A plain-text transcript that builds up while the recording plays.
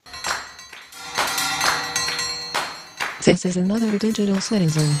This is another digital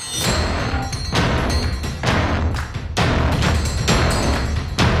citizen.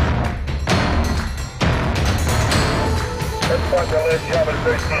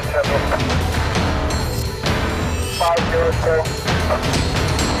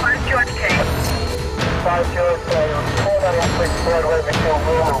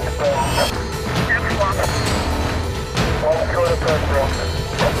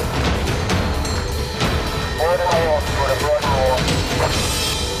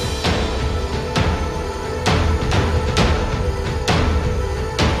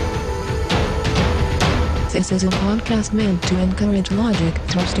 This is a podcast meant to encourage logic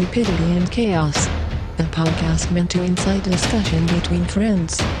through stupidity and chaos. A podcast meant to incite discussion between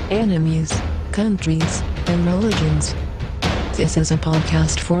friends, enemies, countries, and religions. This is a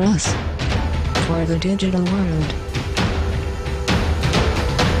podcast for us. For the digital world.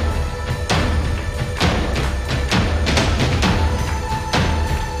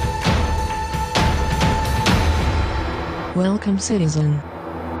 Welcome, citizen.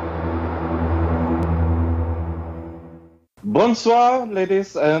 Bonsoir,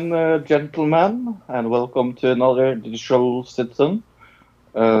 ladies and gentlemen, and welcome to another Digital Citizen.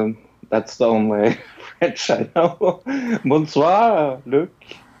 That's the only French I know. Bonsoir, Luc.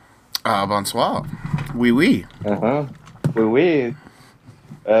 Bonsoir. Oui, oui. Oui, oui.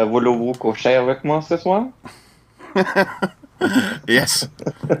 Voulez-vous coucher avec moi ce soir? Yes.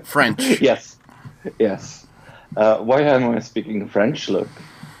 French. Yes. Why am I speaking French, Luc?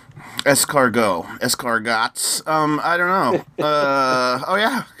 Escargot. Escargots. I don't know. Oh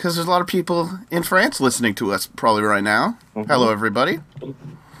yeah, because there's a lot of people in France listening to us probably right now. Mm-hmm. Hello, everybody.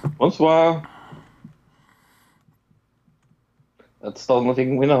 Bonsoir. That's the only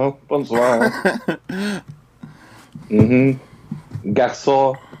thing we know. Bonsoir.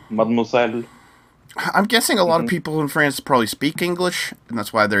 Garçon, mademoiselle. I'm guessing a lot of people in France probably speak English, and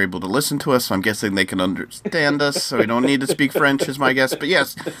that's why they're able to listen to us, so I'm guessing they can understand us, so we don't need to speak French, is my guess. But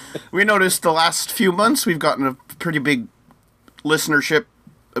yes, we noticed the last few months we've gotten a pretty big listenership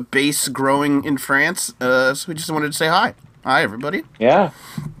base growing in France, so we just wanted to say hi. Hi, everybody. Yeah.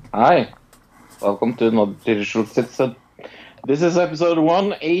 Hi. Welcome to another Digital Citizen. This is episode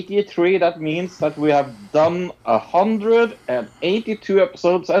 183. That means that we have done 182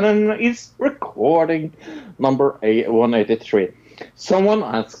 episodes, and then it's recording number 183. Someone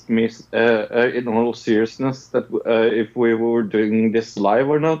asked me, in all seriousness, that if we were doing this live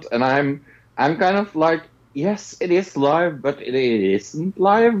or not, and I'm kind of like, yes, it is live, but it isn't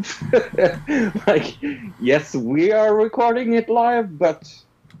live. Like, yes, we are recording it live, but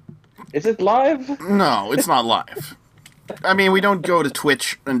is it live? No, it's not live. I mean, we don't go to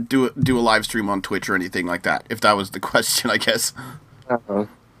Twitch and do a live stream on Twitch or anything like that, if that was the question, I guess.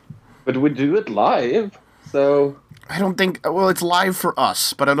 But we do it live, so... I don't think... Well, it's live for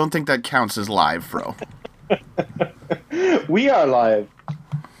us, but I don't think that counts as live, bro. We are live.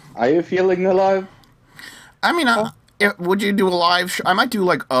 Are you feeling alive? I mean, would you do a live show? I might do,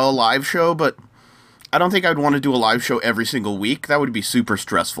 like, a live show, but I don't think I'd want to do a live show every single week. That would be super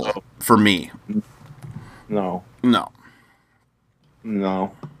stressful for me. No.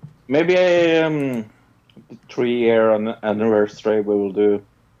 Maybe the 3-year anniversary we will do.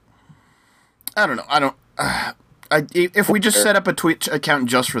 I don't know. If we just set up a Twitch account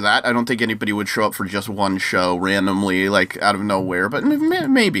just for that, I don't think anybody would show up for just one show randomly, like, out of nowhere. But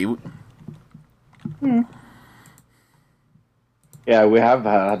maybe. Yeah, we have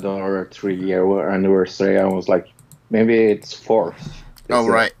had our 3-year anniversary. I was like, maybe it's 4th. Oh,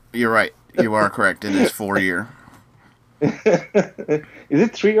 right. You're right. You are correct. It is 4-year. Is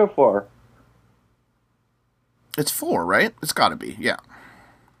it 3 or 4? It's 4, right? It's got to be, yeah.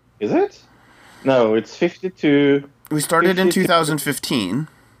 Is it? No, it's 52. We started 52. In 2015,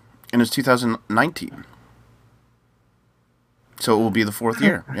 and it's 2019. So it will be the 4th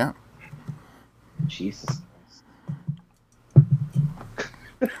year, yeah. Jesus.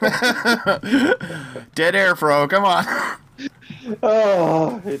 Dead air, bro, come on.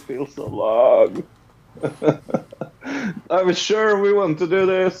 Oh, it feels so long. I was sure we want to do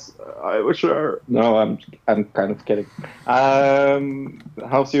this. I was sure. No, I'm kind of kidding.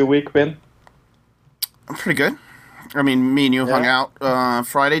 How's your week been? Pretty good. I mean, me and you hung out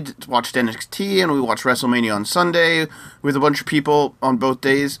Friday, watched NXT, and we watched WrestleMania on Sunday with a bunch of people on both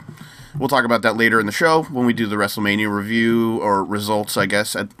days. We'll talk about that later in the show when we do the WrestleMania review or results, I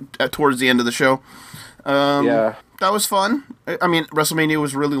guess, towards the end of the show. That was fun. I mean, WrestleMania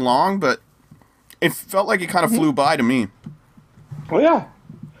was really long, but it felt like it kind of flew by to me. Oh, yeah.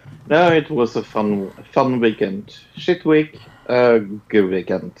 No, it was a fun weekend. Shit week, good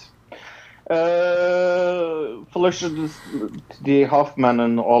weekend. Felicia D. Hoffman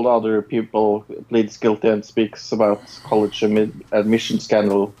and all the other people pleads guilty and speaks about college admission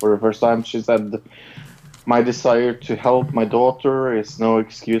scandal for the first time. She said, "My desire to help my daughter is no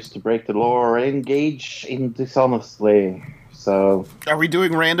excuse to break the law or engage in dishonestly." So, are we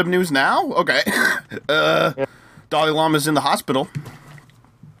doing random news now? Okay. Yeah. Dalai Lama's in the hospital.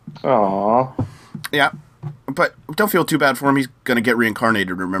 Aww. Yeah. But don't feel too bad for him. He's going to get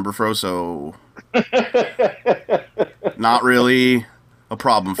reincarnated, remember, Fro? So, not really a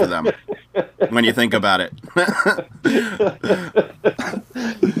problem for them when you think about it.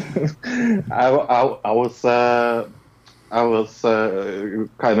 I was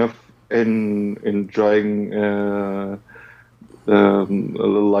kind of enjoying a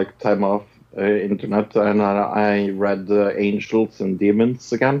little like time off internet, and I read Angels and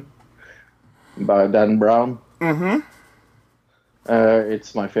Demons again by Dan Brown. Mm-hmm.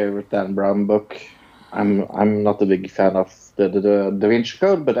 It's my favorite Dan Brown book. I'm not a big fan of the Da Vinci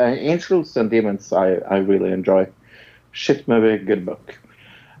Code, but Angels and Demons I really enjoy. Shit movie, good book.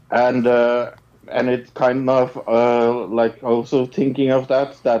 And it's kind of like also thinking of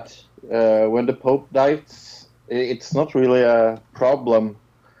that when the Pope dies, it's not really a problem.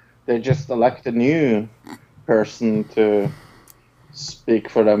 They just elect a new person to speak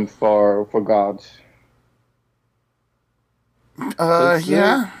for them for God.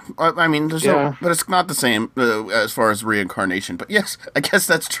 Yeah. I mean, there's Yeah. no, but it's not the same as far as reincarnation. But yes, I guess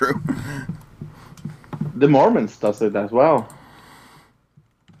that's true. The Mormons does it as well.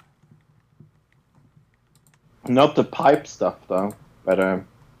 Not the pipe stuff though, but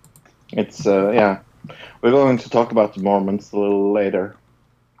it's yeah. We're going to talk about the Mormons a little later,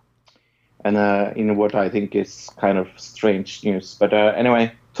 and in what I think is kind of strange news. But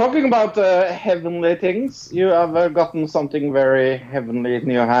anyway, talking about heavenly things, you have gotten something very heavenly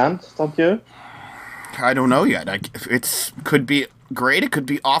in your hand, don't you? I don't know yet. It's could be great. It could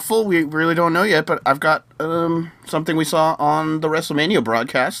be awful. We really don't know yet. But I've got something we saw on the WrestleMania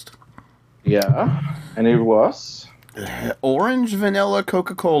broadcast. Yeah, and it was Orange vanilla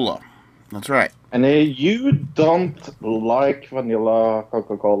Coca-Cola. That's right. And you don't like vanilla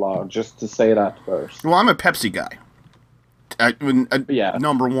Coca-Cola, just to say that first. Well, I'm a Pepsi guy. Yeah.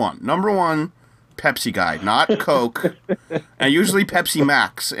 Number one, Pepsi guy, not Coke. And usually Pepsi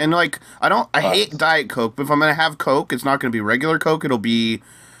Max. And like, I hate Diet Coke, but if I'm gonna have Coke, it's not gonna be regular Coke. It'll be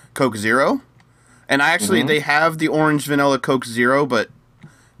Coke Zero. And they have the orange vanilla Coke Zero, but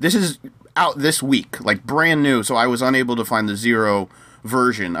this is out this week, like brand new. So I was unable to find the Zero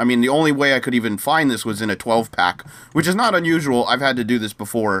version. I mean, the only way I could even find this was in a 12-pack, which is not unusual. I've had to do this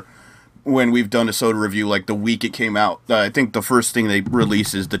before when we've done a soda review, like the week it came out. I think the first thing they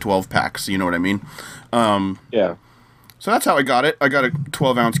release is the 12-packs, you know what I mean? Yeah. So that's how I got it. I got a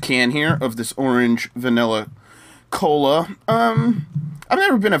 12-ounce can here of this orange vanilla cola. I've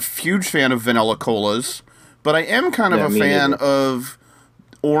never been a huge fan of vanilla colas, but I am kind of a fan of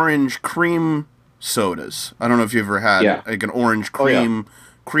orange cream sodas. I don't know if you've ever had like an orange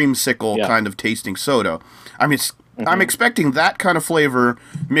creamsicle kind of tasting soda. I mean, I'm expecting that kind of flavor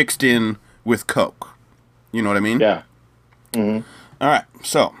mixed in with Coke. You know what I mean? Yeah. All right,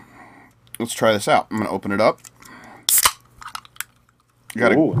 so let's try this out. I'm gonna open it up.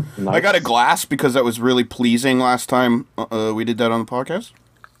 I got a glass because that was really pleasing last time we did that on the podcast.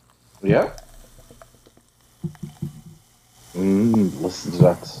 Yeah. Listen to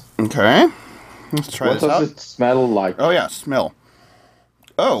that. Okay. Let's try this out. What does it smell like? Oh, yeah, smell.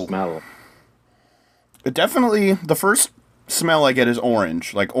 Oh. Smell. It definitely, the first smell I get is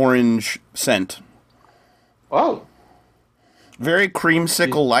orange, like orange scent. Oh. Very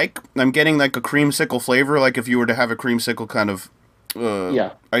creamsicle-like. I'm getting like a creamsicle flavor, like if you were to have a creamsicle kind of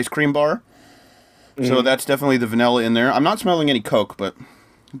ice cream bar. So that's definitely the vanilla in there. I'm not smelling any Coke, but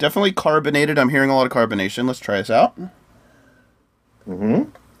definitely carbonated. I'm hearing a lot of carbonation. Let's try this out.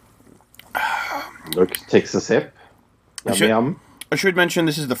 Look, takes a sip. Yum. I should mention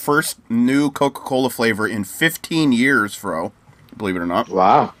this is the first new Coca-Cola flavor in 15 years, Fro. Believe it or not.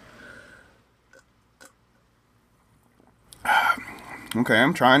 Wow. Okay,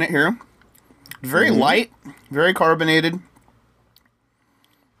 I'm trying it here. Very light, very carbonated.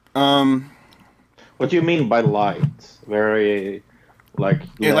 What do you mean by light? Very, like...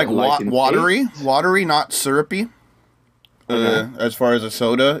 Yeah, like watery. taste? Watery, not syrupy. As far as a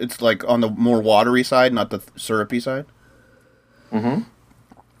soda, it's like on the more watery side, not the syrupy side.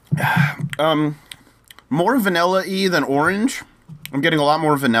 More vanilla-y than orange. I'm getting a lot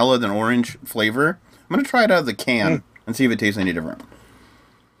more vanilla than orange flavor. I'm going to try it out of the can and see if it tastes any different.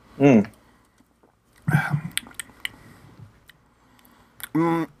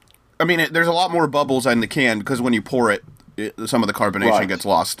 I mean, there's a lot more bubbles in the can because when you pour it, some of the carbonation Right. gets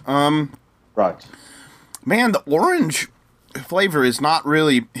lost. Right. Man, the orange flavor is not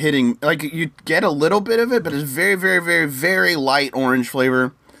really hitting. Like, you get a little bit of it, but it's very, very, very, very light orange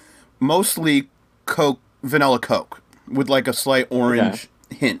flavor. Mostly Coke, vanilla Coke, with like a slight orange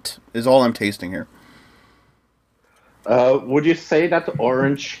hint, is all I'm tasting here. Would you say that the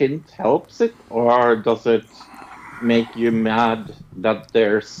orange hint helps it, or does it make you mad that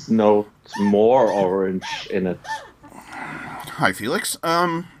there's no more orange in it? Hi, Felix.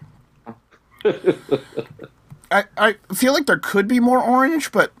 I feel like there could be more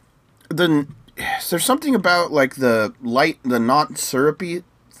orange, but then there's something about like the not syrupy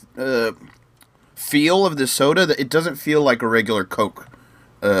feel of the soda that it doesn't feel like a regular Coke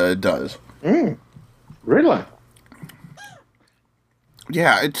does. Really?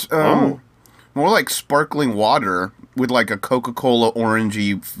 Yeah, it's Oh. more like sparkling water with like a Coca-Cola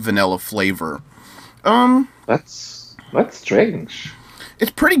orangey vanilla flavor. That's strange.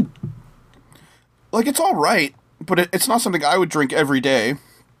 It's pretty, like, it's all right, but it's not something I would drink every day.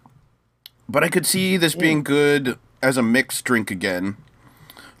 But I could see this being good as a mixed drink again,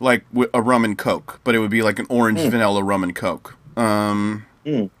 like a rum and Coke, but it would be like an orange vanilla rum and Coke. Yeah,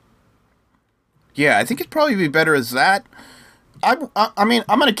 I think it'd probably be better as that. I mean,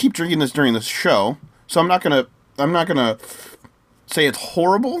 I'm gonna keep drinking this during this show, so I'm not gonna say it's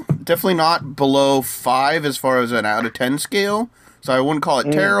horrible. Definitely not below 5 as far as an out of 10 scale. So I wouldn't call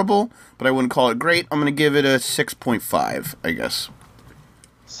it terrible, but I wouldn't call it great. I'm gonna give it a 6.5, I guess.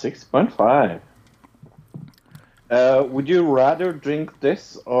 6.5. Would you rather drink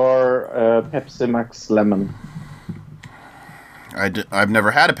this or Pepsi Max Lemon? I've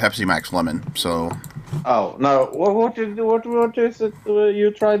never had a Pepsi Max Lemon, so Oh no! What is it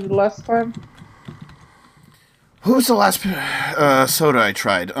you tried last time? who was the last soda I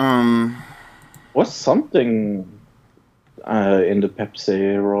tried? Was something in the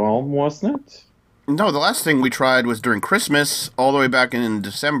Pepsi realm, wasn't it? No, the last thing we tried was during Christmas, all the way back in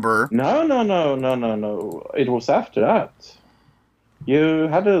December. No. It was after that. You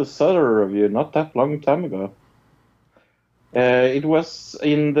had a soda review not that long time ago. It was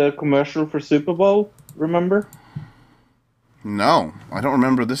in the commercial for Super Bowl. Remember? No, I don't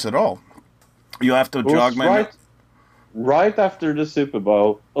remember this at all. You have to It was jog my. right after the Super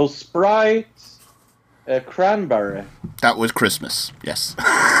Bowl. Oh, Sprite, cranberry. That was Christmas, yes.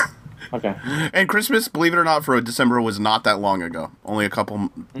 Okay. And Christmas, believe it or not, for December was not that long ago. Only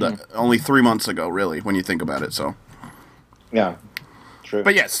only 3 months ago, really, when you think about it. So, Yeah. True.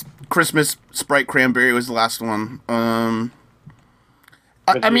 but yes, Christmas Sprite Cranberry was the last one.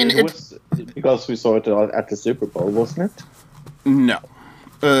 But I mean, it was because we saw it at the Super Bowl, wasn't it? no,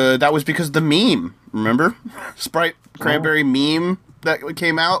 that was because the meme. Remember, Sprite Cranberry meme that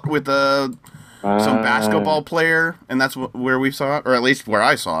came out with some basketball player, and that's where we saw it, or at least where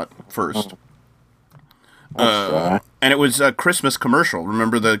I saw it first. Right. And it was a Christmas commercial.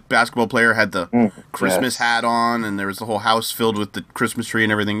 Remember, the basketball player had the Christmas yes. hat on, and there was the whole house filled with the Christmas tree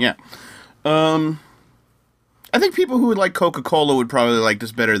and everything. Yeah. I think people who would like Coca-Cola would probably like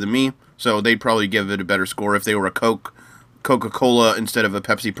this better than me, so they'd probably give it a better score if they were a Coca-Cola instead of a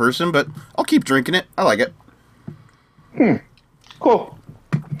Pepsi person, but I'll keep drinking it. I like it. Cool.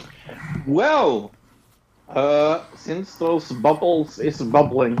 Well, since those bubbles is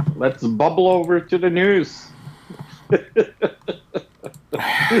bubbling, let's bubble over to the news.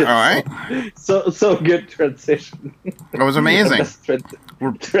 All right. So good transition. That was amazing.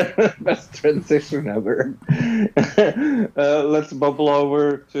 Best transition ever. Let's bubble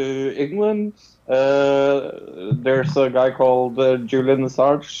over to England. There's a guy called Julian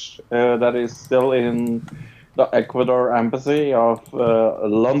Assange that is still in the Ecuador embassy of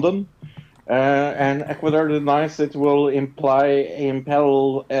London. And Ecuador denies it will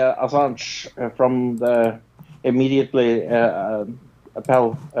impel Assange from the immediately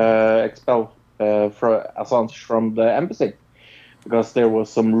expel Assange from the embassy, because there was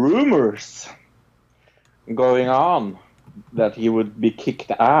some rumors going on that he would be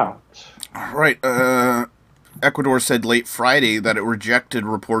kicked out. Right. Ecuador said late Friday that it rejected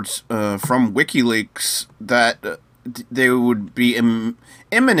reports from WikiLeaks that they would be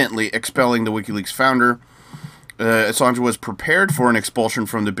imminently expelling the WikiLeaks founder. Assange was prepared for an expulsion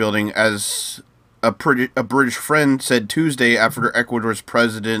from the building, as a British friend said Tuesday, after Ecuador's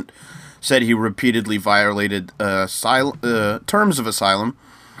president said he repeatedly violated terms of asylum.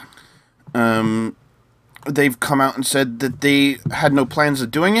 They've come out and said that they had no plans of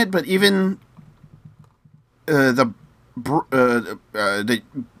doing it, but even the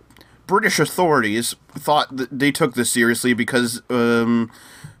British authorities thought that they took this seriously, because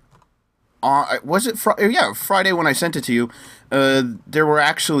was it Friday when I sent it to you. There were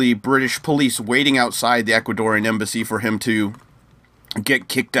actually British police waiting outside the Ecuadorian embassy for him to get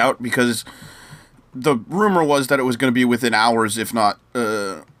kicked out, because the rumor was that it was going to be within hours, if not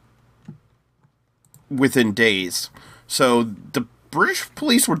within days. So the British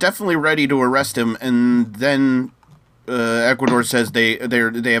police were definitely ready to arrest him, and then Ecuador says they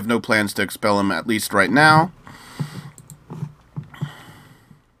have no plans to expel him, at least right now.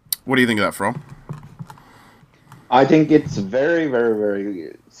 What do you think of that, Fro? I think it's very, very,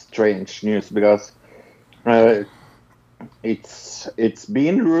 very strange news, because it's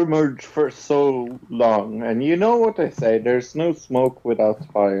been rumored for so long, and you know what they say: there's no smoke without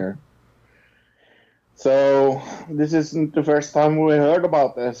fire. So this isn't the first time we heard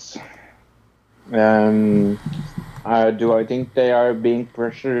about this. Do I think they are being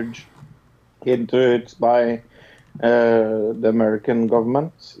pressured into it by the American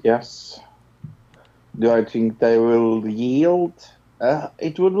government? Yes. Do I think they will yield?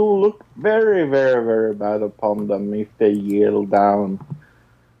 It would look very, very, very bad upon them if they yield down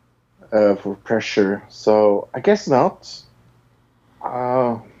for pressure. So I guess not.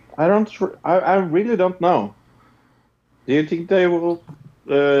 I really don't know. Do you think they will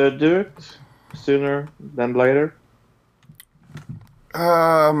do it sooner than later?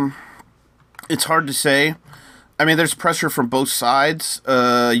 It's hard to say. I mean, there's pressure from both sides.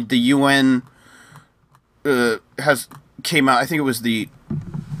 The UN came out. I think it was the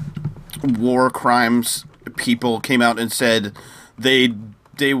war crimes people came out and said they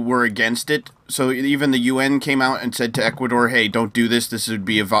were against it. So even the UN came out and said to Ecuador, "Hey, don't do this. This would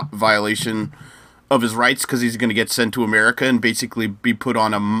be a violation of his rights, because he's going to get sent to America and basically be put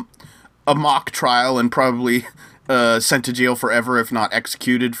on a mock trial and probably sent to jail forever, if not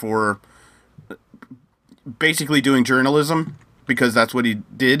executed, for basically doing journalism, because that's what he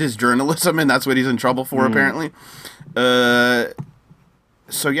did, is journalism, and that's what he's in trouble for, apparently." So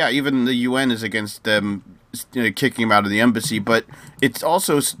yeah, even the UN is against them kicking him out of the embassy, but it's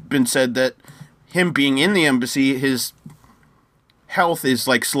also been said that him being in the embassy, his health is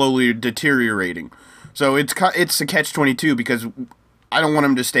like slowly deteriorating. So it's a catch-22, because I don't want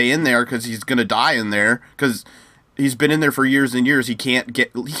him to stay in there because he's gonna die in there, because he's been in there for years and years. He can't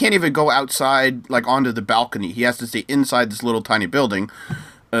even go outside, like onto the balcony. He has to stay inside this little tiny building,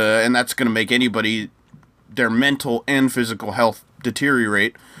 and that's gonna make anybody, their mental and physical health,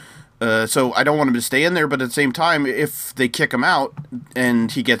 deteriorate. So I don't want him to stay in there, but at the same time, if they kick him out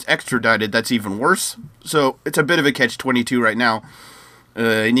and he gets extradited, that's even worse. So it's a bit of a catch-22 right now.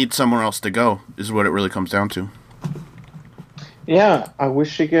 He needs somewhere else to go, is what it really comes down to. Yeah, I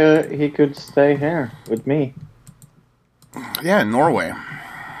wish he could stay here with me. Yeah, in Norway.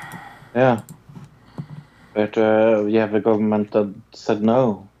 Yeah. But we have a government that said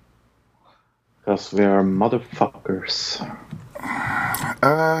no. Because we are motherfuckers.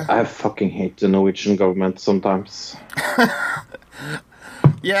 I fucking hate the Norwegian government sometimes.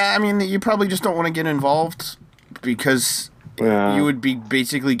 Yeah, I mean, you probably just don't want to get involved, because you would be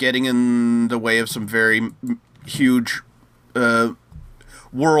basically getting in the way of some very huge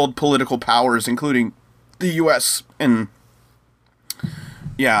world political powers, including the U.S. And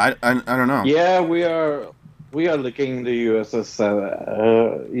yeah, I don't know. Yeah, we are licking the USS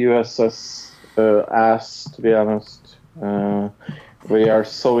ass, to be honest. We are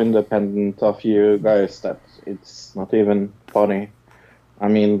so independent of you guys that it's not even funny. I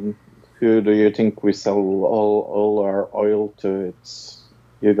mean, who do you think we sell all our oil to? It's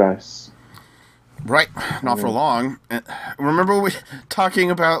you guys. Right, not for long. Remember we talking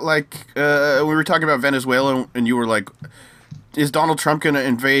about, like, we were talking about Venezuela, and you were like, is Donald Trump going to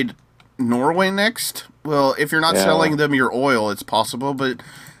invade Norway next? Well, if you're not selling them your oil, it's possible, but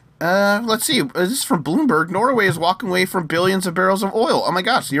let's see. This is from Bloomberg. Norway is walking away from billions of barrels of oil. Oh my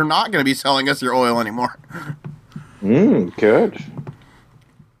gosh, you're not going to be selling us your oil anymore. Good.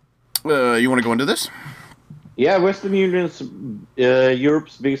 You want to go into this? Yeah, Western Union's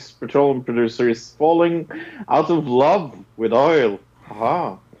Europe's biggest petroleum producer is falling out of love with oil.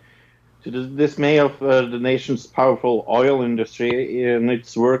 Haha. To the dismay of the nation's powerful oil industry and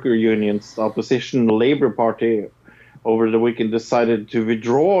its worker unions, the opposition Labour Party over the weekend decided to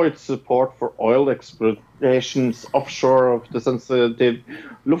withdraw its support for oil explorations offshore of the sensitive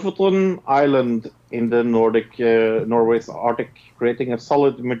Lofoten Island in the Norway's Arctic, creating a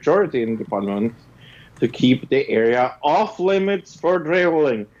solid majority in the parliament to keep the area off limits for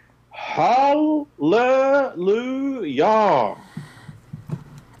drilling. Hallelujah!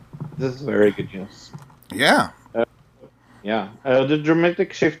 This is very good news. Yeah. Yeah, the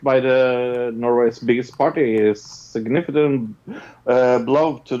dramatic shift by the Norway's biggest party is significant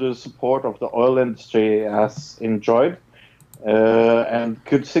blow to the support of the oil industry has enjoyed, and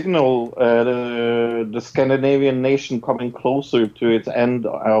could signal the Scandinavian nation coming closer to its end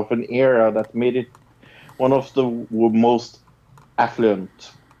of an era that made it one of the most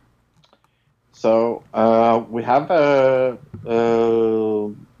affluent. So we have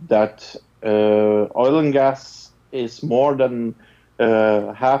that oil and gas is more than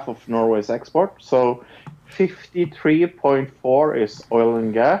half of Norway's export. So 53.4 is oil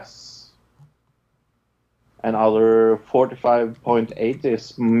and gas, and other 45.8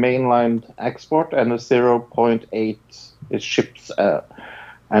 is mainland export, and a 0.8 is ships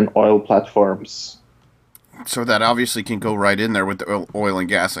and oil platforms. So that obviously can go right in there with the oil and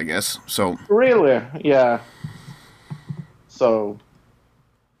gas, I guess. So Really, yeah. So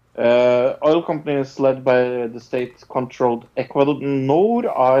oil companies led by the state-controlled Equinor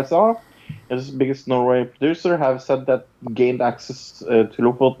ASA, its biggest Norway producer, have said that gained access to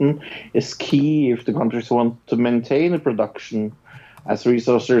Lofoten is key if the countries want to maintain production, as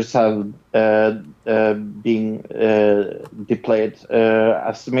resources have been deployed.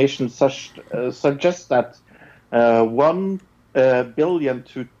 Estimations suggest that 1 billion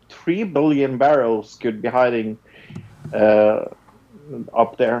to 3 billion barrels could be hiding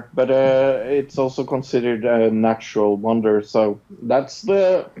up there, but it's also considered a natural wonder. So that's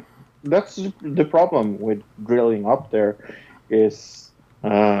the problem with drilling up there, is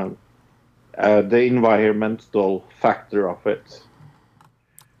the environmental factor of it.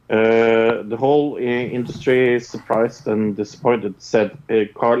 The whole industry is surprised and disappointed, said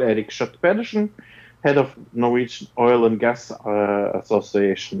Carl Erik Schjøtt Pedersen, head of Norwegian Oil and Gas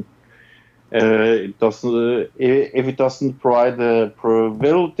Association. It doesn't. If it doesn't provide the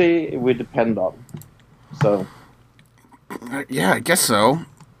probability we depend on. So. yeah, I guess so.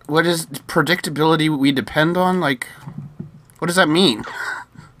 What is predictability we depend on? Like, what does that mean?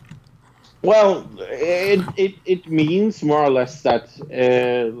 Well, it means more or less that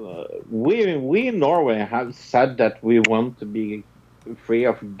we in Norway have said that we want to be free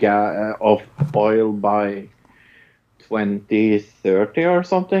of of oil by 2030 or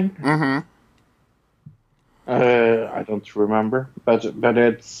something. Mm-hmm. I don't remember, but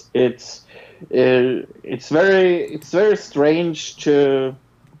it's very strange to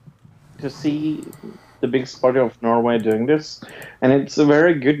see the biggest party of Norway doing this, and it's a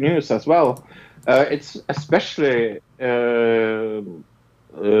very good news as well. It's especially good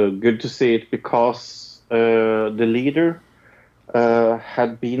to see it because the leader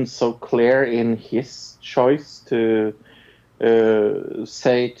had been so clear in his choice to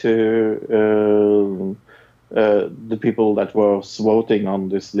say to the people that was voting on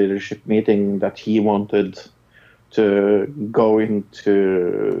this leadership meeting that he wanted to go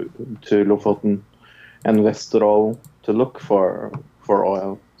into Lofoten and Vesterålen to look for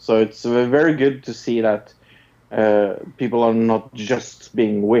oil. So it's very good to see that people are not just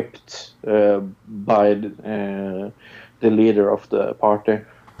being whipped by the leader of the party.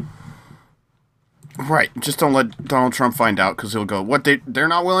 Right. Just don't let Donald Trump find out, because he'll go, what, they're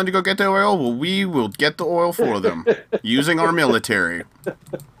not willing to go get the oil? Well, we will get the oil for them using our military.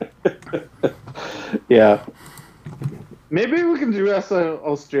 Yeah. Maybe we can do as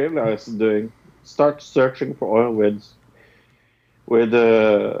Australia is doing. Start searching for oil with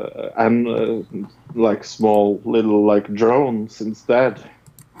like small little like drones instead.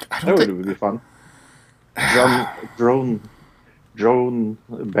 That would be fun. Drone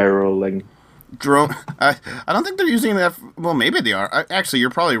barreling. Drone. I don't think they're using that. Well, maybe they are. Actually, you're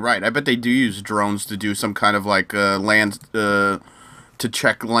probably right. I bet they do use drones to do some kind of like land to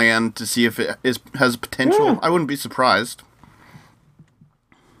check land to see if it has potential. Yeah. I wouldn't be surprised.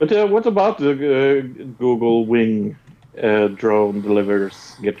 But what about the Google Wing drone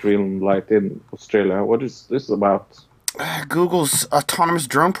delivers get green light in Australia? What is this about? Google's autonomous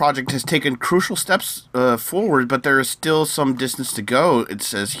drone project has taken crucial steps forward, but there is still some distance to go, it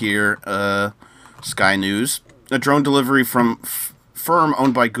says here, Sky News. A drone delivery from firm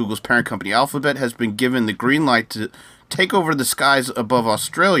owned by Google's parent company Alphabet has been given the green light to take over the skies above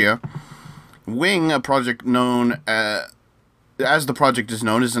Australia. Wing, a project known as the project is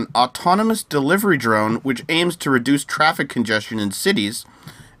known, is an autonomous delivery drone which aims to reduce traffic congestion in cities,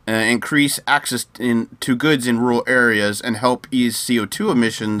 increase access to goods in rural areas, and help ease CO2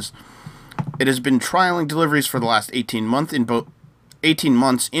 emissions. It has been trialing deliveries for the last 18 months in both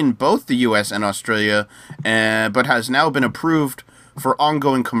the U.S. and Australia, but has now been approved for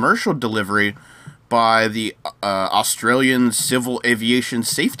ongoing commercial delivery by the Australian Civil Aviation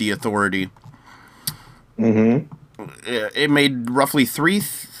Safety Authority. Mm-hmm. it made roughly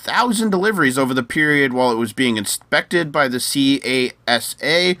 3,000 deliveries over the period while it was being inspected by the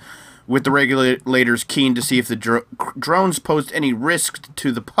CASA, with the regulators keen to see if the drones posed any risk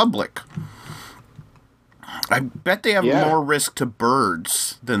to the public. I bet they have more risk to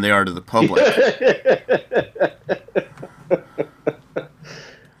birds than they are to the public.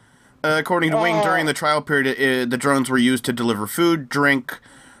 According to Wing, during the trial period, the drones were used to deliver food, drink,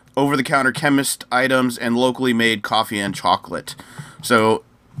 over-the-counter chemist items, and locally made coffee and chocolate. So,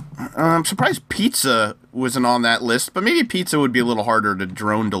 I'm surprised pizza wasn't on that list, but maybe pizza would be a little harder to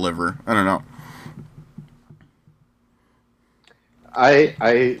drone deliver. I don't know.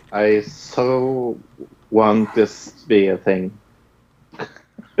 I so want this to be a thing.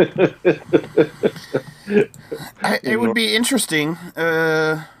 It would be interesting,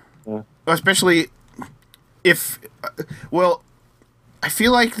 especially if, well, I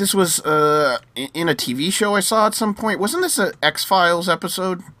feel like this was in a TV show I saw at some point. Wasn't this an X-Files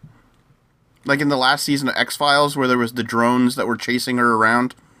episode? Like in the last season of X-Files where there was the drones that were chasing her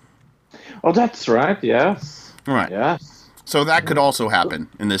around? Oh, that's right, yes. Right. Yes. So that could also happen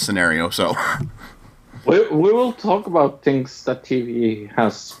in this scenario, so... We will talk about things that TV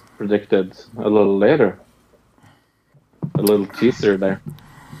has predicted a little later. A little teaser there.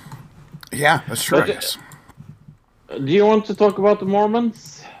 Yeah, that's true, I guess. Do you want to talk about the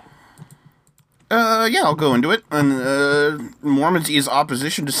Mormons? Yeah, I'll go into it. And Mormons ease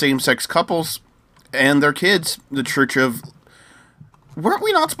opposition to same-sex couples and their kids. The Church of... Weren't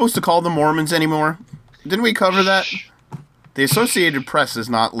we not supposed to call them Mormons anymore? Didn't we cover that? The Associated Press is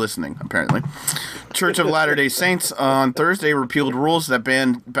not listening, apparently. Church of Latter-day Saints on Thursday repealed rules that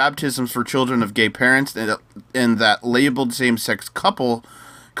banned baptisms for children of gay parents and that labeled same-sex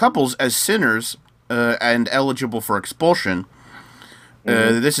couples as sinners and eligible for expulsion.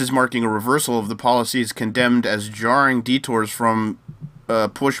 This is marking a reversal of the policies condemned as jarring detours from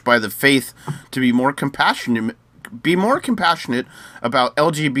push by the faith to be more compassionate about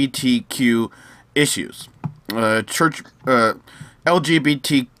LGBTQ issues.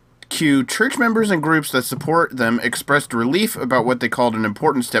 LGBTQ church members and groups that support them expressed relief about what they called an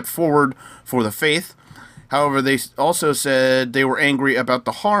important step forward for the faith. However, they also said they were angry about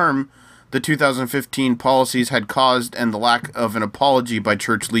the harm the 2015 policies had caused and the lack of an apology by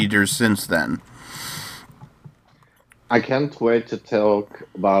church leaders since then. I can't wait to talk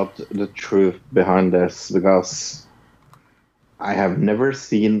about the truth behind this, because I have never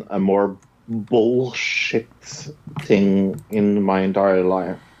seen a more bullshit thing in my entire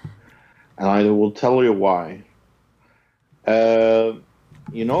life. And I will tell you why.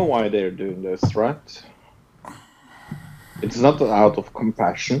 You know why they're doing this, right? It's not out of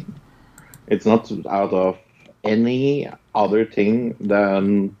compassion. It's not out of any other thing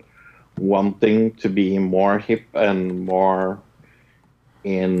than wanting to be more hip and more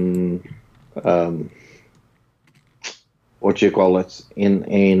in what you call it,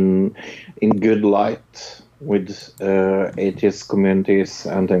 in good light with atheist communities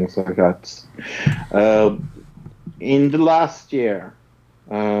and things like that. In the last year,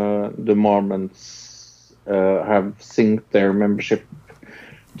 the Mormons have synced their membership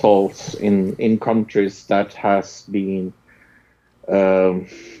tolls in countries that has been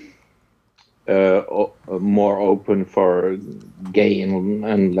more open for gay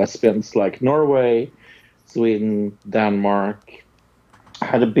and lesbians, like Norway, Sweden, Denmark.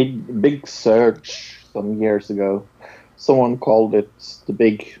 Had a big search some years ago. Someone called it the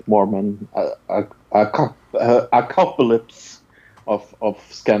Big Mormon apocalypse of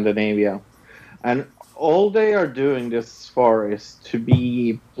Scandinavia, and all they are doing this for is to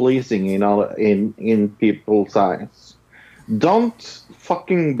be pleasing in people's eyes. Don't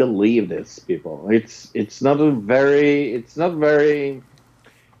fucking believe this, people. It's not very.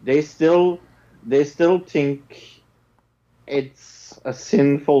 They still think it's a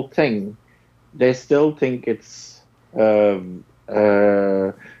sinful thing. They still think it's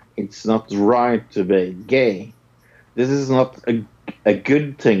not right to be gay. This is not a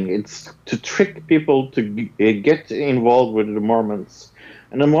good thing. It's to trick people to get involved with the Mormons.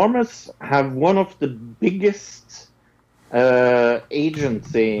 And the Mormons have one of the biggest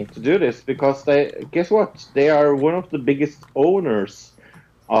agency to do this, because guess what? They are one of the biggest owners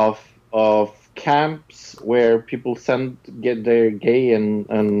of camps where people get their gay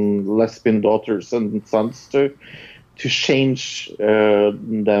and lesbian daughters and sons to change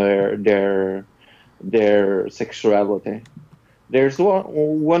their sexuality. There's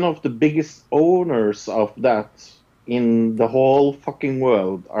one of the biggest owners of that in the whole fucking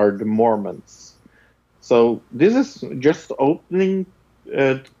world are the Mormons. So this is just opening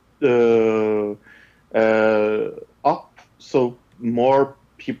up so more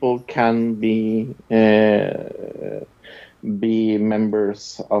people can be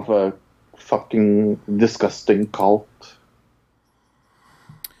members of a fucking disgusting cult.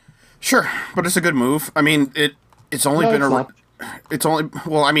 Sure, but it's a good move. I mean, it's only been not. It's only,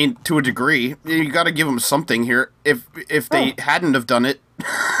 well, I mean, to a degree, you got to give them something here. If they hadn't have done it,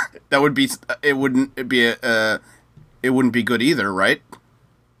 that would be, it wouldn't be it wouldn't be good either, right?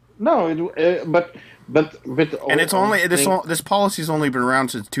 No, but with all, and it's only this policy's only been around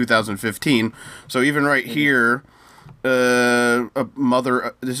since 2015. So even right here,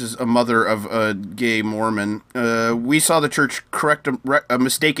 this is a mother of a gay Mormon. We saw the church correct a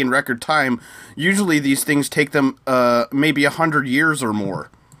mistake in record time. Usually these things take them maybe 100 years or more.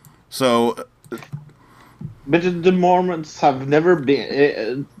 So, but the Mormons have never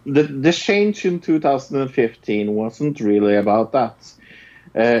been. The change in 2015 wasn't really about that.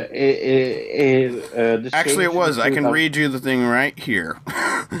 Actually, it was. I can read you the thing right here.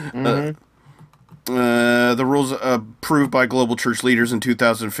 Mm-hmm. The rules approved by global church leaders in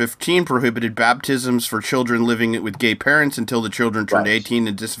 2015 prohibited baptisms for children living with gay parents until the children turned 18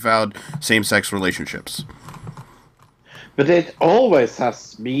 and disavowed same-sex relationships. But it always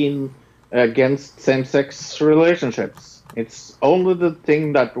has been against same-sex relationships. It's only the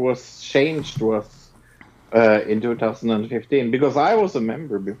thing that was changed was in 2015, because I was a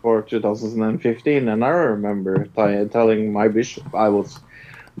member before 2015, and I remember telling my bishop I was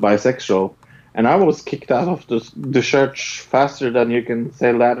bisexual. And I was kicked out of the church faster than you can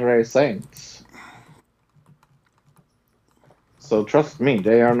say Latter-day Saints. So trust me,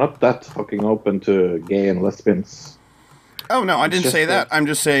 they are not that fucking open to gay and lesbians. Oh, no, I didn't say that. I'm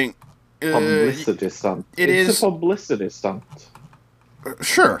just saying... publicity stunt. It's a publicity stunt.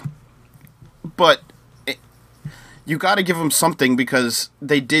 Sure. But you got to give them something because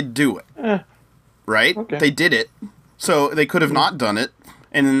they did do it. Right? Okay. They did it. So they could have not done it.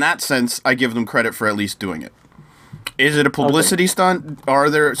 And in that sense, I give them credit for at least doing it. Is it a publicity stunt? Are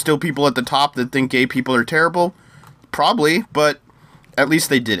there still people at the top that think gay people are terrible? Probably, but at least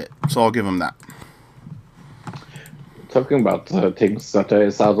they did it. So I'll give them that. Talking about things that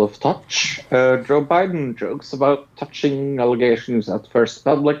is out of touch, Joe Biden jokes about touching allegations at first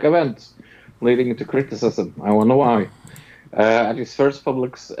public event, leading to criticism. I wonder why. At his first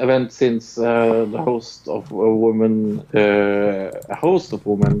public event since the host of women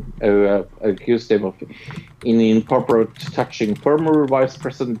accused him of inappropriate touching, former Vice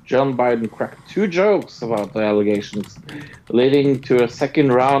President John Biden cracked 2 jokes about the allegations, leading to a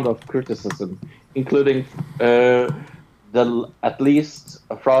second round of criticism, including at least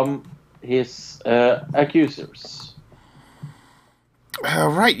from his accusers.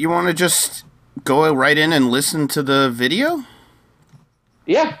 Right, you want to just go right in and listen to the video?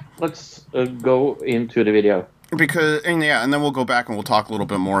 Yeah, let's go into the video. And then we'll go back and we'll talk a little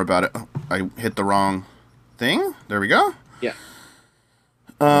bit more about it. Oh, I hit the wrong thing. There we go. Yeah.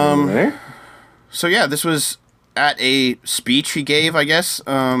 Okay. So yeah, this was at a speech he gave, I guess.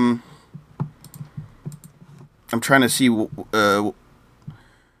 I'm trying to see.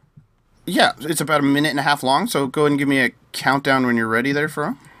 Yeah, it's about 1.5 minutes long. So go ahead and give me a countdown when you're ready, there,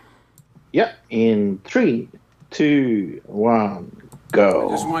 Fro. Yeah, in 3, 2, 1, go.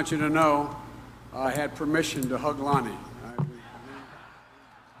 I just want you to know I had permission to hug Lonnie.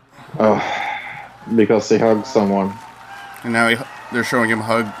 Because he hugged someone. And now they're showing him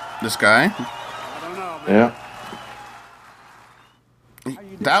hug this guy. I don't know, man. Yeah.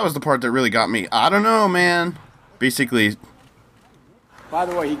 That was the part that really got me. I don't know, man. Basically. By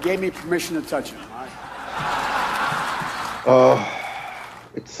the way, he gave me permission to touch him. All right?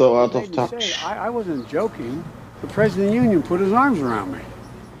 It's so out of touch. I wasn't joking. The President of the Union put his arms around me.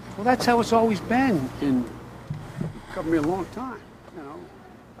 Well, that's how it's always been. Covered me a long time. You know,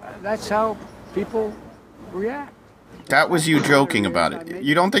 that's how people react. That was you joking about it.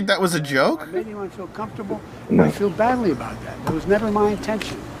 You don't think that was a joke? I made anyone feel comfortable. No. I feel badly about that. It was never my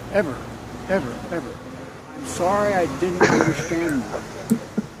intention. Ever. Ever. Ever. I'm sorry I didn't understand more.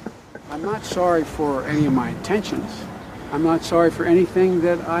 I'm not sorry for any of my intentions. I'm not sorry for anything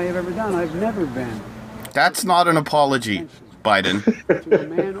that I have ever done. I've never been. That's not an apology, Biden. To a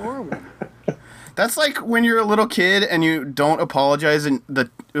man or a woman. That's like when you're a little kid and you don't apologize and the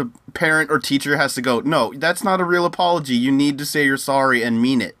parent or teacher has to go, no, that's not a real apology. You need to say you're sorry and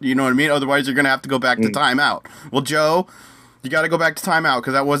mean it. You know what I mean? Otherwise, you're going to have to go back to timeout. Well, Joe, you got to go back to timeout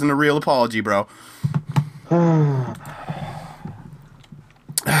because that wasn't a real apology, bro.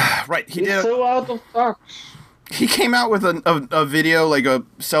 Right. It's so out of touch. He came out with a video, like a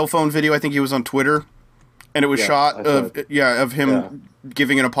cell phone video. I think he was on Twitter. And it was Yeah, shot I saw it. of him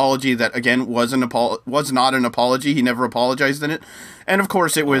giving an apology that again was not an apology. He never apologized in it. And of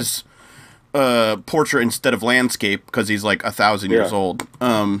course it was portrait instead of landscape because he's like 1,000 years old.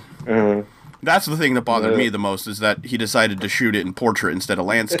 That's the thing that bothered me the most, is that he decided to shoot it in portrait instead of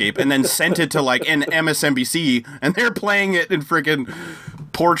landscape and then sent it to like an MSNBC and they're playing it in freaking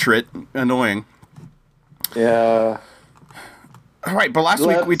portrait. Annoying. Yeah. All right, but last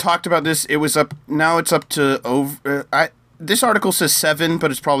week we talked about this. It was up. Now it's up to over. This article says 7, but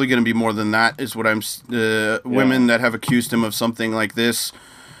it's probably going to be more than that. Is what I'm. Women that have accused him of something like this,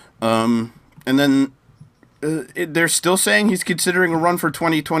 and then they're still saying he's considering a run for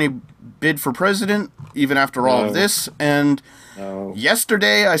 2020 bid for president, even after all of this. And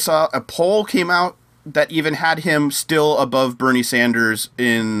yesterday I saw a poll came out that even had him still above Bernie Sanders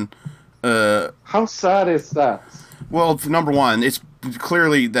in. How sad is that? Well, number one, it's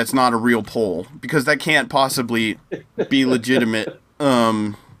clearly that's not a real poll because that can't possibly be legitimate,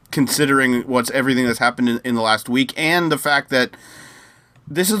 considering everything that's happened in the last week and the fact that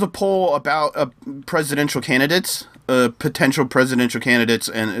this is a poll about presidential candidates, potential presidential candidates,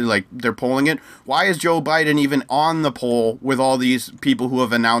 and like they're polling it. Why is Joe Biden even on the poll with all these people who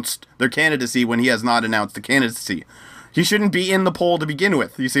have announced their candidacy when he has not announced the candidacy? He shouldn't be in the poll to begin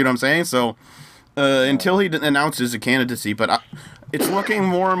with. You see what I'm saying? So. Until he announces a candidacy, but it's looking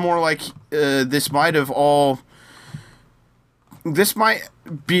more and more like this might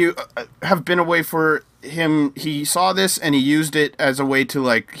be have been a way for him. He saw this and he used it as a way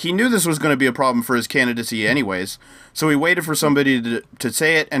to he knew this was going to be a problem for his candidacy anyways, so he waited for somebody to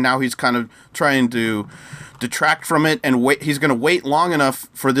say it, and now he's kind of trying to detract from it and wait. He's going to wait long enough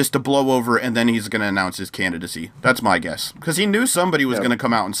for this to blow over, and then he's going to announce his candidacy. That's my guess, because he knew somebody was going to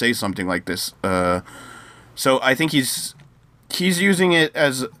come out and say something like this. So I think he's using it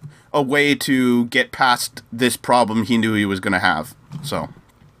as a way to get past this problem he knew he was going to have. So.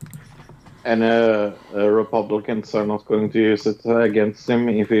 And Republicans are not going to use it against him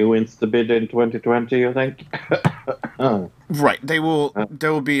if he wins the bid in 2020, you think? Right. They will.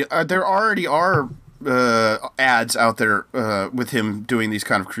 There will be. There already are ads out there with him doing these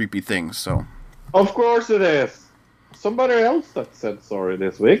kind of creepy things. So. Of course it is. Somebody else that said sorry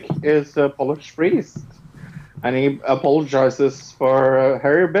this week is a Polish priest, and he apologizes for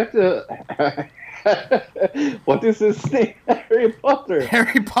Harry Potter. What is his name? Harry Potter.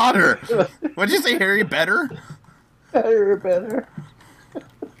 Harry Potter. What'd you say, Harry Better? Harry Better.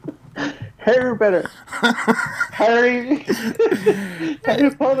 Harry Better. Harry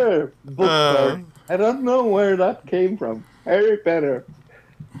Potter. Book I don't know where that came from. Harry Better.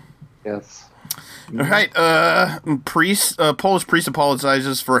 Yes. All right. Polish priest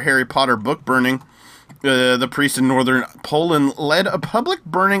apologizes for Harry Potter book burning. The priest in northern Poland led a public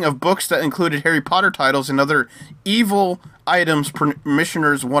burning of books that included Harry Potter titles and other evil items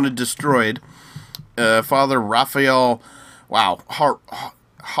parishioners wanted destroyed. Father Raphael, Harosewicz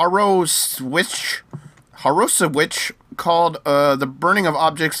called the burning of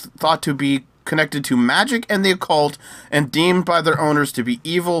objects thought to be connected to magic and the occult and deemed by their owners to be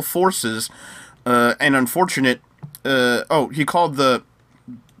evil forces and unfortunate. He called the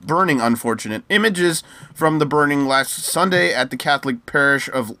burning unfortunate. Images from the burning last Sunday at the Catholic parish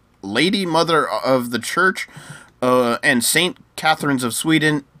of Lady Mother of the Church and St. Catherine's of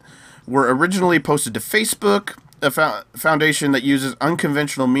Sweden were originally posted to Facebook, a foundation that uses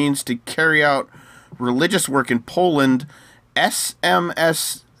unconventional means to carry out religious work in Poland.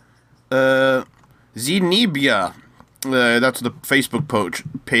 SMS Zenibia. That's the Facebook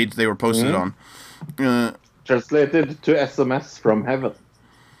page they were posted on. Translated to SMS from heaven.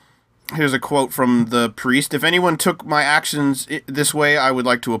 Here's a quote from the priest. "If anyone took my actions this way, I would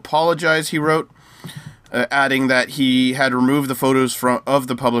like to apologize," he wrote, adding that he had removed the photos of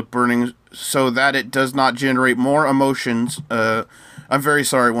the public burning so that it does not generate more emotions. "I'm very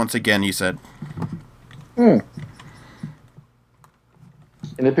sorry once again," he said.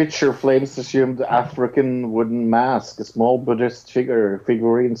 In the picture, flames assumed the African wooden mask, a small Buddhist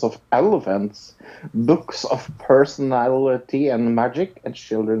figurines of elephants, books of personality and magic, and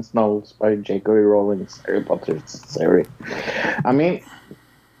children's novels by J.K. Rowling's Harry Potter series. I mean...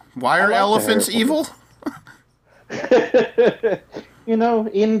 Why are elephants evil?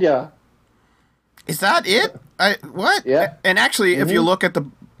 India. Is that it? What? Yeah. And actually, if you look at the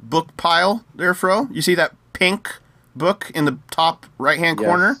book pile there, Fro, you see that pink book in the top right-hand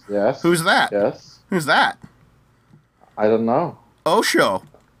corner? Yes. Who's that? Yes. Who's that? I don't know. Osho.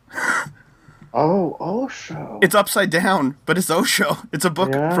 Oh, Osho. It's upside down, but it's Osho. It's a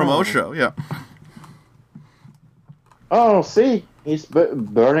book from Osho, yeah. Oh, see? He's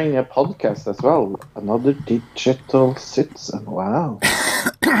burning a podcast as well. Another digital citizen. Wow.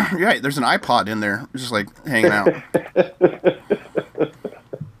 Yeah, there's an iPod in there, just like hanging out.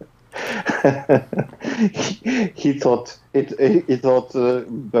 he thought he thought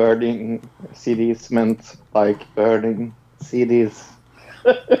burning CDs meant like burning CDs.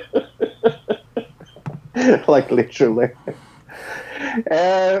 Like literally.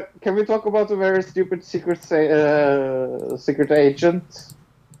 Can we talk about a very stupid secret agent?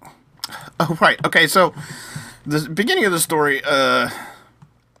 Oh, right. Okay, so the beginning of the story, a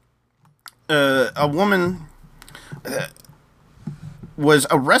woman was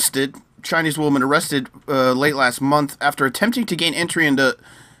arrested, Chinese woman arrested late last month after attempting to gain entry into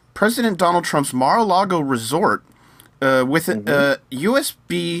President Donald Trump's Mar-a-Lago resort with a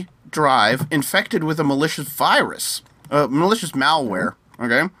USB drive infected with a malicious virus, malicious malware,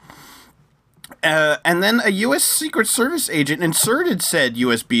 okay? And then a U.S. Secret Service agent inserted said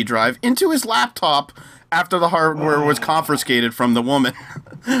USB drive into his laptop after the hardware was confiscated from the woman.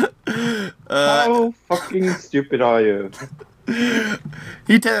 How fucking stupid are you?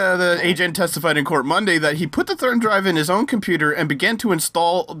 The agent testified in court Monday that he put the thumb drive in his own computer and began to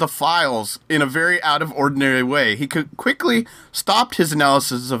install the files in a very out-of-ordinary way. He quickly stopped his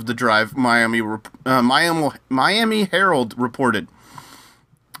analysis of the drive, Miami Herald reported.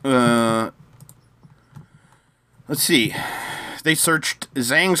 Let's see. They searched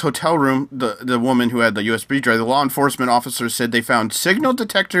Zhang's hotel room, the woman who had the USB drive. The law enforcement officers said they found signal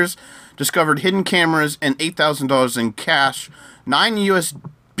detectors, discovered hidden cameras, and $8,000 in cash, 9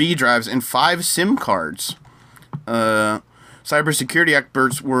 USB drives, and 5 SIM cards. Cybersecurity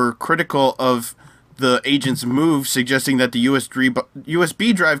experts were critical of the agent's move, suggesting that the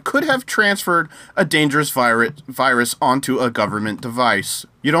USB drive could have transferred a dangerous virus onto a government device.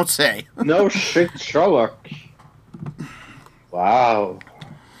 You don't say. No shit, Sherlock. Wow.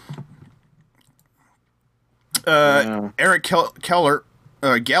 Eric Geller,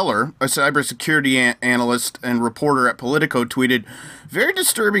 a cybersecurity analyst and reporter at Politico, tweeted, "Very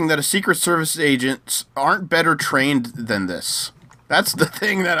disturbing that a Secret Service agents aren't better trained than this." That's the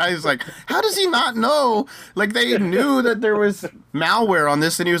thing that I was like, how does he not know? Like, they knew that there was malware on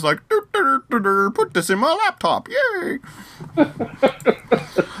this, and he was like, put this in my laptop, yay!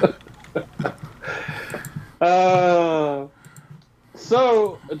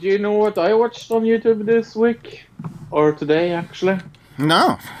 So, do you know what I watched on YouTube this week? Or today, actually?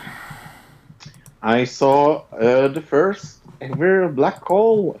 No. I saw the first ever black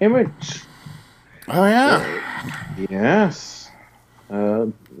hole image. Oh, yeah. Yes.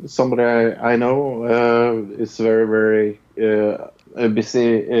 Somebody I know is very, very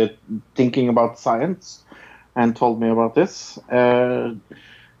busy thinking about science and told me about this.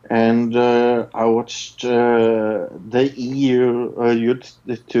 And I watched the EU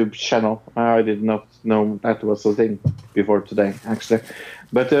YouTube channel. I did not know that was a thing before today, actually.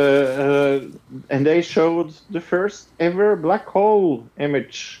 But and they showed the first ever black hole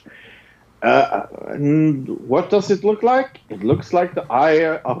image. What does it look like? It looks like the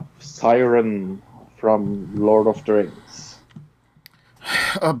Eye of Siren from Lord of the Rings.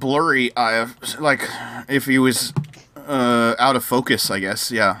 A blurry eye of, like, if he was out of focus, I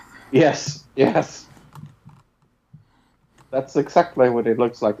guess, yeah. Yes. That's exactly what it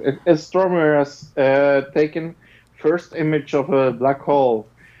looks like. Astronomer has taken first image of a black hole,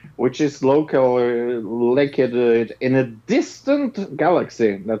 which is located in a distant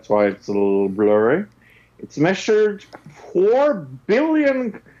galaxy. That's why it's a little blurry. It's measured 4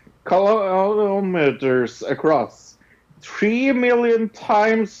 billion kilometers across, 3 million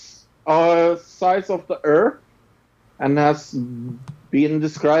times size of the Earth, and has been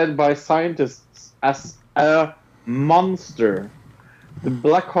described by scientists as a monster. The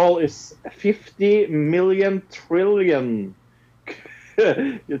black hole is 50 million trillion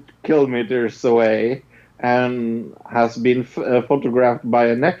kilometers away and has been photographed by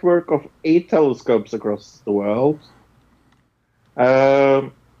a network of 8 telescopes across the world.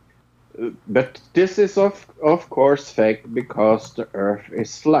 But this is of course fake because the Earth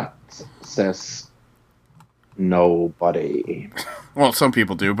is flat, says nobody. Well, some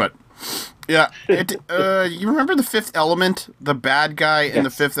people do, but yeah. You remember The Fifth Element? The bad guy in The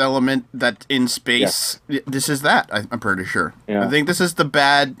Fifth Element that in space? Yes. This is that, I'm pretty sure. Yeah. I think this is the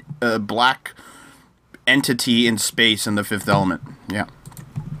bad black entity in space in The Fifth Element. Yeah.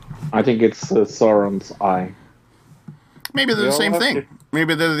 I think it's Sauron's eye. Maybe they're the same thing.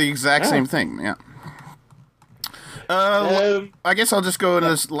 Maybe they're the exact same thing, yeah. I guess I'll just go into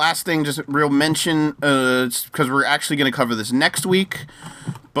this last thing, just real mention, because we're actually going to cover this next week.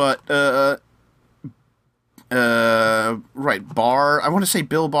 But Right, Barr. I want to say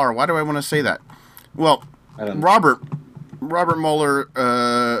Bill Barr. Why do I want to say that? Well, I don't know. Robert Mueller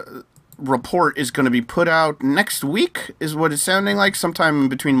report is going to be put out next week, is what it's sounding like, sometime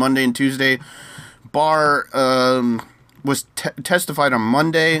between Monday and Tuesday. Barr was testified on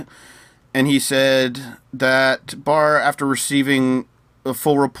Monday, and he said that Barr, after receiving a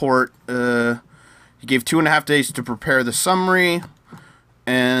full report, he gave 2.5 days to prepare the summary,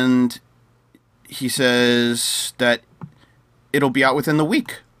 and he says that it'll be out within the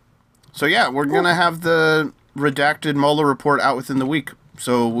week. So yeah, we're going to have the redacted Mueller report out within the week.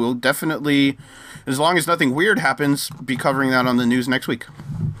 So we'll definitely, as long as nothing weird happens, be covering that on the news next week.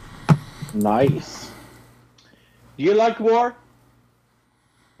 Nice. Do you like war?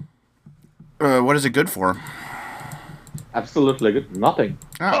 What is it good for? Absolutely good. Nothing.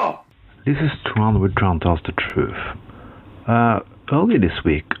 Oh. This is Tron with Tron Tells the Truth. Earlier this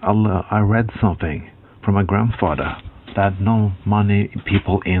week, I read something from my grandfather that not many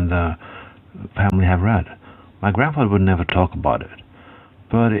people in the family have read. My grandfather would never talk about it.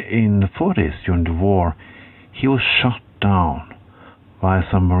 But in the 40s, during the war, he was shot down by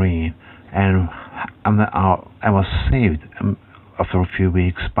a submarine and was saved after a few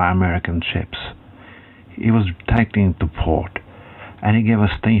weeks by American ships. He was taken into port, and he gave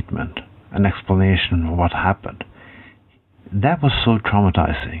a statement, an explanation of what happened. That was so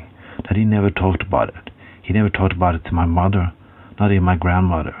traumatizing that he never talked about it. He never talked about it to my mother, not even my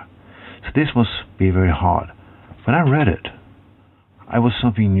grandmother. So this must be very hard. When I read it, it was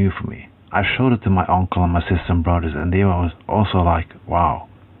something new for me. I showed it to my uncle and my sister and brothers, and they were also like, wow.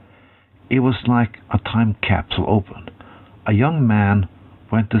 It was like a time capsule opened. A young man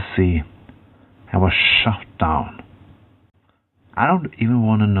went to sea and was shot down. I don't even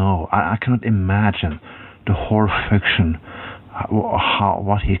want to know. I cannot imagine the horrification,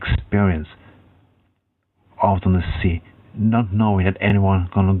 what he experienced out on the sea, not knowing that anyone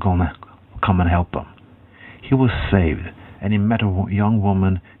gonna come and help him. He was saved, and he met a young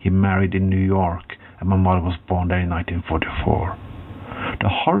woman he married in New York, and my mother was born there in 1944. The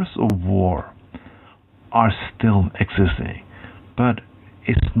horrors of war are still existing, but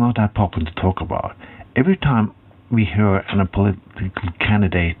it's not that popular to talk about. Every time we hear a political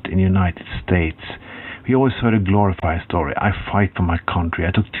candidate in the United States, we always heard a glorified story. I fight for my country.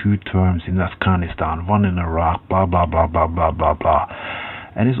 I took 2 terms in Afghanistan, 1 in Iraq, blah, blah, blah, blah, blah, blah, blah.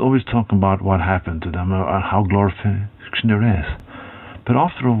 And it's always talking about what happened to them and how glorification there is. But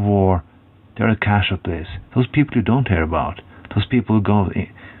after a war, there are casualties. Those people you don't hear about. Those people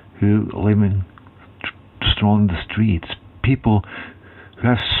who live in strolling the streets. People who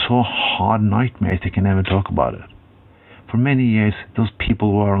have so hard nightmares they can never talk about it. For many years, those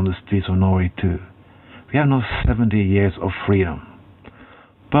people were on the streets of Norway too. We have now 70 years of freedom.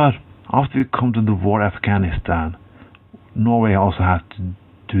 But after we come to the war in Afghanistan, Norway also had to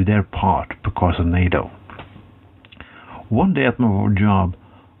do their part because of NATO. One day at my work job,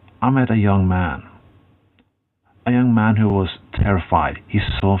 I met a young man. A young man who was terrified. He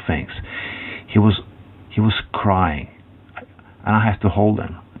saw things. He was crying. And I had to hold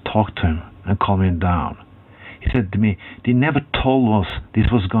him, talk to him, and calm him down. He said to me, they never told us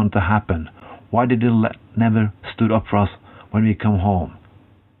this was going to happen. Why did they never stood up for us when we come home?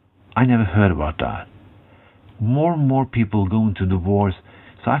 I never heard about that. More and more people go into the wars,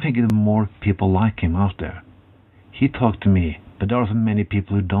 so I think there are more people like him out there. He talked to me, but there are also many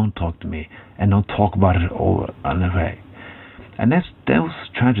people who don't talk to me and don't talk about it all in a way. And those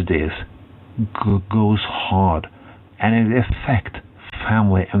tragedies goes hard, and it affects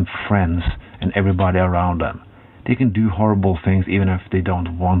family and friends and everybody around them. They can do horrible things even if they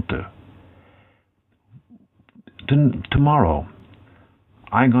don't want to. Tomorrow,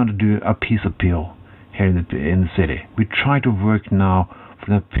 I'm going to do a peace appeal here in the city. We try to work now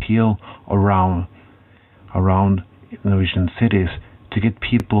for an appeal around Norwegian cities to get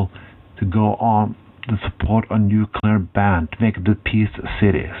people to go on to support a nuclear ban to make the peace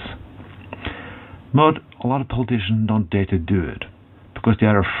cities. But a lot of politicians don't dare to do it because they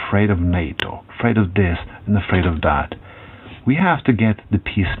are afraid of NATO, afraid of this and afraid of that. We have to get the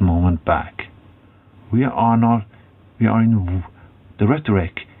peace moment back. The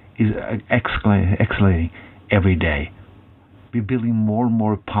rhetoric is escalating every day. We're building more and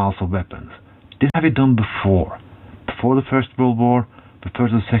more powerful weapons. This have we done before the First World War, before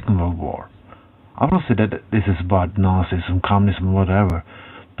the Second World War. I won't say that this is about Nazism, communism, whatever,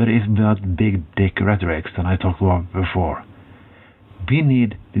 but it's about big dick rhetorics that I talked about before. We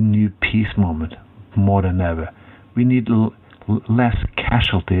need the new peace moment more than ever. We need less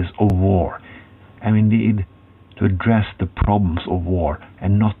casualties of war, and we need to address the problems of war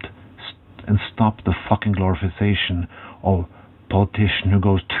and not and stop the fucking glorification of politician who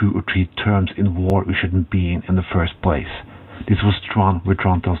goes 2 or 3 terms in war we shouldn't be in the first place. This was Trond, where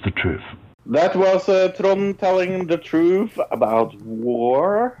Trond tells the truth. That was Trond telling the truth about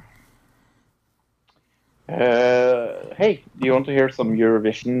war. Hey, do you want to hear some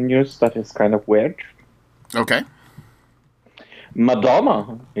Eurovision news that is kind of weird? Okay.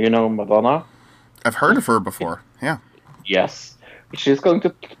 Madonna, you know Madonna? I've heard of her before. Yeah. Yes. She's going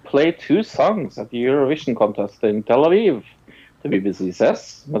to play 2 songs at the Eurovision contest in Tel Aviv. The BBC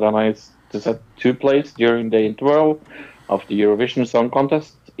says Madonna is to set 2 plays during the interval of the Eurovision Song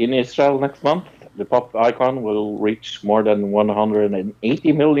Contest in Israel next month. The pop icon will reach more than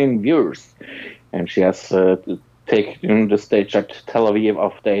 180 million viewers, and she has taken the stage at Tel Aviv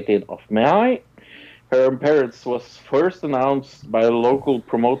of the 18th of May. Her appearance was first announced by local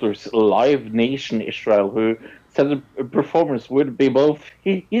promoters Live Nation Israel, who said the performance would be both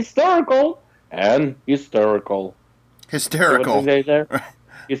historical and hysterical. Hysterical. What did they say there?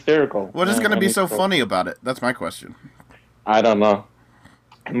 Hysterical. What is going to be so funny about it? That's my question. I don't know.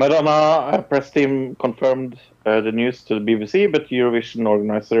 Madonna press team confirmed the news to the BBC, but the Eurovision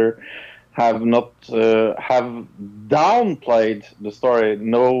organizer have not have downplayed the story.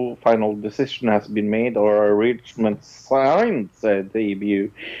 No final decision has been made or arrangement signed, said the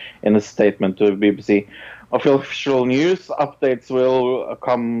EBU in a statement to the BBC. Official news updates will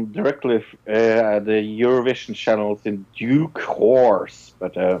come directly at the Eurovision channels in due course.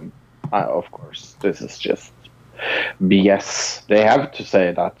 But of course, this is just BS. They have to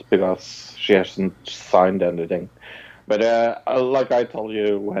say that because she hasn't signed anything. But like I told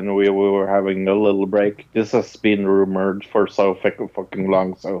you when we were having a little break, this has been rumored for so fucking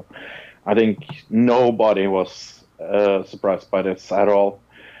long. So I think nobody was surprised by this at all.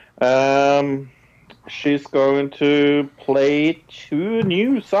 She's going to play 2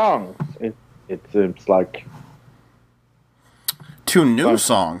 new songs. It seems like 2 new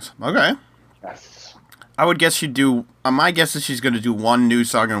songs. Okay. yes. I would guess she'd do. My guess is she's going to do 1 new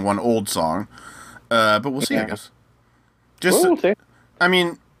song and 1 old song. But we'll see. I guess. Just. We'll see. I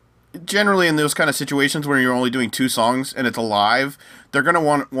mean, generally in those kind of situations where you're only doing 2 songs and it's a live, they're going to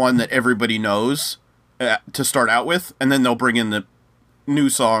want one that everybody knows to start out with, and then they'll bring in the new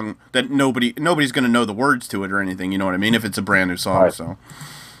song that nobody's going to know the words to it or anything, you know what I mean, if it's a brand new song. Right. So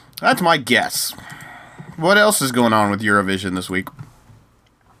that's my guess. What else is going on with Eurovision this week?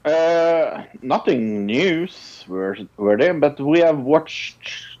 Nothing news we're there, but we have watched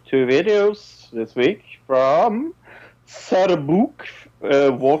 2 videos this week from Serbuk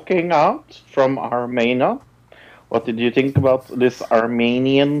walking out from Armenia. What did you think about this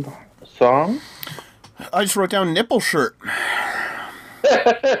Armenian song? I just wrote down nipple shirt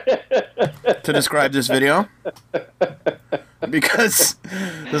to describe this video, because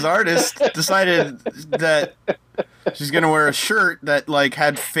this artist decided that she's gonna wear a shirt that like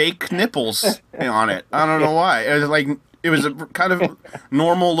had fake nipples on it. I don't know why. It was a kind of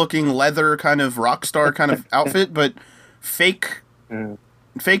normal looking leather kind of rock star kind of outfit, but fake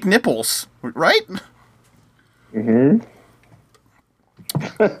nipples, right? Mm-hmm.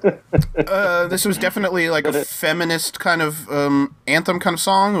 This was definitely like a feminist kind of anthem kind of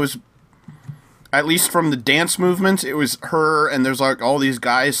song. It was, at least from the dance movements, it was her and there's like all these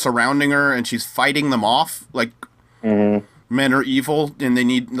guys surrounding her and she's fighting them off like men are evil and they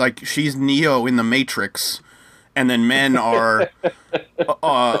need, like, she's Neo in the Matrix and then men are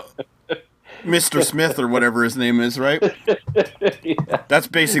Mr. Smith or whatever his name is, right? Yeah. That's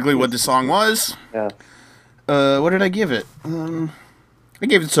basically what the song was. Yeah. What did I give it? I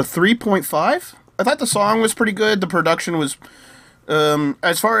gave it a 3.5. I thought the song was pretty good. The production was,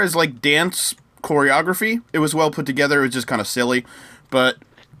 as far as like dance choreography, it was well put together. It was just kind of silly, but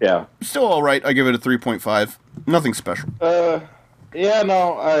yeah, still all right. I give it a 3.5. Nothing special. Yeah,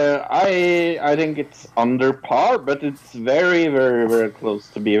 no, I think it's under par, but it's very, very, very close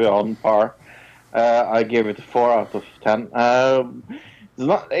to be on par. I give it a 4 out of 10.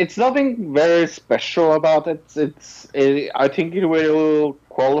 It's nothing very special about it. I think it will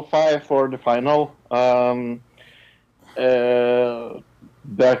qualify for the final.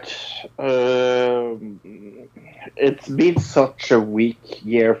 But it's been such a weak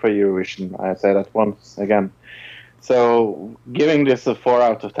year for Eurovision. I say that once again. So giving this a 4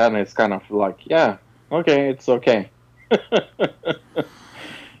 out of 10 is kind of like, yeah, okay, it's okay.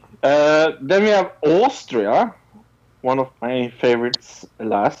 Then we have Austria, one of my favorites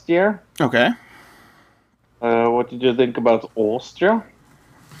last year. Okay. What did you think about Austria?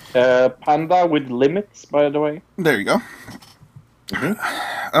 Panda with Limits, by the way. There you go.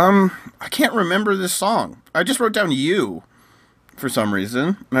 Mm-hmm. I can't remember this song. I just wrote down You. for some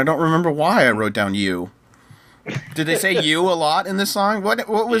reason, and I don't remember why I wrote down you. Did they say you a lot in this song? What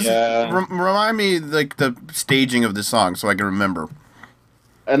was? Yeah. Remind me like the staging of the song so I can remember.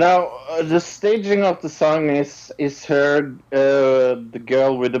 And now the staging of the song is her, the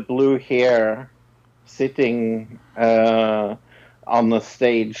girl with the blue hair, sitting on the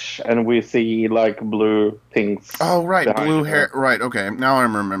stage, and we see like blue things. Oh, right, behind blue her. hair. Right, okay, now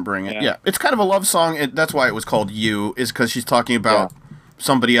I'm remembering it. Yeah. Yeah, it's kind of a love song. That's why it was called You, is because she's talking about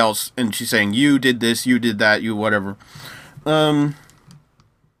somebody else, and she's saying, you did this, you did that, you whatever.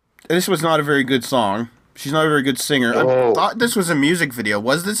 This was not a very good song. She's not a very good singer. Oh. I thought this was a music video.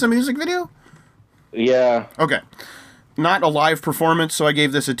 Was this a music video? Yeah. Okay. Not a live performance, so I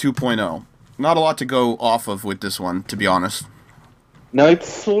gave this a 2.0. Not a lot to go off of with this one, to be honest. No,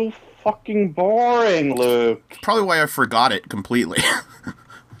 it's so fucking boring, Luke. Probably why I forgot it completely.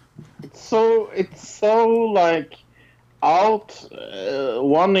 It's so like out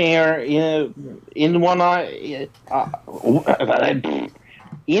one ear, in one eye,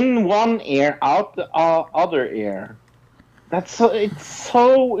 in one ear, out the other ear. That's so. It's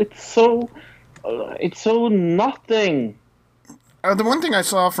so nothing. The one thing I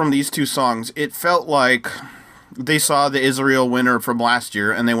saw from these two songs, it felt like they saw the Israel winner from last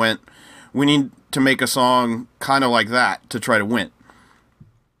year, and they went, we need to make a song kind of like that to try to win.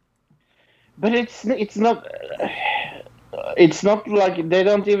 But it's not. It's not like they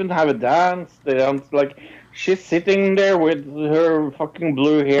don't even have a dance. They don't like. She's sitting there with her fucking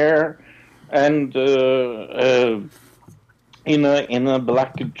blue hair, and in a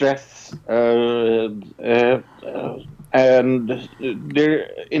black dress, and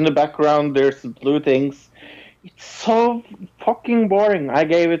there in the background there's blue things. It's so fucking boring. I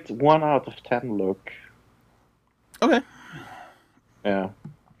gave it 1 out of 10. Look. Okay. Yeah.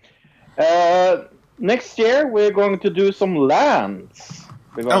 Next year we're going to do some lands.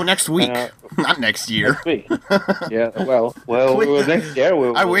 Because, Next week. Not next year. Next week. Yeah. Well. Next year.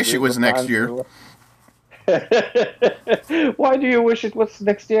 I wish it was next year. Why do you wish it was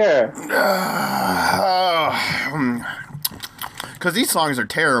next year? Because these songs are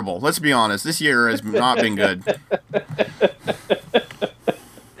terrible. Let's be honest. This year has not been good.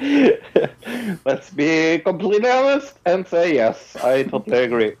 Let's be completely honest and say yes. I totally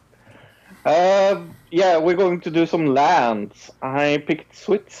agree. Yeah, we're going to do some lands. I picked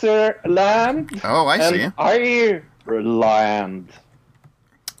Switzerland. Oh, I see. And Ireland.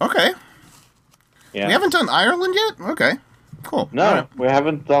 Okay. Yeah. We haven't done Ireland yet? Okay. Cool. No, All right. we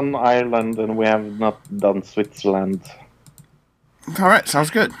haven't done Ireland, and we have not done Switzerland. All right,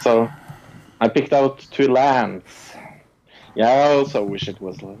 sounds good. So I picked out 2 lands. Yeah, I also wish it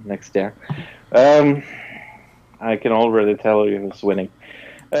was next year. I can already tell you who's winning.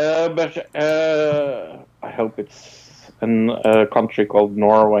 But I hope it's a country called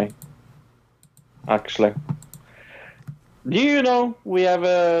Norway. Actually. Do you know we have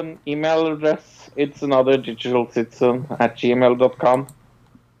an email address? It's anotherdigitalcitizen@gmail.com.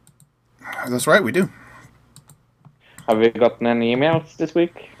 That's right, we do. Have we gotten any emails this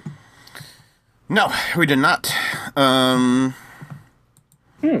week? No, we did not. Let's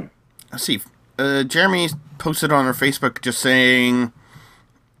see. Jeremy posted on our Facebook just saying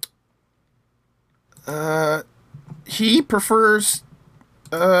he prefers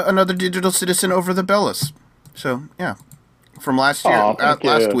Another Digital Citizen over the Bellas. So, yeah. From last year, Aw, thank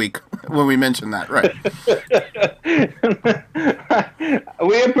last you. week, when we mentioned that, right.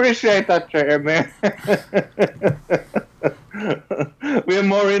 We appreciate that, Jeremy. We're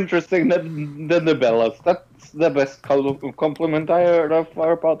more interesting than the Bellas. That's the best compliment I heard of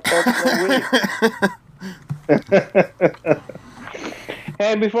our podcast all week.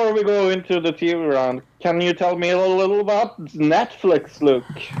 Hey, before we go into the TV round, can you tell me a little about Netflix, Luke?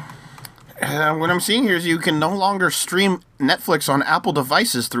 What I'm seeing here is you can no longer stream Netflix on Apple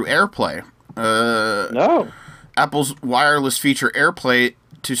devices through AirPlay. No. Apple's wireless feature AirPlay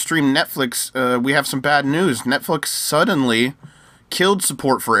to stream Netflix, we have some bad news. Netflix suddenly killed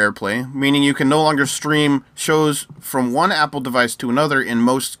support for AirPlay, meaning you can no longer stream shows from one Apple device to another in the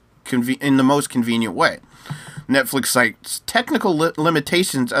most convenient way. Netflix cites technical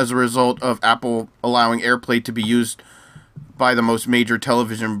limitations as a result of Apple allowing AirPlay to be used by the most major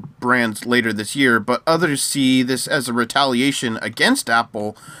television brands later this year, but others see this as a retaliation against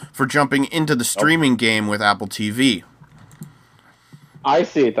Apple for jumping into the streaming game with Apple TV. I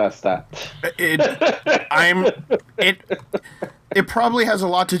see it as that. It probably has a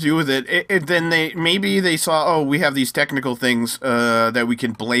lot to do with it. Then they saw, oh, we have these technical things that we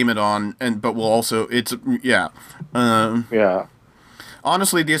can blame it on, but we'll also yeah. Yeah.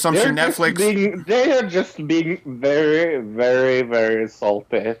 Honestly, the assumption Netflix... They are just being very, very, very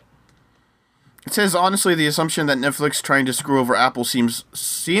salty. It says, honestly, the assumption that Netflix trying to screw over Apple seems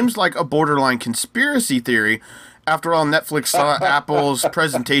like a borderline conspiracy theory. After all, Netflix saw Apple's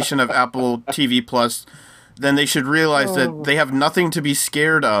presentation of Apple TV Plus, then they should realize that they have nothing to be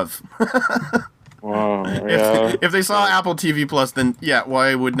scared of. Oh, yeah. If they saw Apple TV Plus, then yeah,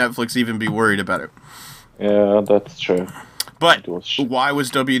 why would Netflix even be worried about it? Yeah, that's true. But why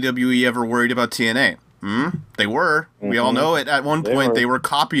was WWE ever worried about TNA? They were. We all know it. At one point, they were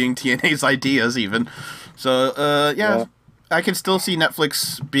copying TNA's ideas, even. So, yeah, I can still see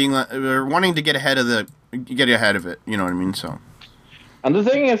Netflix being wanting to get ahead of it. You know what I mean? So. And the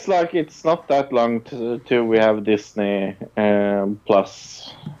thing is, like, it's not that long till we have Disney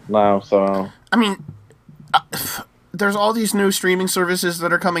Plus now. So. I mean, there's all these new streaming services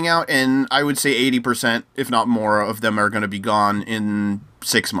that are coming out, and I would say 80%, if not more, of them are going to be gone in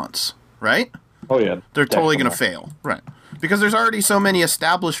 6 months, right? Oh yeah, they're totally going to fail, right? Because there's already so many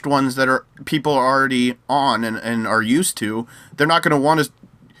established ones that people are already on and are used to. They're not going to want to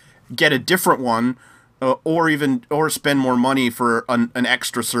get a different one, or spend more money for an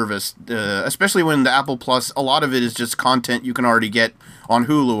extra service, especially when the Apple Plus, a lot of it is just content you can already get on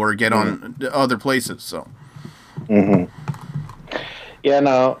Hulu or get on other places. So. Mm-hmm. Yeah,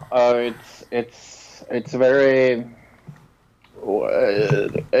 no, it's very.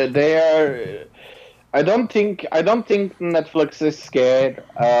 They are. I don't think Netflix is scared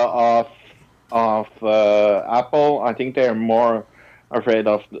of Apple. I think they are more afraid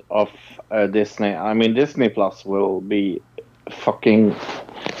of Disney. I mean, Disney Plus will be fucking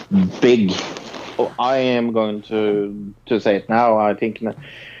big. I am going to say it now. I think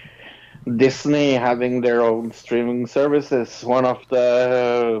Disney having their own streaming service is one of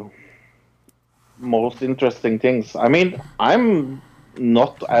the most interesting things. I mean, I'm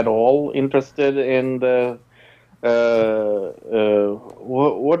not at all interested in the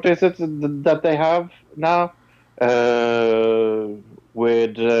what is it that they have now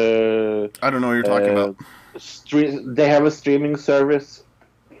with I don't know what you're talking about. They have a streaming service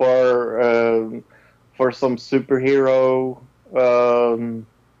for some superhero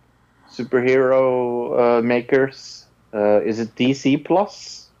makers. Is it DC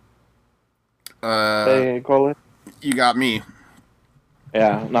Plus? They call it. You got me.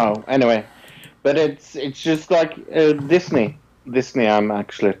 Yeah. No. Anyway, but it's just like Disney. Disney, I'm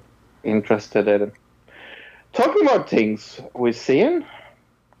actually interested in. Talking about things we've seen.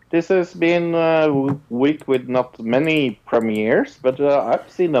 This has been a week with not many premieres, but I've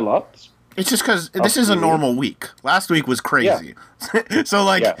seen a lot. It's just because this is a normal week. Last week was crazy. Yeah. So,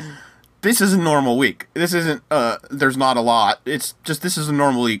 like, this is a normal week. This isn't, there's not a lot. It's just, this is a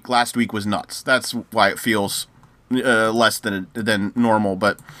normal week. Last week was nuts. That's why it feels less than normal,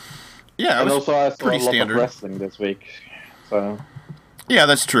 but yeah, it was also, I saw pretty a lot standard. Of wrestling this week. So yeah,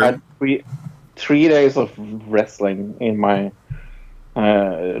 that's true. I had 3 days of wrestling in my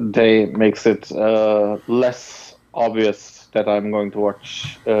day makes it less obvious that I'm going to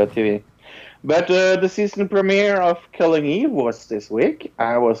watch TV. But the season premiere of Killing Eve was this week.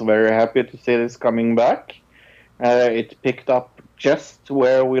 I was very happy to see this coming back. It picked up just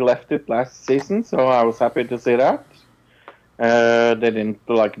where we left it last season, so I was happy to see that. They didn't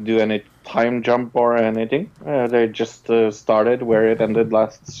do any time jump or anything. They just started where it ended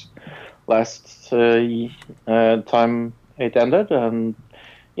last time it ended, and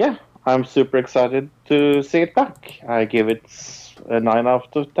yeah, I'm super excited to see it back. I give it a 9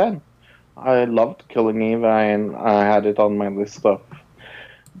 out of 10. I loved Killing Eve, and I had it on my list of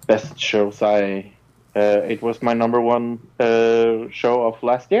best shows. It was my number one show of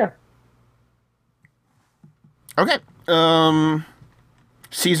last year. Okay.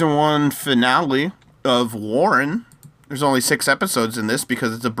 Season 1 finale of Warren. There's only 6 episodes in this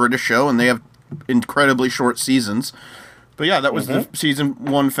because it's a British show and they have incredibly short seasons. But yeah, that was the season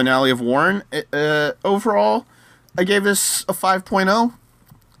 1 finale of Warren. Overall, I gave this a 5.0.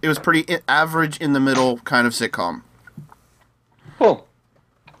 It was pretty average in the middle kind of sitcom. Cool.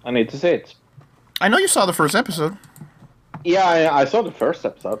 I need to see it. I know you saw the first episode. Yeah, I saw the first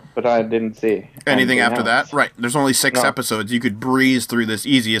episode, but I didn't see anything after else. that. Right. There's only 6 episodes. You could breeze through this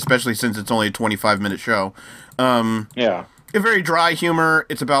easy, especially since it's only a 25-minute show. Yeah. A very dry humor.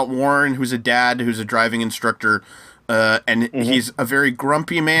 It's about Warren, who's a dad, who's a driving instructor, and he's a very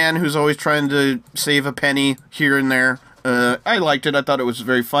grumpy man who's always trying to save a penny here and there. I liked it. I thought it was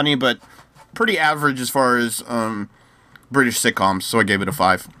very funny, but pretty average as far as British sitcoms, so I gave it a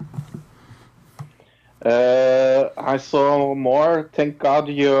 5. I saw more. Thank God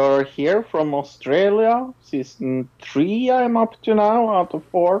you're here from Australia. Season 3 I'm up to now out of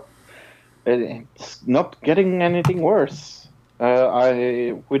 4. It's not getting anything worse.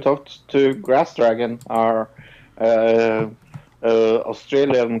 We talked to Grass Dragon, our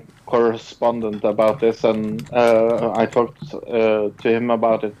Australian correspondent, about this, and I talked to him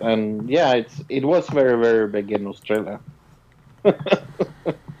about it, and yeah, it was very, very big in Australia.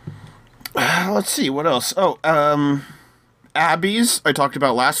 Let's see, what else? Oh, Abby's, I talked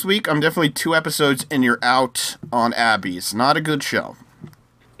about last week. I'm definitely 2 episodes and you're out on Abby's. Not a good show.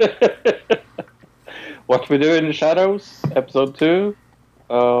 What We Do in the Shadows, episode 2.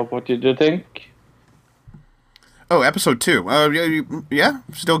 What did you think? Oh, episode 2. Yeah,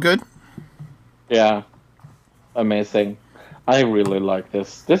 still good. Yeah, amazing. I really like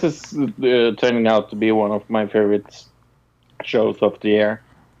this. This is turning out to be one of my favorite shows of the year.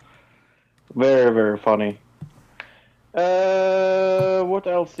 Very, very funny. What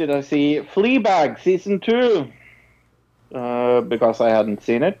else did I see? Fleabag season 2. Because I hadn't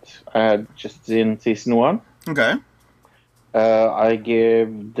seen it. I had just seen season 1. Okay. I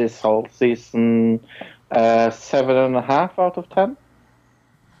give this whole season 7.5 out of 10.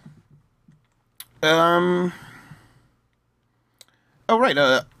 Oh,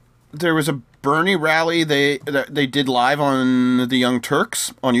 right. There was a Bernie rally they did live on the Young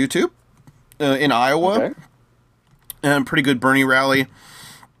Turks on YouTube in Iowa. Okay. Pretty good Bernie rally.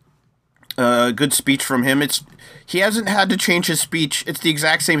 Good speech from him. He hasn't had to change his speech. It's the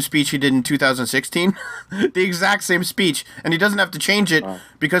exact same speech he did in 2016. The exact same speech, and he doesn't have to change it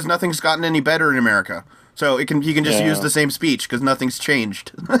because nothing's gotten any better in America. So he can just use the same speech because nothing's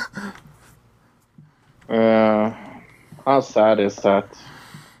changed. How sad is that?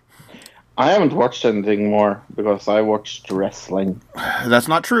 I haven't watched anything more because I watched wrestling. That's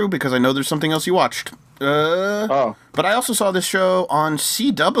not true because I know there's something else you watched. But I also saw this show on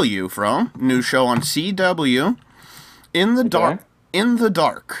CW, new show on CW, In the Dark. In the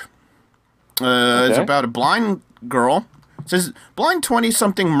Dark. It's about a blind girl. It says blind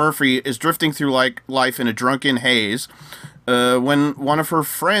 20-something Murphy is drifting through life in a drunken haze when one of her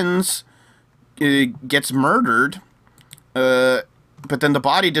friends gets murdered, but then the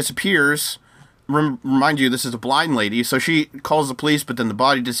body disappears. Remind you, this is a blind lady, so she calls the police, but then the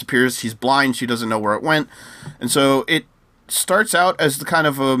body disappears. She's blind, she doesn't know where it went, and so it starts out as the kind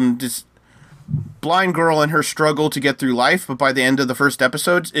of this blind girl and her struggle to get through life, but by the end of the first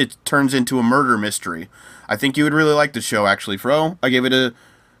episodes, it turns into a murder mystery. I think you would really like the show, actually, Fro. I gave it a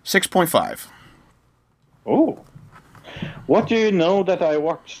 6.5. Oh. What do you know that I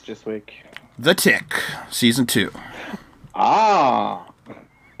watched this week? The Tick, Season 2. Ah!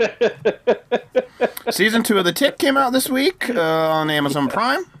 Season 2 of The Tick came out this week on Amazon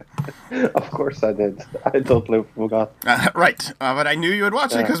Prime. Of course I did. I totally forgot. Right. But I knew you would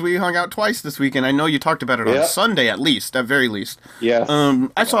watch it because we hung out twice this week, and I know you talked about it on Sunday at very least. Yes.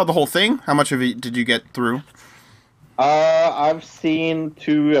 I saw the whole thing. How much of it did you get through? I've seen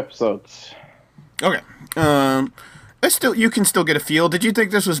 2 episodes. Okay. You can still get a feel. Did you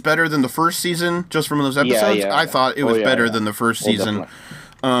think this was better than the first season, just from those episodes? Yeah. I thought it was better than the first season.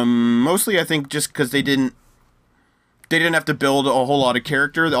 Mostly, I think, just because they didn't have to build a whole lot of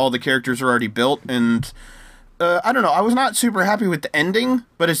character. All the characters are already built, and I don't know. I was not super happy with the ending,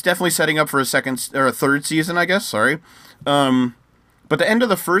 but it's definitely setting up for a third season, I guess. Sorry. But the end of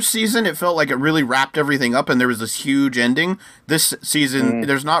the first season, it felt like it really wrapped everything up, and there was this huge ending. This season,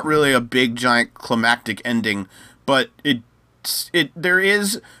 there's not really a big, giant, climactic ending, but there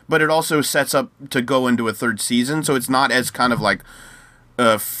is, but it also sets up to go into a third season, so it's not as kind of like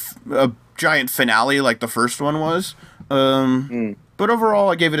a giant finale like the first one was. But overall,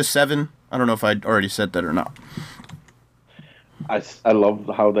 I gave it a 7. I don't know if I'd already said that or not. I love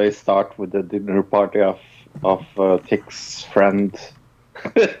how they start with the dinner party of Tick's friend.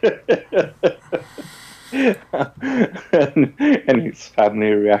 and his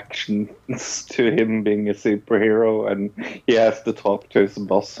family reactions to him being a superhero, and he has to talk to his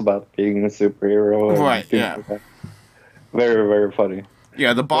boss about being a superhero. Right, yeah. Like very, very funny.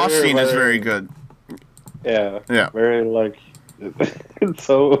 Yeah, the boss scene is very good. Yeah. Yeah. Very, like,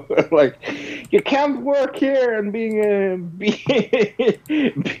 so, like, you can't work here and be a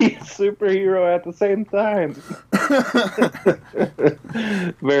superhero at the same time.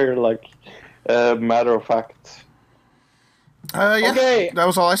 Very, like, matter of fact. Yeah. Okay. That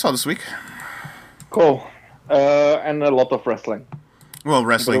was all I saw this week. Cool. And a lot of wrestling. Well,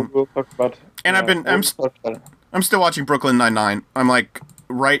 wrestling. We'll talk about. And I'm still watching Brooklyn Nine-Nine. I'm like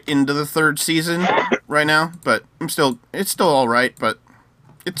right into the 3rd season right now, but it's still all right. But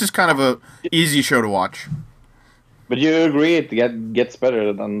It's just kind of a easy show to watch. But you agree it gets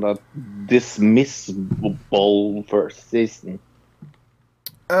better than that dismissable first season.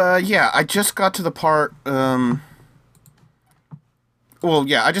 Yeah, I just got to the part. Well,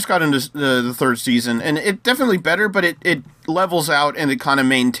 yeah, I just got into the third season, and it definitely better, but it levels out and it kind of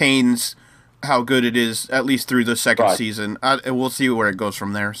maintains how good it is, at least through the second season. We'll see where it goes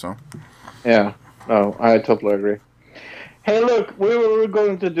from there. So. Yeah. No, I totally agree. Hey, look, we were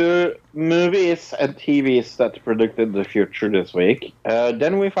going to do movies and TVs that predicted the future this week.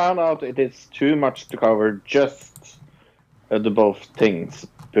 Then we found out it is too much to cover just the both things,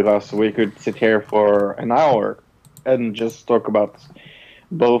 because we could sit here for an hour and just talk about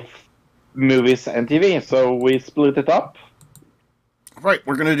both movies and TV. So we split it up. Right,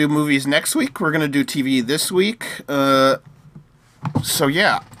 we're going to do movies next week. We're going to do TV this week. So,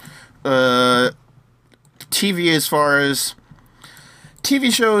 yeah. TV as far as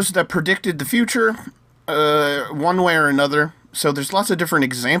TV shows that predicted the future, one way or another. So there's lots of different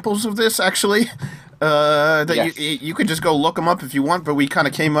examples of this, actually, that Yes. you could just go look them up if you want, but we kind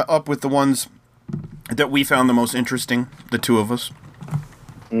of came up with the ones that we found the most interesting, the two of us.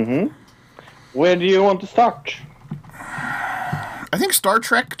 Mm-hmm. Where do you want to start? I think Star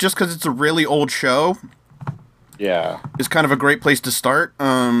Trek, just because it's a really old show, Yeah. is kind of a great place to start.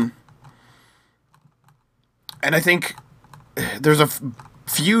 And I think there's a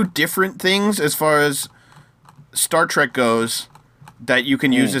few different things as far as Star Trek goes that you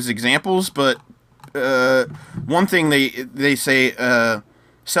can use as examples, but one thing they say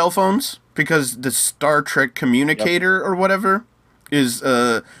cell phones, because the Star Trek communicator or whatever is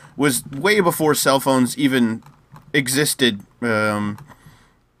was way before cell phones even existed. I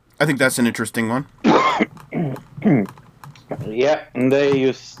think that's an interesting one. Yeah, and they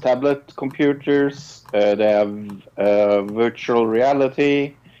use tablet computers. They have virtual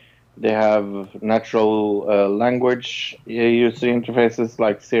reality. They have natural language user interfaces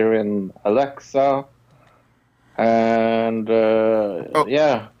like Siri and Alexa. And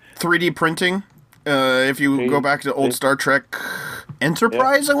yeah, 3D printing. If you go back to old Star Trek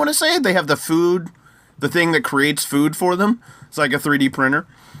Enterprise, I want to say, they have the food, the thing that creates food for them. It's like a 3D printer.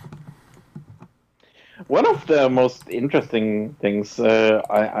 one of the most interesting things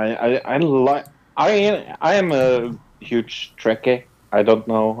I like. I am a huge Trekkie. I don't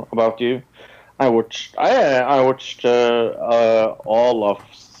know about you. I watched all of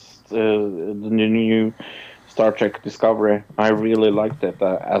the new Star Trek Discovery. I really liked it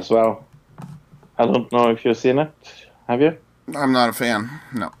as well. I don't know if you've seen it. Have you? I'm not a fan.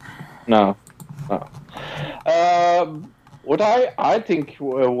 No. No. What I think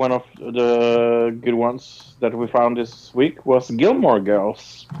one of the good ones that we found this week was Gilmore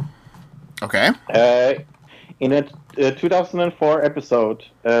Girls. Okay. In a 2004 episode,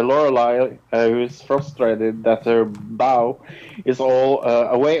 Lorelai, who is frustrated that her beau is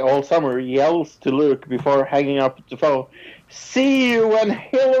away all summer, yells to Luke before hanging up the phone, "See you when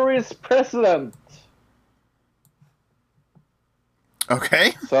Hillary's president!"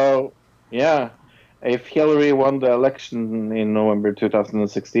 Okay. So, yeah, if Hillary won the election in November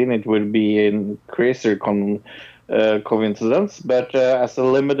 2016, it would be a crazier coincidence. But as a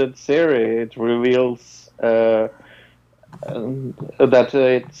limited series, it reveals that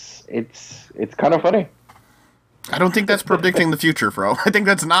it's kind of funny. I don't think that's predicting the future, Fro. I think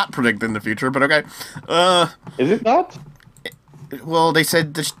that's not predicting the future, but okay. Is it not? Well, they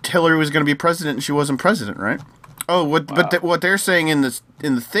said that Hillary was going to be president and she wasn't president, right? Oh, what they're saying in the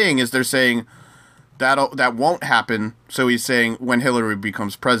thing is they're saying that won't happen. So he's saying when Hillary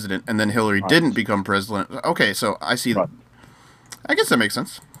becomes president, and then Hillary didn't become president. Okay, so I see. Right. I guess that makes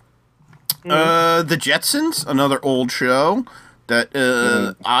sense. The Jetsons, another old show that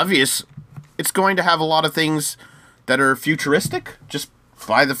obvious. It's going to have a lot of things that are futuristic, just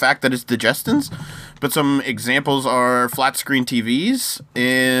by the fact that it's the Jetsons. But some examples are flat screen TVs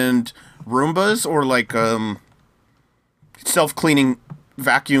and Roombas, or like self-cleaning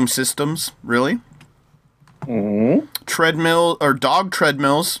vacuum systems, really. Mm-hmm. Treadmill or dog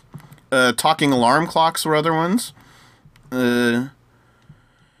treadmills, talking alarm clocks were other ones.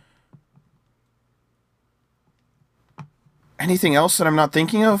 Anything else that I'm not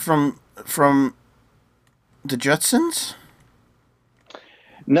thinking of from the Jetsons?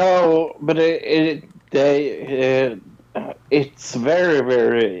 No, but it's very,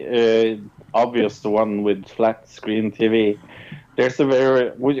 very obvious, the one with flat screen TV. There's a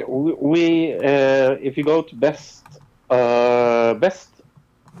very if you go to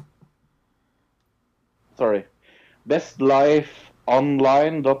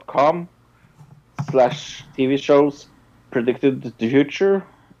bestlifeonline.com/TV shows predicted the future,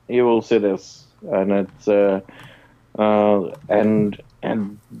 you will see this, and it's and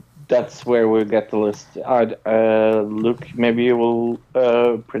that's where we get the list. Luke, maybe you will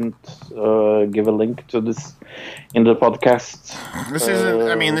give a link to this in the podcast. This isn't.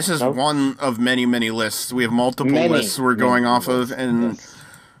 I mean, this is one of many lists. We have multiple lists we're going off of, and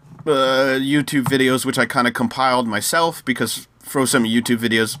YouTube videos, which I kind of compiled myself because for some YouTube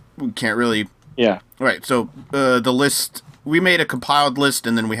videos we can't really. Yeah. Right. So the list. We made a compiled list,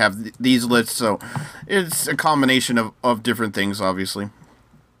 and then we have these lists. So it's a combination of different things, obviously.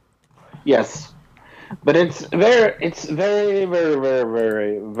 Yes, but it's very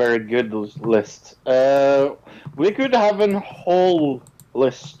good list. We could have a whole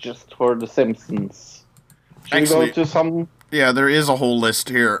list just for The Simpsons. Should we go to some? Yeah, there is a whole list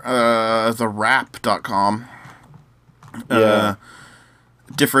here. TheWrap.com.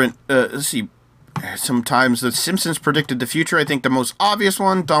 Different. Let's see. Sometimes The Simpsons predicted the future. I think the most obvious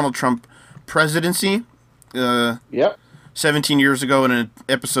one, Donald Trump presidency. Yep. 17 years ago, in an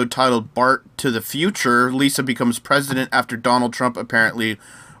episode titled Bart to the Future, Lisa becomes president after Donald Trump apparently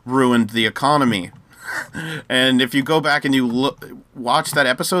ruined the economy. And if you go back and you watch that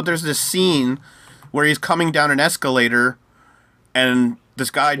episode, there's this scene where he's coming down an escalator and this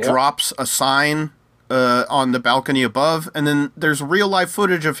guy drops a sign on the balcony above, and then there's real life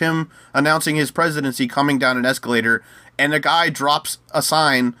footage of him announcing his presidency coming down an escalator, and a guy drops a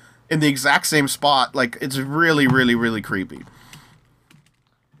sign in the exact same spot. Like, it's really creepy.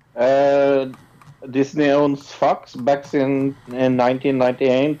 Disney owns Fox. Back in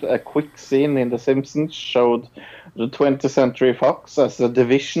 1998, a quick scene in The Simpsons showed the 20th Century Fox as a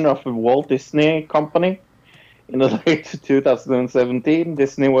division of the Walt Disney Company. In the late 2017,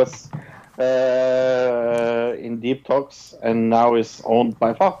 Disney was in deep talks and now is owned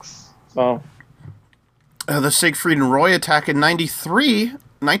by Fox. So the Siegfried and Roy attack in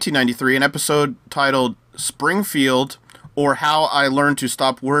 1993, an episode titled Springfield, or How I Learned to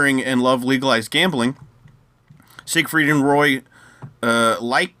Stop Worrying and Love Legalized Gambling. Siegfried and Roy,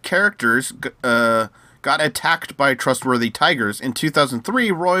 like characters, got attacked by trustworthy tigers. In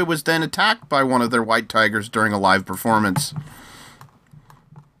 2003, Roy was then attacked by one of their white tigers during a live performance.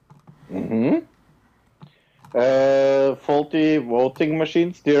 Faulty voting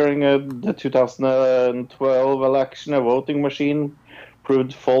machines during the 2012 election. A voting machine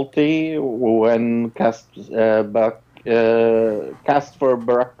proved faulty when cast for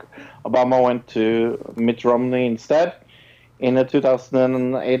Barack Obama went to Mitt Romney instead. In a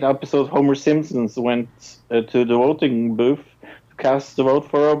 2008 episode, Homer Simpson went to the voting booth to cast the vote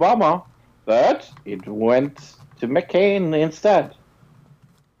for Obama, but it went to McCain instead.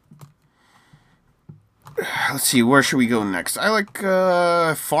 Let's see, where should we go next? I like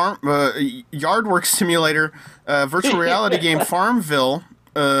Yard Work Simulator. Virtual reality game Farmville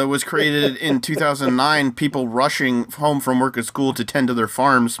was created in 2009. People rushing home from work or school to tend to their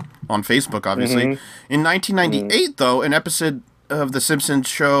farms on Facebook, obviously. In 1998, though, an episode of The Simpsons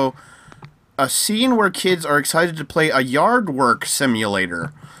show a scene where kids are excited to play a yard work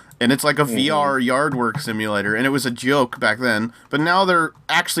simulator. And it's like a VR yard work simulator. And it was a joke back then. But now there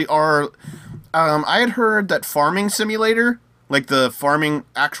actually are... I had heard that Farming Simulator, like the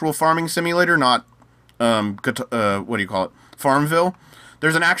actual farming simulator, not, what do you call it? Farmville.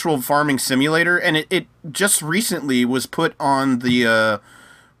 There's an actual farming simulator, and it just recently was put on the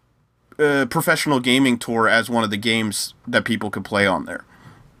professional gaming tour as one of the games that people could play on there.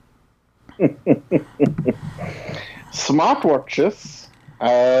 Smartwatches.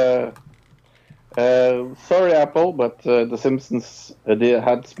 Sorry, Apple, but The Simpsons they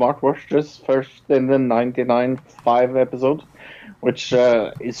had smartwatches first in the 99.5 episode, which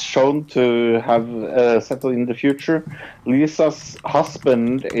is shown to have settled in the future. Lisa's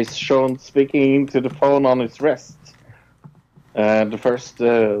husband is shown speaking to the phone on his wrist. The first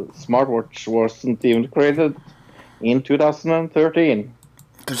smartwatch wasn't even created in 2013.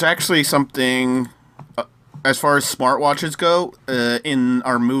 There's actually something... as far as smartwatches go, in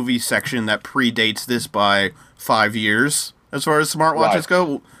our movie section that predates this by 5 years, as far as smartwatches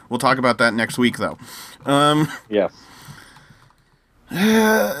go. We'll talk about that next week, though. Yes.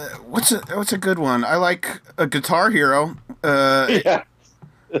 What's a good one? I like a Guitar Hero.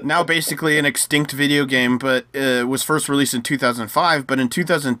 Now basically an extinct video game, but was first released in 2005. But in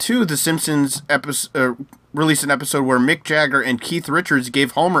 2002, The Simpsons released an episode where Mick Jagger and Keith Richards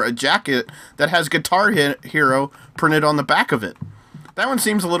gave Homer a jacket that has Guitar Hero printed on the back of it. That one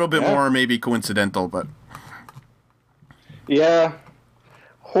seems a little bit more maybe coincidental, but... Yeah.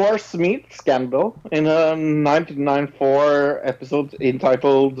 Horse meat scandal in a 1994 episode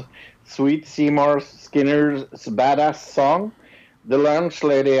entitled Sweet Seymour Skinner's badass song. The lunch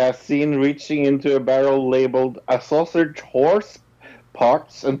lady has seen reaching into a barrel labeled a sausage horse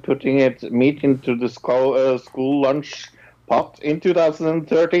parts and putting meat into the school lunch pot. In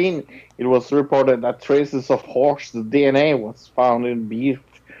 2013, it was reported that traces of horse DNA was found in beef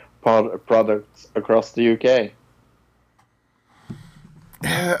products across the UK.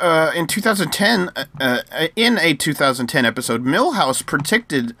 In 2010, in a 2010 episode, Milhouse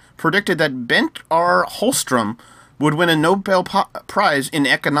predicted that Bent R. Holstrom would win a Nobel Prize in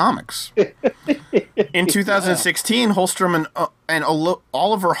economics. In 2016, Holstrom and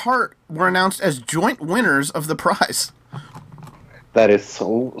Oliver Hart were announced as joint winners of the prize. That is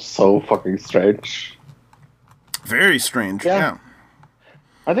so fucking strange. Very strange. Yeah.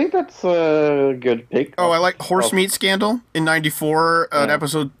 I think that's a good pick. Oh, I like Horse Meat Scandal in '94. An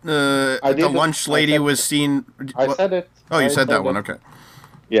episode, the lunch lady was seen. I said it. Oh, you said that it. one. Okay.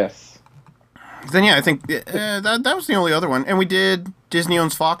 Yes. Then yeah, I think that was the only other one, and we did Disney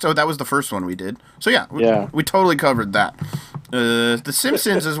owns Fox. Oh, that was the first one we did. So yeah, we totally covered that. The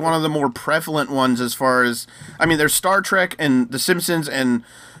Simpsons is one of the more prevalent ones as far as there's Star Trek and The Simpsons and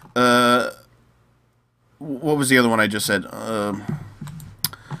what was the other one I just said?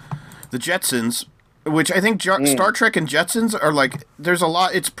 The Jetsons, which I think Star Trek and Jetsons are like, there's a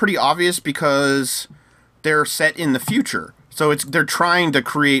lot, it's pretty obvious because they're set in the future. So they're trying to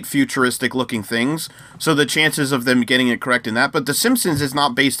create futuristic looking things. So the chances of them getting it correct in that, but The Simpsons is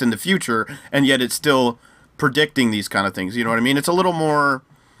not based in the future, and yet it's still predicting these kind of things. You know what I mean? It's a little more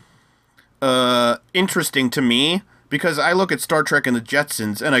interesting to me because I look at Star Trek and the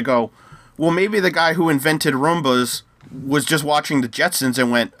Jetsons and I go, well, maybe the guy who invented Roombas was just watching the Jetsons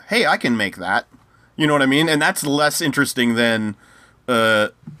and went, hey, I can make that. You know what I mean? And that's less interesting than,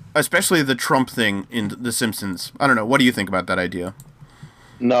 especially the Trump thing in The Simpsons. I don't know. What do you think about that idea?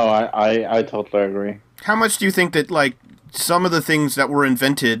 No, I totally agree. How much do you think that, like, some of the things that were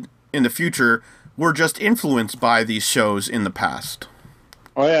invented in the future were just influenced by these shows in the past?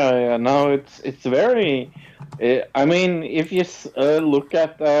 Oh, yeah. No, it's very... if you look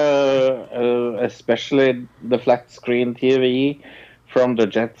at especially the flat screen TV from the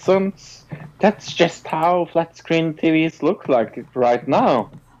Jetsons, that's just how flat screen TVs look like right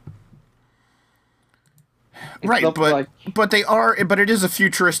now. Right, but it is a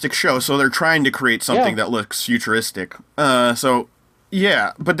futuristic show, so they're trying to create something that looks futuristic. So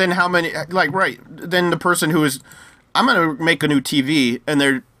yeah, but then how many? Then the person who is, I'm gonna make a new TV, and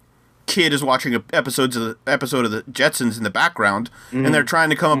their kid is watching episode of the Jetsons in the background, and they're trying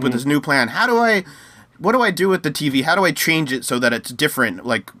to come up with this new plan. What do I do with the TV? How do I change it so that it's different?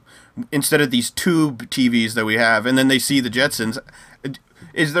 Like, instead of these tube TVs that we have, and then they see the Jetsons,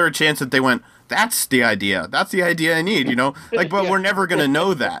 is there a chance that they went, that's the idea I need, you know? But we're never going to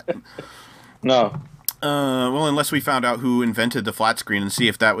know that. No. Well, unless we found out who invented the flat screen and see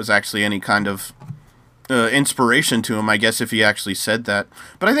if that was actually any kind of inspiration to him, I guess, if he actually said that.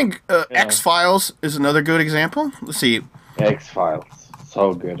 But I think X-Files is another good example. Let's see. X-Files.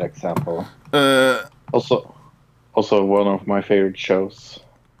 So good example. Also one of my favorite shows.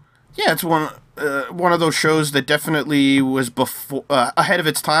 Yeah, it's one of those shows that definitely was before ahead of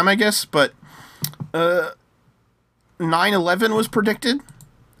its time, I guess. But 9/11 was predicted.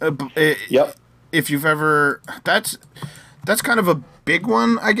 Yep. If you've ever, that's kind of a big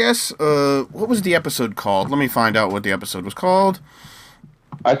one, I guess. What was the episode called? Let me find out what the episode was called.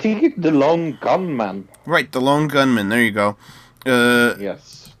 I think it's The Lone Gunman. Right, The Lone Gunman. There you go.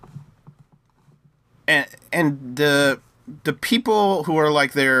 Yes. And the people who are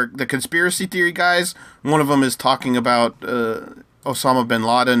like the conspiracy theory guys, one of them is talking about Osama bin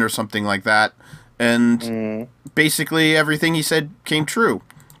Laden or something like that, and basically everything he said came true.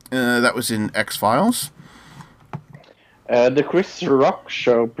 That was in X-Files. The Chris Rock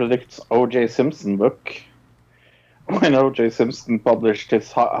show predicts O.J. Simpson book. When O.J. Simpson published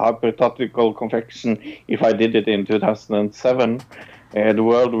his hypothetical confession, If I Did It in 2007, the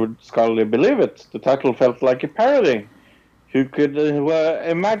world would scarcely believe it. The title felt like a parody. Who could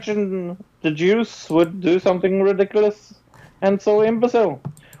imagine the Jews would do something ridiculous and so imbecile?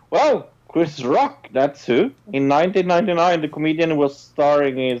 Well, Chris Rock, that's who. In 1999, the comedian was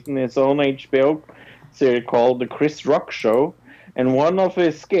starring in his own HBO series called The Chris Rock Show, and one of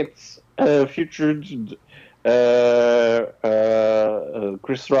his skits featured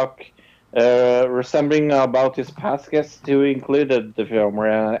Chris Rock resembling about his past guests who included the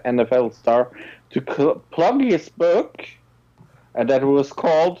former NFL star to plug his book, and that was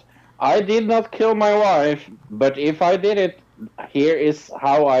called I Did Not Kill My Wife, but if I did it, here is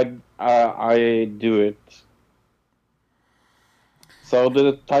how I do it. So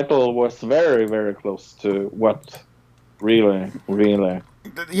the title was very, very close to what really.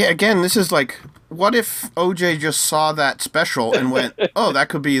 Yeah, again, this is like, what if OJ just saw that special and went, "Oh, that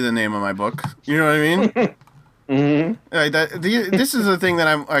could be the name of my book." You know what I mean? This is the thing that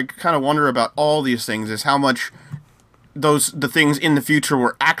I kind of wonder about all these things, is how much the things in the future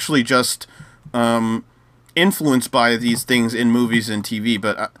were actually just influenced by these things in movies and TV.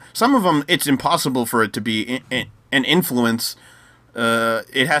 But some of them, it's impossible for it to be an influence.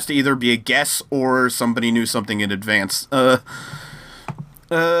 It has to either be a guess or somebody knew something in advance. One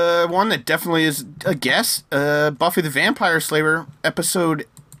that definitely is a guess. Buffy the Vampire Slayer, episode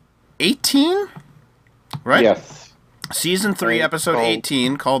 18, right? Yes. Season 3, episode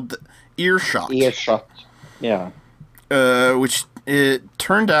 18, called Earshot. Earshot. Yeah. Which it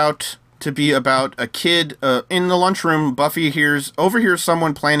turned out to be about a kid in the lunchroom. Buffy overhears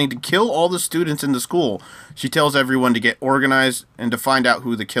someone planning to kill all the students in the school. She tells everyone to get organized and to find out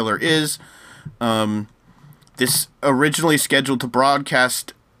who the killer is. This originally scheduled to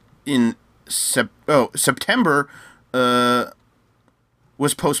broadcast in September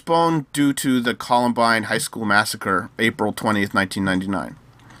was postponed due to the Columbine High School massacre, April 20th,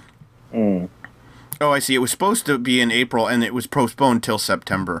 1999. Oh, I see. It was supposed to be in April, and it was postponed till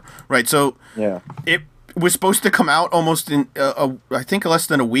September. Right, so it was supposed to come out almost in, I think, less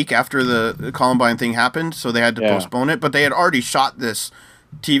than a week after the Columbine thing happened, so they had to postpone it. But they had already shot this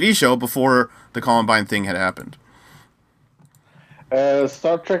TV show before the Columbine thing had happened.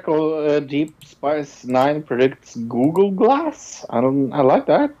 Star Trek Deep Space Nine predicts Google Glass. I like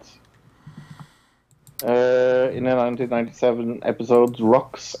that. In the 1997 episode,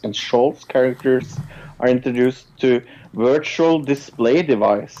 Rox and Schultz characters are introduced to virtual display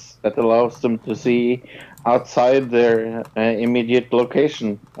device that allows them to see outside their immediate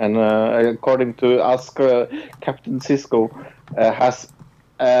location. And according to Ask Captain Sisko, has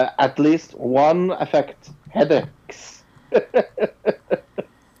at least one effect: headaches. Let's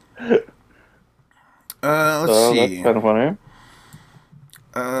see. That's kind of funny.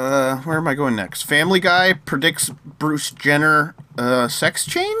 Where am I going next? Family Guy predicts Bruce Jenner sex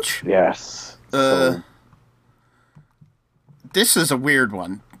change? Yes. This is a weird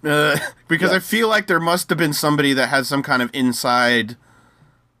one. Because I feel like there must have been somebody that had some kind of inside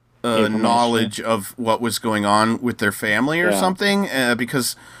knowledge of what was going on with their family or something.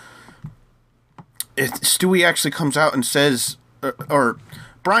 Because Stewie actually comes out and says, or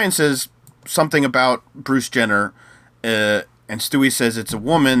Brian says something about Bruce Jenner, and Stewie says it's a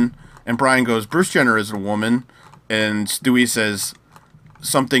woman, and Brian goes, Bruce Jenner is a woman, and Stewie says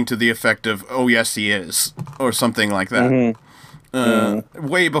something to the effect of, oh yes he is, or something like that.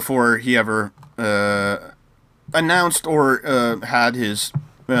 Way before he ever announced or had his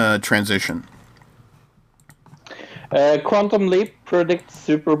transition. Quantum Leap predicts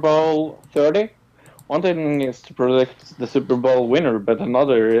Super Bowl 30. One thing is to predict the Super Bowl winner, but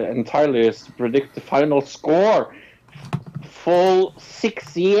another entirely is to predict the final score. Full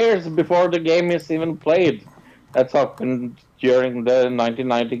 6 years before the game is even played. That's happened during the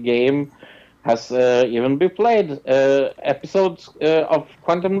 1990 game. Has even been played. Episodes of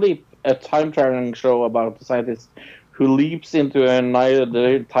Quantum Leap, a time traveling show about a scientist who leaps into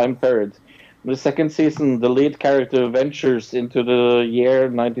another time period. In the second season, the lead character ventures into the year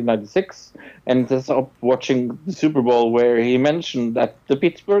 1996 and ends up watching the Super Bowl, where he mentioned that the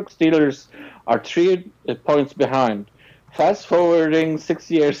Pittsburgh Steelers are 3 points behind. Fast forwarding 6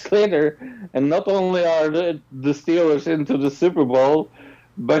 years later, and not only are the Steelers into the Super Bowl,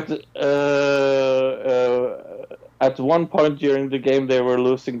 but at one point during the game they were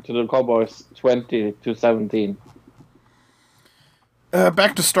losing to the Cowboys 20-17.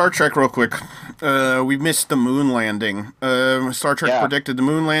 Back to Star Trek real quick. We missed the moon landing. Star Trek predicted the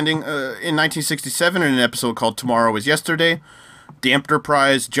moon landing in 1967 in an episode called Tomorrow is Yesterday. The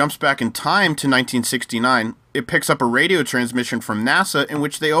Enterprise jumps back in time to 1969. It picks up a radio transmission from NASA in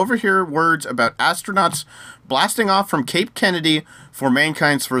which they overhear words about astronauts blasting off from Cape Kennedy for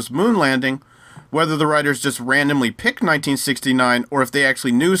mankind's first moon landing. Whether the writers just randomly picked 1969 or if they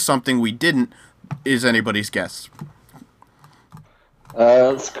actually knew something we didn't is anybody's guess.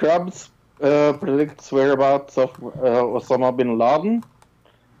 Scrubs predicts whereabouts of Osama bin Laden.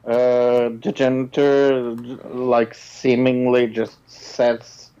 The janitor, seemingly just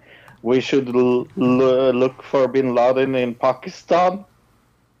says we should look for bin Laden in Pakistan.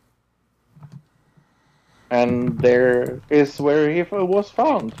 And there is where he was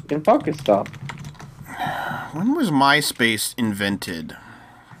found, in Pakistan. When was MySpace invented?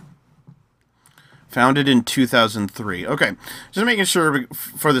 Founded in 2003. Okay, just making sure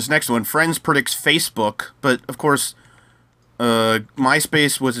for this next one. Friends predicts Facebook, but of course,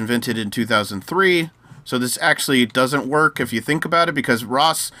 MySpace was invented in 2003, so this actually doesn't work if you think about it, because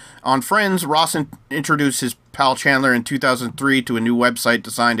Ross introduced his pal Chandler in 2003 to a new website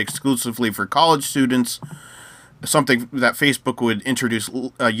designed exclusively for college students, something that Facebook would introduce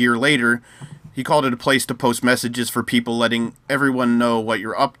a year later. He called it a place to post messages for people, letting everyone know what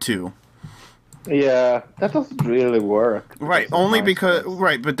you're up to. Yeah, that doesn't really work. Right,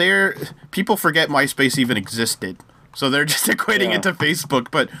 but people forget MySpace even existed. So they're just equating it to Facebook,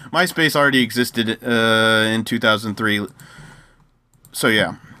 but MySpace already existed in 2003. So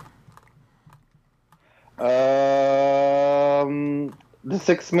yeah. The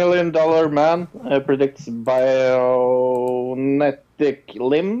 $6 million man predicts bionetic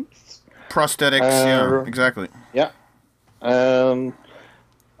limbs. Prosthetics, yeah, exactly. Yeah. And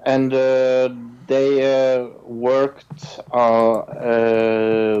they worked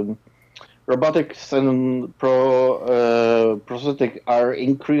robotics and prosthetic are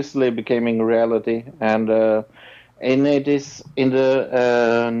increasingly becoming reality, and it is in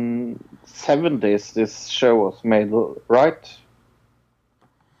the 70s this show was made, right?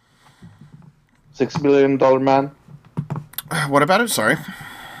 $6 billion man. What about it? Sorry.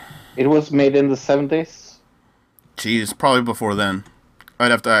 It was made in the 70s. Geez, probably before then.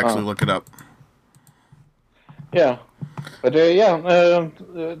 I'd have to actually look it up. Yeah, but he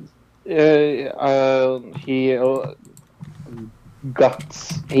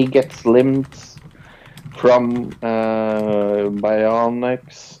gets limbs from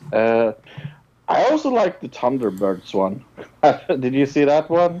bionics. I also like the Thunderbirds one. Did you see that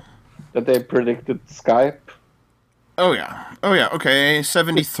one? That they predicted Skype? Oh yeah. Okay,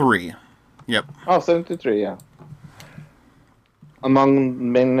 73. Yep. Oh, 73, yeah.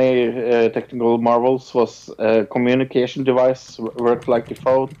 Among many technical marvels was a communication device, worked like a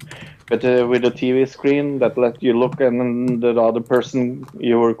phone, but with a TV screen that let you look at the other person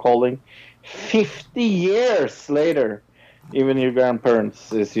you were calling. 50 years later, even your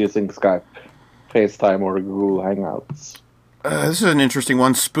grandparents is using Skype, FaceTime, or Google Hangouts. This is an interesting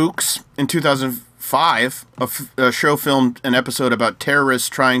one. Spooks. In 2005, a show filmed an episode about terrorists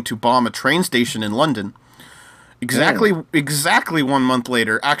trying to bomb a train station in London. Exactly 1 month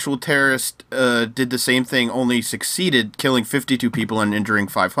later, actual terrorists did the same thing, only succeeded, killing 52 people and injuring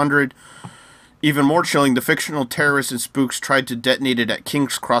 500. Even more chilling, the fictional terrorists in Spooks tried to detonate it at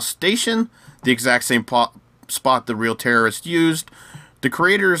King's Cross Station, the exact same spot the real terrorists used. The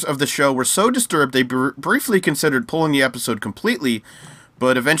creators of the show were so disturbed they briefly considered pulling the episode completely,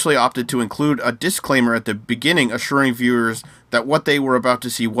 but eventually opted to include a disclaimer at the beginning assuring viewers that what they were about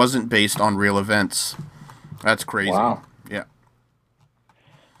to see wasn't based on real events. That's crazy. Wow. Yeah.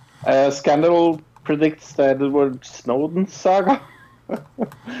 Scandal predicts the Edward Snowden saga.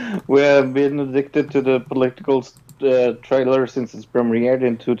 We have been addicted to the political trailer since its premiered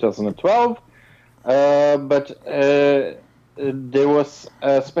in 2012. But there was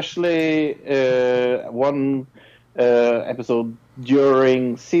especially one episode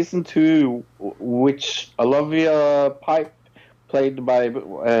during season 2, which Olivia Pipe, played by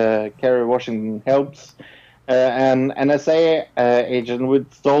Kerry Washington, helps an NSA agent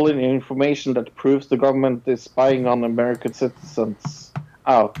with stolen information that proves the government is spying on American citizens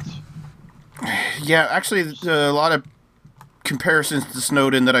out. Yeah, actually, there's a lot of comparisons to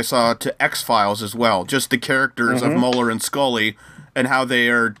Snowden that I saw to X-Files as well. Just the characters of Mulder and Scully and how they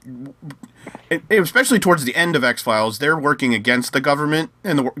are, especially towards the end of X-Files, they're working against the government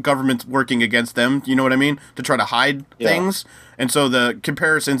and the government's working against them, you know what I mean? To try to hide things. And so the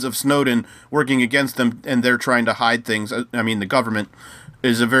comparisons of Snowden working against them and they're trying to hide things, I mean the government,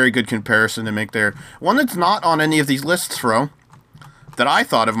 is a very good comparison to make there. One that's not on any of these lists, Fro, that I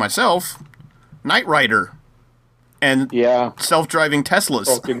thought of myself, Knight Rider. And self-driving Teslas.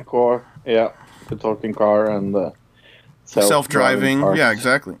 Talking car, the talking car and the self-driving. Yeah,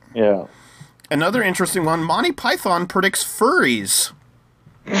 exactly. Yeah. Another interesting one, Monty Python predicts furries.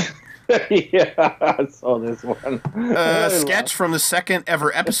 Yeah, I saw this one. A sketch from the second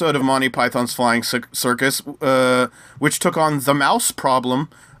ever episode of Monty Python's Flying Circus, which took on the mouse problem,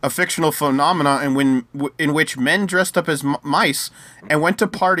 a fictional phenomenon in which men dressed up as mice and went to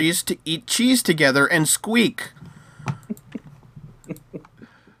parties to eat cheese together and squeak.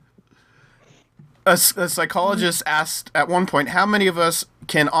 A psychologist asked at one point, how many of us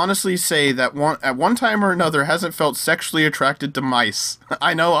can honestly say that at one time or another hasn't felt sexually attracted to mice?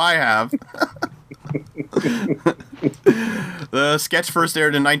 I know I have. The sketch first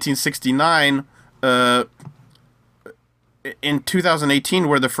aired in 1969. In 2018,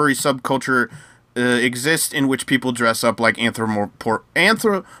 where the furry subculture exists, in which people dress up like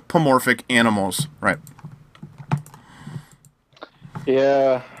anthropomorphic animals. Right.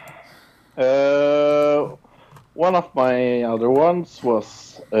 Yeah. One of my other ones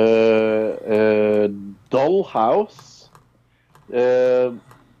was Dollhouse. Uh,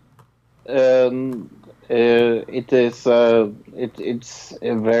 it is it's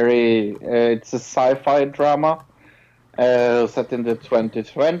a very it's a sci-fi drama set in the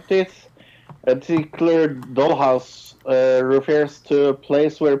 2020s. A particular Dollhouse refers to a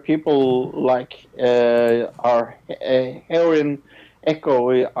place where people like are heroin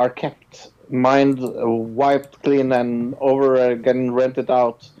echo are kept, mind wiped clean, and over again rented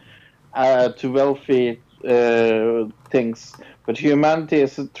out to wealthy things. But humanity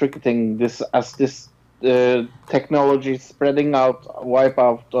is trickling this as this technology spreading out, wipe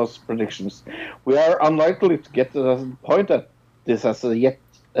out those predictions. We are unlikely to get to the point that this as a yet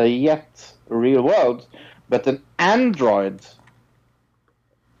real world, but an android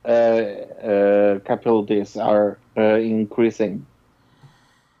capabilities are increasing.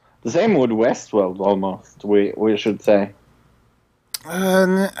 The same with Westworld, almost. We should say.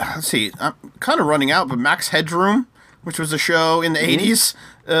 Let's see. I'm kind of running out, but Max Headroom, which was a show in the 80s,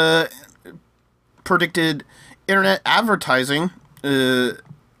 predicted internet advertising.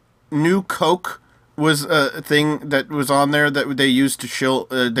 New Coke was a thing that was on there that they used to shill.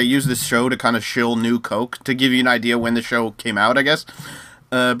 They used this show to kind of shill New Coke to give you an idea when the show came out, I guess.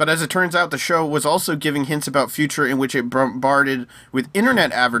 But as it turns out, the show was also giving hints about future in which it bombarded with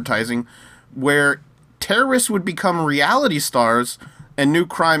internet advertising, where terrorists would become reality stars and new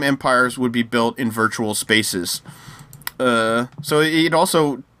crime empires would be built in virtual spaces. So it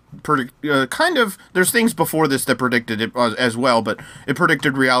also kind of, there's things before this that predicted it as well, but it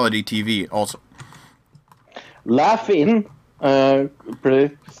predicted reality TV also. Laugh-In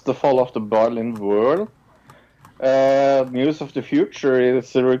predicts the fall of the Berlin Wall. News of the Future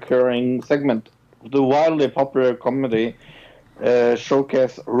is a recurring segment. The wildly popular comedy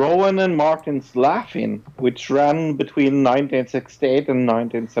showcase Rowan and Martin's Laugh-In, which ran between 1968 and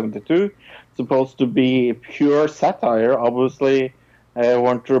 1972. Supposed to be pure satire, obviously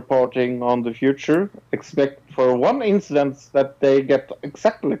weren't reporting on the future, except for one incident that they get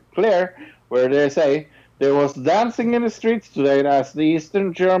exactly clear, where they say, there was dancing in the streets today as the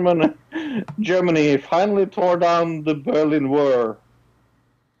Eastern Germany finally tore down the Berlin Wall.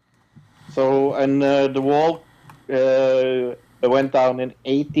 So, and the wall went down in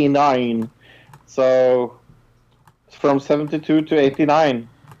 89. So, from 72 to 89.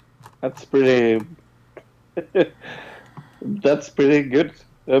 That's pretty... that's pretty good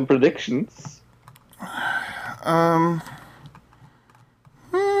predictions.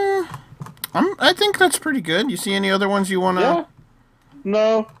 I think that's pretty good. You see any other ones you want to... Yeah.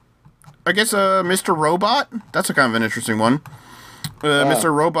 No. I guess Mr. Robot? That's a kind of an interesting one.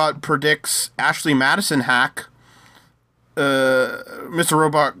 Mr. Robot predicts Ashley Madison hack. Mr.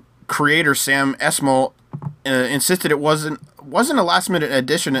 Robot creator Sam Esmail insisted it wasn't a last-minute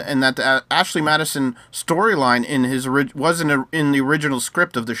addition, and that the Ashley Madison storyline wasn't in the original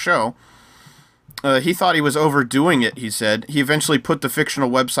script of the show. He thought he was overdoing it, he said. He eventually put the fictional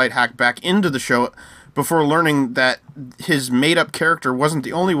website hack back into the show before learning that his made-up character wasn't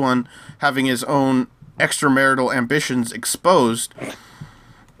the only one having his own extramarital ambitions exposed.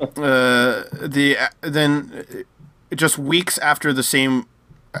 Just weeks after the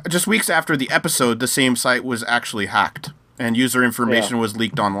episode, the same site was actually hacked, and user information was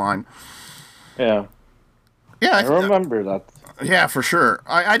leaked online. Yeah. Yeah, I remember that. Yeah, for sure.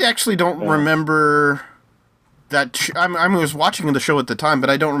 I actually don't remember that. I was watching the show at the time,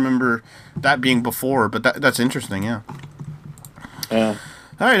 but I don't remember that being before. But that's interesting. Yeah. Yeah.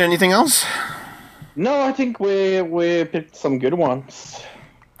 All right. Anything else? No, I think we picked some good ones.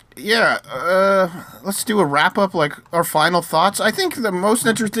 Yeah. Let's do a wrap up, like our final thoughts. I think the most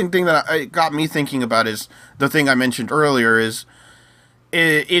interesting thing that got me thinking about is the thing I mentioned earlier. Is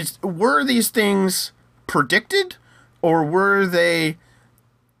were these things predicted? Or were they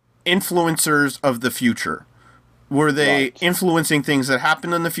influencers of the future? Were they influencing things that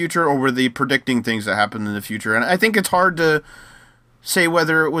happened in the future, or were they predicting things that happened in the future? And I think it's hard to say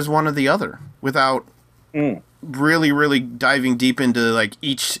whether it was one or the other without really, really diving deep into like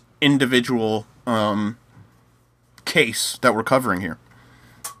each individual case that we're covering here.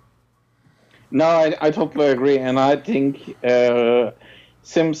 No, I totally agree, and I think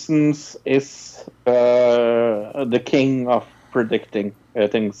Simpsons is the king of predicting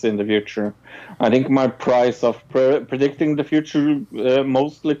things in the future. I think my prize of predicting the future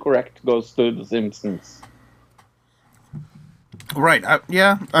mostly correct goes to The Simpsons. Right. I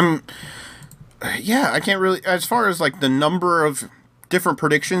can't really, as far as like the number of different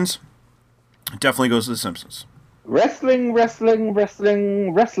predictions, it definitely goes to The Simpsons. Wrestling, wrestling,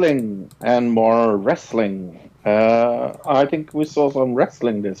 wrestling, wrestling, and more wrestling. I think we saw some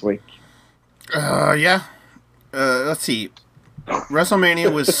wrestling this week. Yeah. Let's see.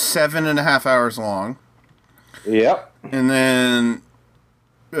 WrestleMania was 7.5 hours long. Yep. And then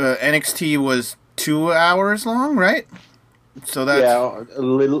NXT was 2 hours long, right? So that's a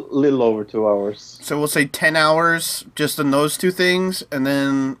little over 2 hours. So we'll say 10 hours just on those two things, and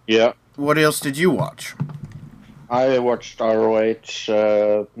then Yeah. what else did you watch? I watched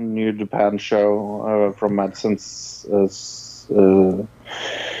ROH New Japan show from Madison's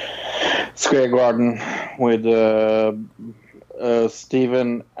Square Garden with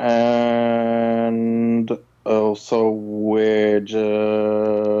Steven and also with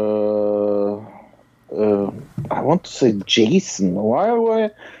I want to say Jason. Why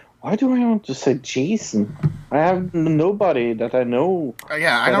do I want to say Jason? I have nobody that I know.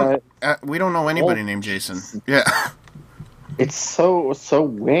 We don't know anybody named Jason. Yeah. It's so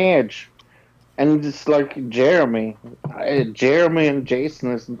weird. And it's like Jeremy. Jeremy and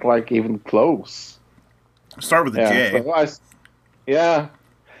Jason isn't like even close. Start with a J.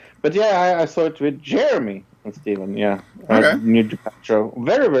 But I saw it with Jeremy and Steven. Yeah. Okay. New Japan show.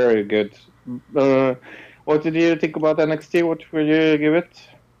 Very, very good. What did you think about NXT? What would you give it?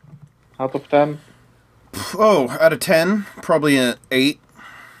 Out of 10? Oh, out of 10, probably an 8.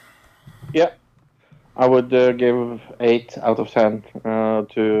 Yeah. I would give 8 out of 10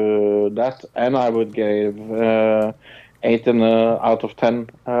 to that, and I would give 8 out of 10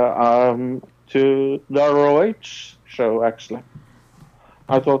 to the ROH show. Actually,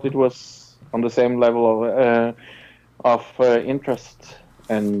 I thought it was on the same level of interest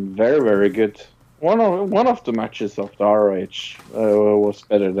and very, very good. One of the matches of the ROH was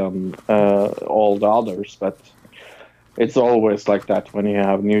better than all the others, but. It's always like that when you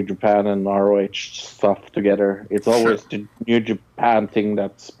have New Japan and ROH stuff together. It's always the New Japan thing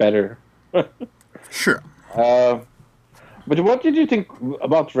that's better. Sure. But what did you think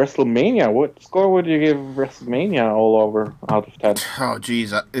about WrestleMania? What score would you give WrestleMania all over out of 10? Oh,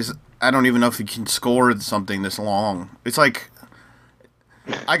 geez. I don't even know if you can score something this long. It's like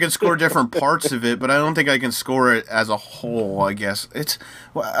I can score different parts of it, but I don't think I can score it as a whole, I guess. It's...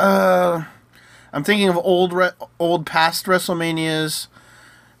 I'm thinking of old past WrestleManias.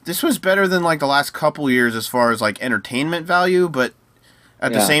 This was better than like the last couple years as far as like entertainment value, but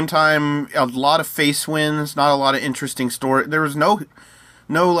at the same time, a lot of face wins, not a lot of interesting story. There was no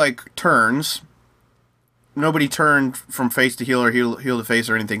like turns. Nobody turned from face to heel or heel to face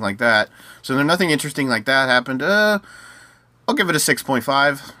or anything like that. So there's nothing interesting like that happened. I'll give it a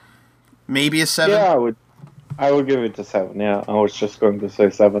 6.5, maybe a 7. Yeah, I would give it a 7. Yeah, I was just going to say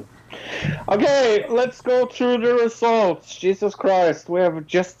 7. Okay, let's go through the results. Jesus Christ, we have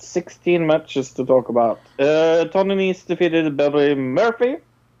just 16 matches to talk about. Tony Nese defeated Buddy Murphy.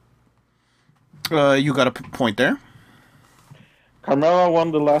 You got a point there. Carmella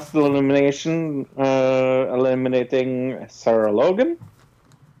won the last elimination, eliminating Sarah Logan.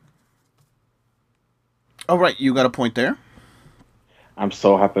 Oh, right, you got a point there. I'm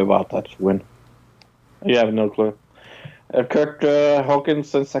so happy about that win. You have no clue. Kurt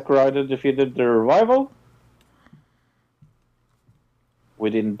Hawkins and Zack Ryder defeated the Revival. We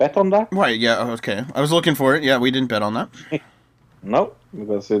didn't bet on that. Right, yeah, okay. I was looking for it. Yeah, we didn't bet on that. No,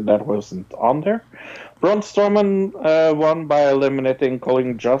 because that wasn't on there. Braun Strowman won by eliminating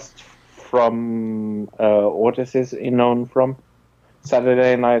Colin Just from, what is this known from?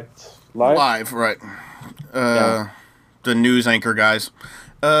 Saturday Night Live? Live, right. The news anchor guys.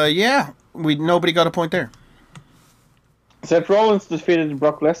 Nobody got a point there. Seth Rollins defeated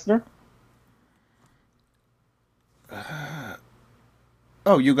Brock Lesnar.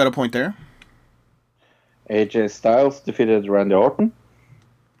 Oh, you got a point there. AJ Styles defeated Randy Orton.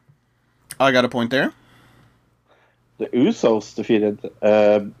 I got a point there. The Usos defeated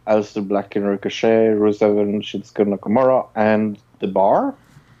Aleister Black and Ricochet, Rusev and Shinsuke Nakamura, and The Bar.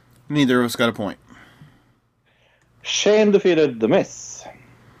 Neither of us got a point. Shane defeated The Miz.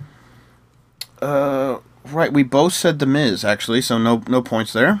 Right, we both said The Miz, actually, so no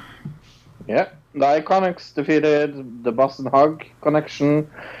points there. Yeah. The Iconics defeated the Boston Hug Connection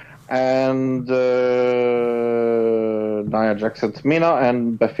and Nia Jackson, Tamina,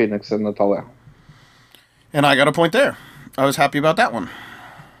 and Beth Phoenix and Natalia. And I got a point there. I was happy about that one.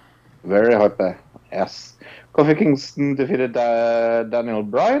 Very happy, yes. Kofi Kingston defeated Daniel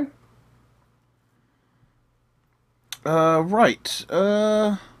Bryan. Right.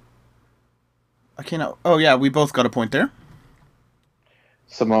 I cannot... Oh, yeah, we both got a point there.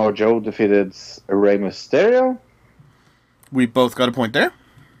 Samoa Joe defeated Rey Mysterio. We both got a point there.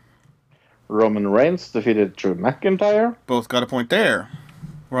 Roman Reigns defeated Drew McIntyre. Both got a point there.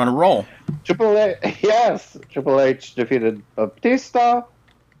 We're on a roll. Triple H defeated Batista.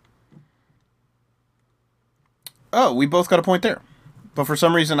 Oh, we both got a point there. But for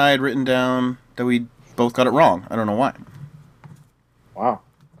some reason I had written down that we both got it wrong. I don't know why. Wow.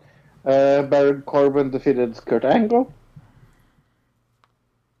 Baron Corbin defeated Kurt Angle.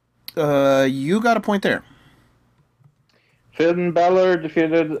 You got a point there. Finn Balor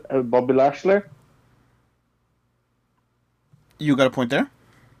defeated Bobby Lashley. You got a point there.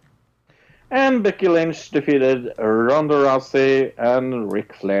 And Becky Lynch defeated Ronda Rousey and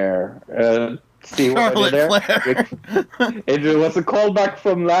Ric Flair. See what I did there? It was a callback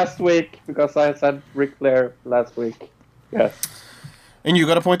from last week because I said Ric Flair last week. Yes. And you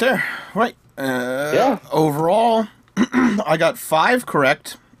got a point there. Right. Yeah. Overall, I got 5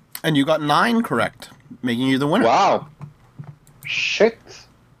 correct, and you got 9 correct, making you the winner. Wow. Shit.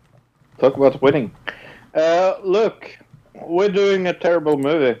 Talk about winning. Look, we're doing a terrible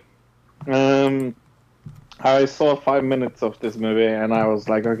movie. I saw 5 minutes of this movie, and I was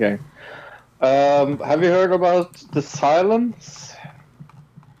like, okay. Have you heard about The Silence?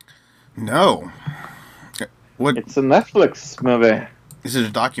 No. What? It's a Netflix movie. Is it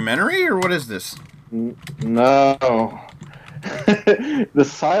a documentary, or what is this? No. The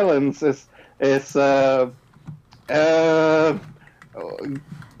Silence is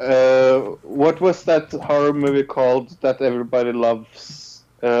what was that horror movie called that everybody loves?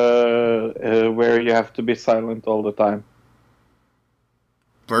 Where you have to be silent all the time.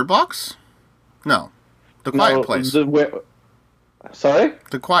 Bird Box? No. The Quiet Place. Sorry?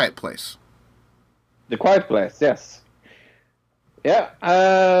 The Quiet Place. The Quiet Place, yes.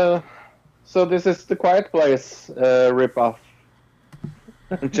 Yeah, so this is The Quiet Place ripoff.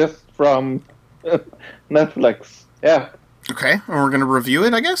 Just from Netflix. Yeah. Okay, and we're going to review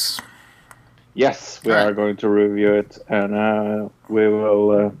it, I guess? Yes, we are going to review it, and we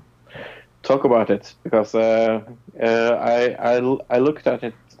will talk about it, because I looked at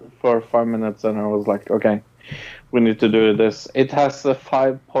it for 5 minutes, and I was like, okay, we need to do this. It has a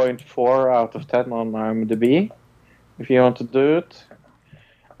 5.4 out of 10 on IMDb, if you want to do it.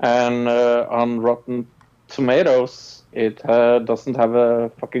 And on Rotten Tomatoes, it doesn't have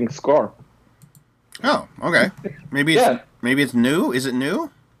a fucking score. Oh, okay. Maybe it's new? Is it new?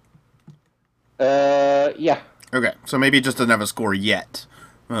 Yeah. Okay, so maybe it just doesn't have a score yet.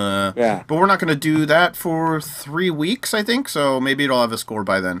 Yeah. But we're not going to do that for 3 weeks, I think, so maybe it'll have a score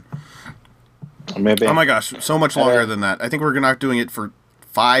by then. Maybe. Oh my gosh, so much longer than that. I think we're not doing it for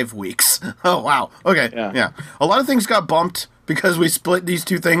 5 weeks. Oh, wow. Okay, yeah. A lot of things got bumped because we split these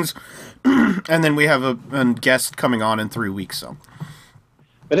two things, and then we have a guest coming on in 3 weeks, so.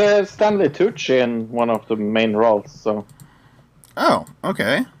 But there's Stanley Tucci in one of the main roles, so. Oh,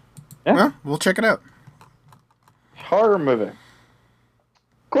 okay. Yeah. Well, we'll check it out. Horror movie.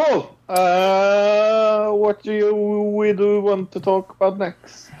 Cool. What do we want to talk about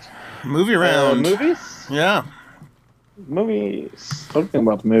next? Movie round. Movies? Yeah. Movies. Talking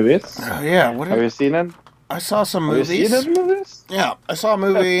about movies. Yeah. What have you seen it? I saw some Have movies. you seen it, movies? Yeah. I saw a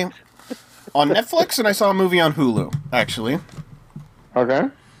movie on Netflix, and I saw a movie on Hulu, actually. Okay.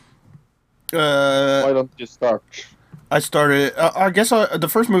 Why don't you start? I started... I guess the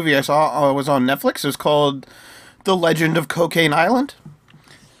first movie I saw was on Netflix. It was called The Legend of Cocaine Island.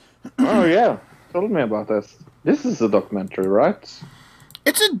 Oh, yeah. Told me about this. This is a documentary, right?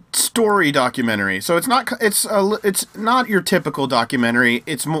 It's a story documentary, so it's not your typical documentary.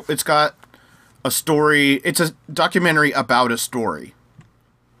 It's got a story. It's a documentary about a story.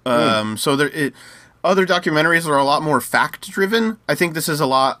 So other documentaries are a lot more fact driven. I think this is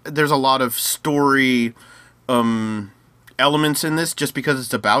there's a lot of story elements in this, just because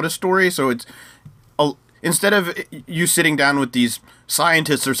it's about a story. So it's instead of you sitting down with these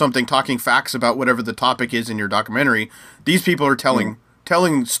scientists or something talking facts about whatever the topic is in your documentary, these people are telling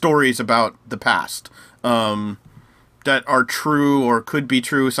stories about the past that are true or could be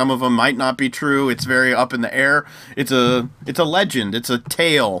true. Some of them might not be true. It's very up in the air. It's a legend. It's a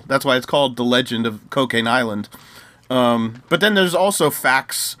tale. That's why it's called The Legend of Cocaine Island. But then there's also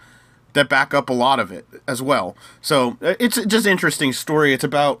facts that back up a lot of it as well. So it's just an interesting story. It's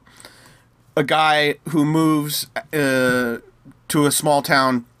about a guy who moves to a small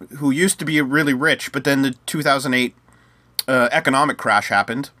town who used to be really rich, but then the 2008 economic crash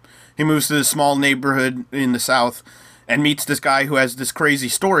happened. He moves to this small neighborhood in the South and meets this guy who has this crazy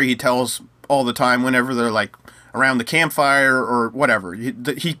story he tells all the time whenever they're like around the campfire or whatever.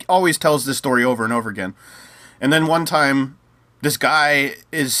 He always tells this story over and over again. And then one time, this guy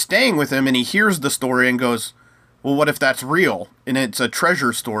is staying with him and he hears the story and goes, well, what if that's real and it's a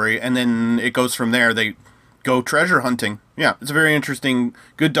treasure story, and then it goes from there. They go treasure hunting. Yeah, it's a very interesting,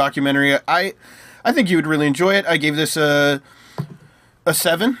 good documentary. I think you would really enjoy it. I gave this a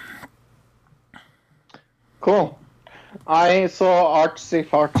 7. Cool. I saw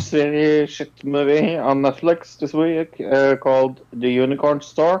artsy-fartsy shit movie on Netflix this week called The Unicorn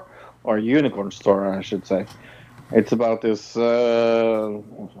Store, or Unicorn Store, I should say. It's about this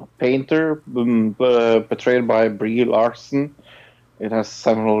painter portrayed by Brie Larson. It has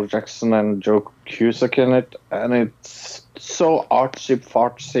Samuel L. Jackson and Joe Cusack in it, and it's so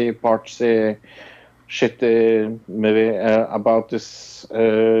artsy-fartsy, shitty movie about this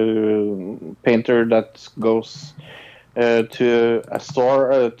painter that goes to a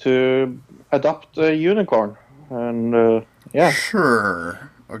store to adopt a unicorn, and yeah. Sure.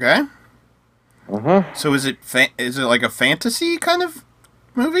 Okay. So is it like a fantasy kind of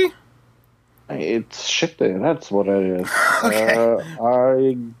movie? It's shitty. That's what it is. Okay.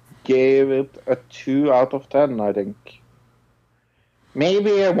 I gave it a 2 out of 10. I think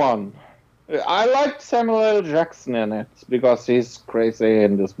maybe a 1. I liked Samuel L. Jackson in it because he's crazy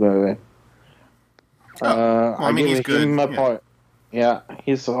in this movie. I mean, he's good. Point. Yeah,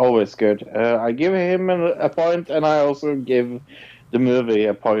 he's always good. I give him a point, and I also give the movie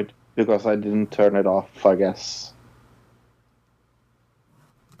a point because I didn't turn it off, I guess.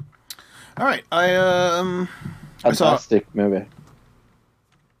 All right. Fantastic movie.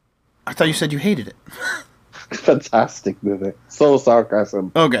 I thought you said you hated it. Fantastic movie. So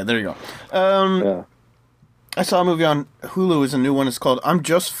sarcasm. Okay, there you go. Yeah. I saw a movie on Hulu. Is a new one. It's called "I'm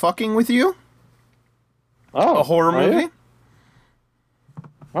Just Fucking with You." Oh, A horror movie.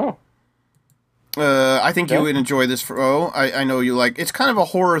 Oh. I think you would enjoy this. I know you like. It's kind of a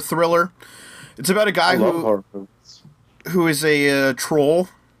horror thriller. It's about a guy who is a troll,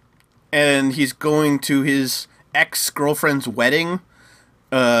 and he's going to his ex-girlfriend's wedding.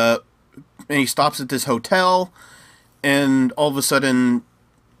 And he stops at this hotel, and all of a sudden,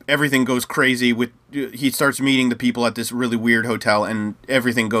 everything goes crazy. He starts meeting the people at this really weird hotel, and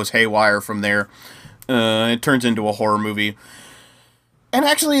everything goes haywire from there. It turns into a horror movie. And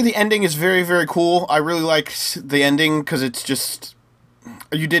actually, the ending is very, very cool. I really like the ending because it's just...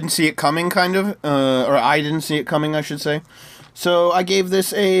 You didn't see it coming, kind of. Or I didn't see it coming, I should say. So I gave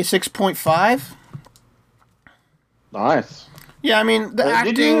this a 6.5. Nice. Yeah, I mean, the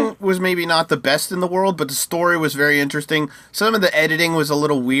acting was maybe not the best in the world, but the story was very interesting. Some of the editing was a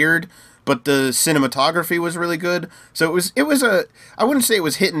little weird, but the cinematography was really good. So it was I wouldn't say it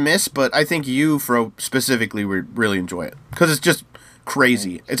was hit and miss, but I think you, Fro, specifically would really enjoy it. Because it's just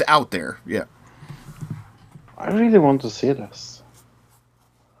crazy. It's out there, yeah. I really want to see this.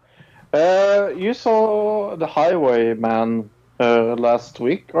 You saw The Highwayman last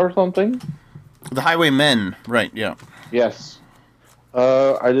week or something? The Highwaymen, right, yeah. Yes.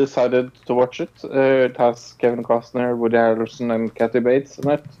 I decided to watch it. It has Kevin Costner, Woody Harrelson, and Kathy Bates in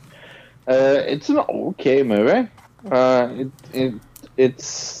it. It's an okay movie.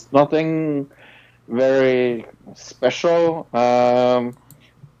 It's nothing very special. I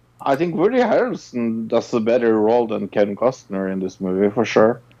think Woody Harrelson does a better role than Kevin Costner in this movie, for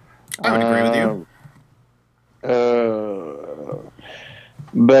sure. I would agree with you.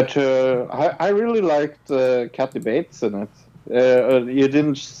 But I really liked Kathy Bates in it. You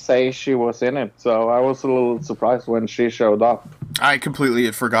didn't say she was in it, so I was a little surprised when she showed up. I completely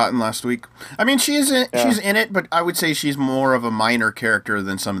had forgotten last week. I mean, she's in it, but I would say she's more of a minor character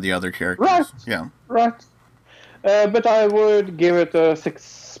than some of the other characters. Right. Yeah. Right. But I would give it a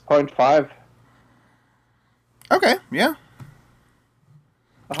 6.5. Okay, yeah.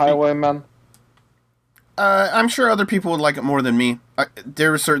 Highwayman. I'm sure other people would like it more than me.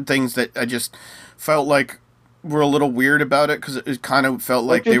 There were certain things that I just felt like were a little weird about it because it kind of felt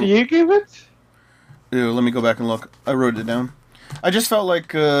like what did you give it? Let me go back and look. I wrote it down. I just felt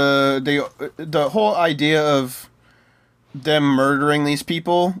like the whole idea of them murdering these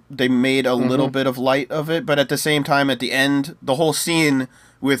people, they made a little bit of light of it, but at the same time, at the end, the whole scene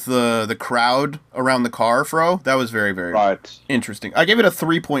with the crowd around the car, Fro, that was very, very interesting. I gave it a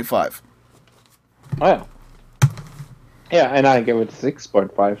 3.5. Oh, yeah. Yeah, and I gave it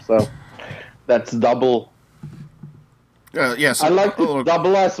 6.5, so that's double. Yes. I liked it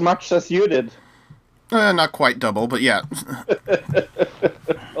double as much as you did. Not quite double, but yeah.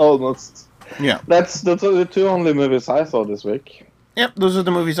 Almost. Yeah. That's the two only movies I saw this week. Yep, those are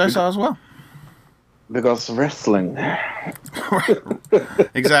the movies I saw as well. Because wrestling.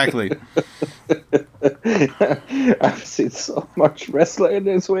 Exactly. I've seen so much wrestling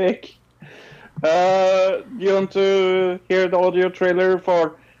this week. Do you want to hear the audio trailer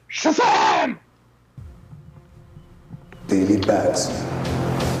for Shazam? Baby bats.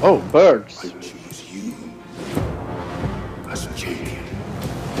 Oh, birds. I choose you as champion.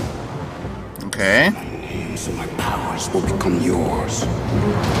 Okay. My name, so my powers will become yours.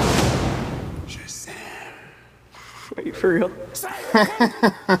 Shazam. Are you for real? Say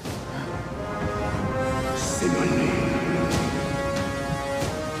my name.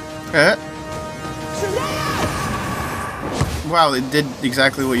 Wow, it did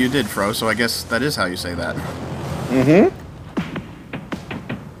exactly what you did, Fro, so I guess that is how you say that. Mm-hmm.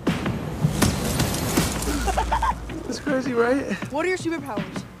 That's crazy, right? What are your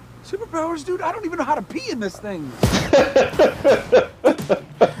superpowers? Superpowers, dude? I don't even know how to pee in this thing.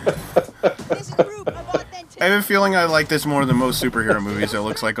 This is proof of authenticity. I have a feeling I like this more than most superhero movies, it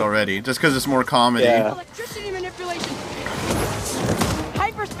looks like already. Just because it's more comedy. Yeah. Electricity manipulation.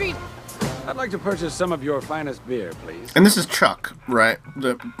 Hyperspeed. I'd like to purchase some of your finest beer, please. And this is Chuck, right?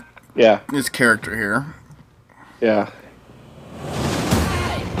 Yeah. His character here. Yeah.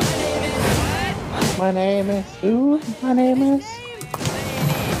 My name is who? My name is.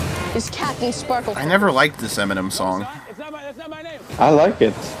 Is Captain Sparkle. I never liked this Eminem song. That's not my name. I like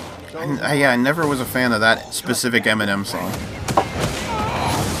it. Yeah, I never was a fan of that specific Eminem song.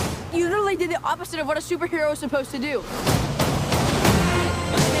 You literally did the opposite of what a superhero is supposed to do.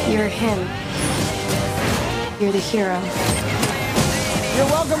 You're him. You're the hero. You're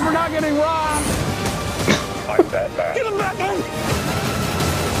welcome for not getting robbed. Get him back in.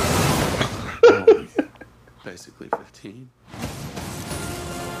 Basically 15.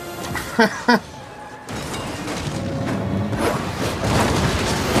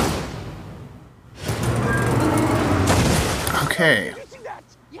 Okay.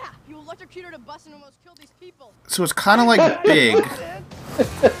 Yeah, you electrocuted a bus and almost killed these people. So it's kind of like Big.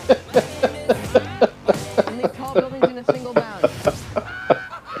 And they tall buildings in a single bound.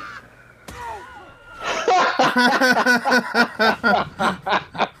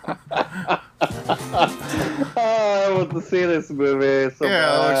 I want to see this movie so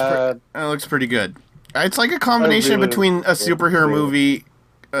Yeah, bad. it looks pretty good. It's like a combination really between a superhero really- movie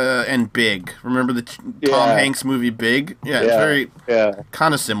and Big. Remember the Tom Yeah. Hanks movie Big? Yeah, it's very Yeah.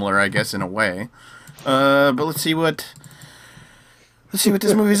 kind of similar, I guess, in a way. But let's see what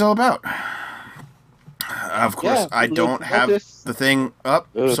this movie's all about. Of course, Yeah, I look, don't what have is- the thing up,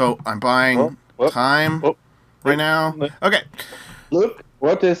 Ugh. so I'm buying time right now. Okay. Look,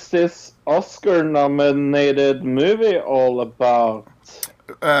 what is this Oscar-nominated movie all about?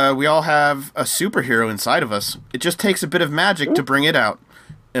 We all have a superhero inside of us. It just takes a bit of magic to bring it out.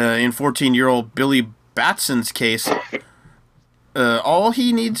 In 14-year-old Billy Batson's case, all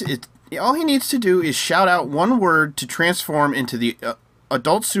he needs to do is shout out one word to transform into the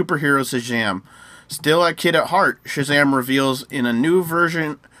adult superhero Shazam. Still a kid at heart, Shazam reveals a new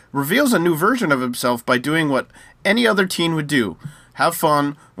version of himself by doing what any other teen would do: have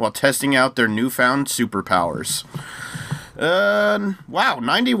fun while testing out their newfound superpowers. Wow,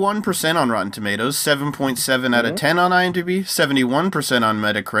 91% on Rotten Tomatoes, 7.7 out of 10 on IMDb, 71% on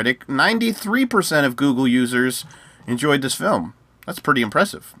Metacritic, 93% of Google users enjoyed this film. That's pretty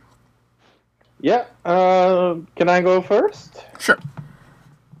impressive. Yeah, can I go first? Sure.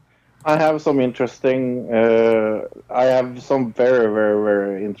 I have some interesting. I have some very, very,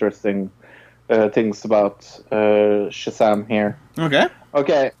 very interesting things about Shazam here. Okay.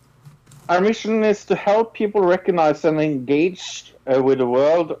 Okay, our mission is to help people recognize and engage with the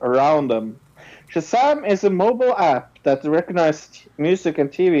world around them. Shazam is a mobile app that recognizes music and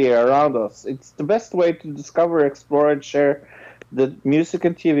TV around us. It's the best way to discover, explore, and share the music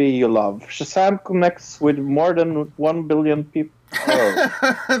and TV you love. Shazam connects with more than 1 billion people. Oh.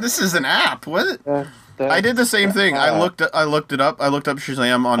 This is an app. What? That- I did the same thing. I uh, looked it up. I looked up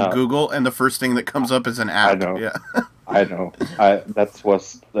Shazam on Google, and the first thing that comes up is an app. I know. Yeah. I know. That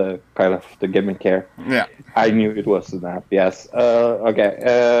was the kind of the gimmick here. Yeah. I knew it was an app. Yes.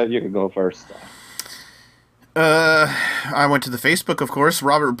 Okay. You can go first. I went to the Facebook, of course.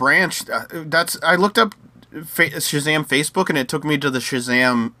 Robert Branch. I looked up Shazam Facebook, and it took me to the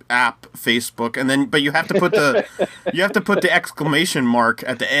Shazam app Facebook, and then but you have to put the exclamation mark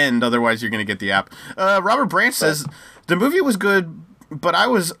at the end, otherwise you're gonna get the app. Robert Branch says the movie was good, but I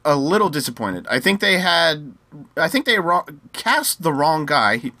was a little disappointed. I think they cast the wrong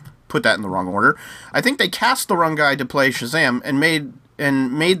guy. He put that in the wrong order. I think they cast the wrong guy to play Shazam and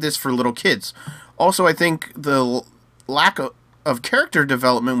made this for little kids. Also, I think the lack of character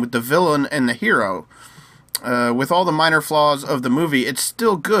development with the villain and the hero. With all the minor flaws of the movie, it's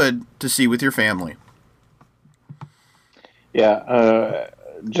still good to see with your family. Yeah.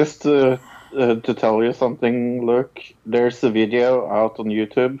 Just to tell you something, look, there's a video out on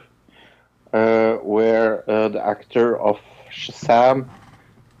YouTube where the actor of Shazam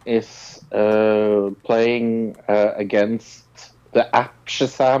is playing against the app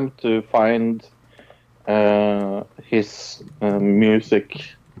Shazam to find his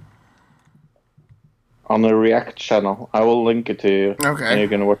music on the React channel. I will link it to you. Okay. And you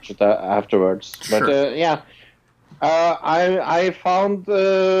can watch it afterwards. Sure. But yeah, I found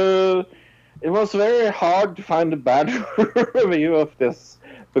it was very hard to find a bad review of this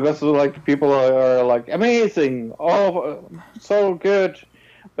because like people are like amazing, oh so good.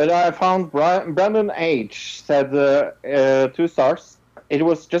 But I found Brandon H said 2 stars. It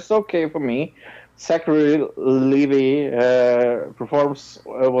was just okay for me. Zachary Levi performance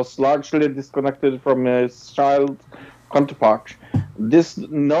was largely disconnected from his child counterpart. This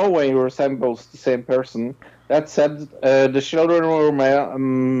no way resembles the same person. That said, the children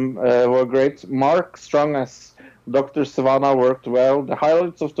were great. Mark Strong as Dr. Savannah worked well. The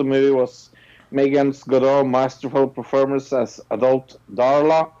highlights of the movie was Megan Godot's masterful performance as adult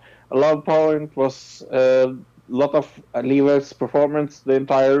Darla. A low point was a lot of Levi's performance, the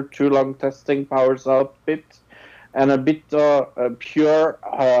entire too long testing powers out bit, and a bit pure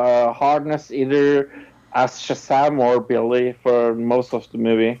hardness either as Shazam or Billy for most of the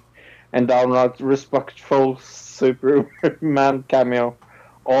movie, and downright respectful Superman cameo.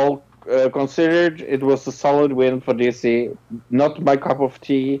 All considered, it was a solid win for DC. Not my cup of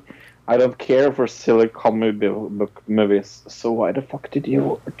tea. I don't care for silly comic book movies, so why the fuck did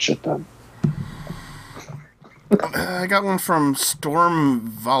you watch it then? I got one from Storm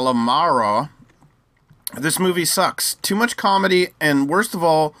Valamara. This movie sucks. Too much comedy, and worst of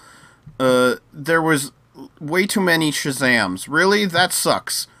all, there was way too many Shazams. Really? That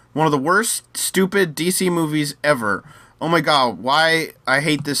sucks. One of the worst, stupid DC movies ever. Oh my god, why I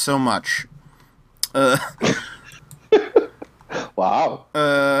hate this so much. Wow.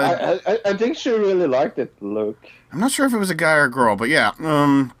 I think she really liked it, Luke. I'm not sure if it was a guy or a girl, but yeah.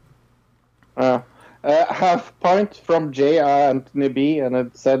 Half point from J. Anthony B, and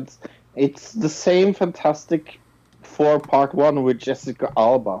it said it's the same Fantastic Four Part 1 with Jessica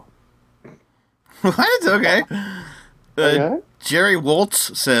Alba. What? Okay. Okay. Jerry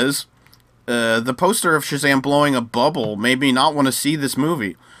Waltz says, the poster of Shazam blowing a bubble made me not want to see this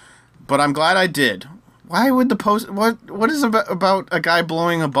movie, but I'm glad I did. Why would the post? What is about a guy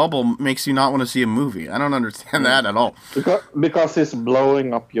blowing a bubble makes you not want to see a movie? I don't understand that at all. Because it's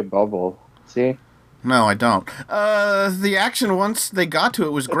blowing up your bubble. See? No, I don't. The action once they got to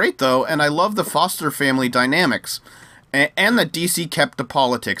it was great though, and I love the Foster family dynamics, and that DC kept the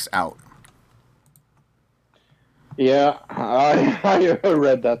politics out. Yeah, I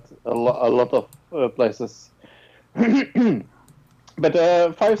read that a lot of places. But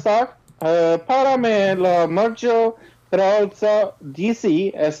 5-star. Para me la Maggio Tralza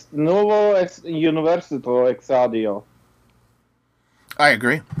DC es nuevo universito exadio. I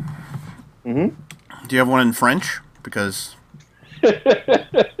agree. Mm-hmm. Do you have one in French? Because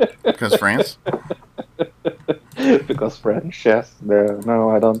France? Because French, yes.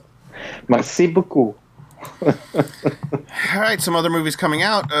 No, I don't. Merci beaucoup. All right, some other movies coming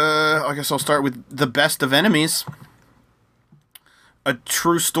out. I guess I'll start with The Best of Enemies. A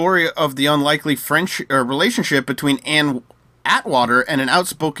true story of the unlikely relationship between Anne Atwater and an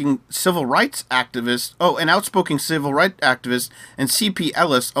outspoken civil rights activist. And C.P.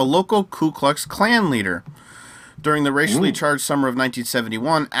 Ellis, a local Ku Klux Klan leader. During the racially charged summer of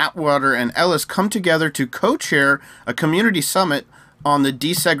 1971, Atwater and Ellis come together to co-chair a community summit on the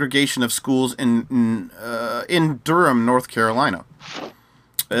desegregation of schools in Durham, North Carolina.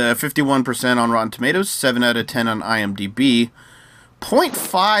 51% on Rotten Tomatoes, 7 out of 10 on IMDb.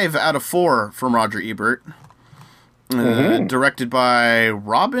 0.5 out of 4 from Roger Ebert. Directed by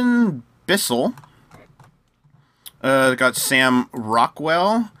Robin Bissell. Got Sam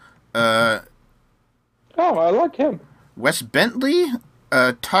Rockwell. I like him. Wes Bentley.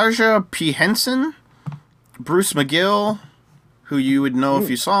 Tarja P. Henson. Bruce McGill, who you would know if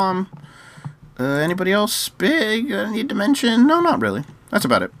you saw him. Anybody else big I need to mention? No, not really. That's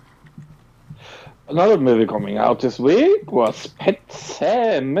about it. Another movie coming out this week was Pet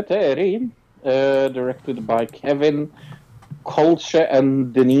Sematary, directed by Kevin Kolche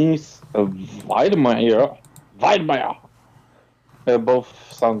and Denise Weidmeyer.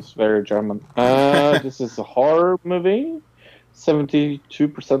 Both sounds very German. This is a horror movie.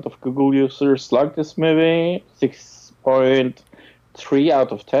 72% of Google users like this movie. 6.3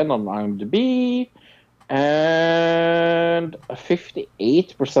 out of 10 on IMDb. And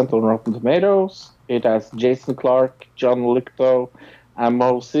 58% on Rotten Tomatoes. It has Jason Clarke, John Lithgow,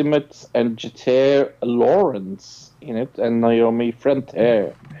 Amo Simmons, and Jeter Lawrence in it, and Naomi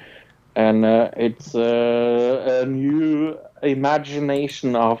Frontier. and it's a new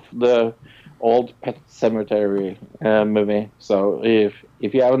imagination of the old Pet Cemetery movie. So if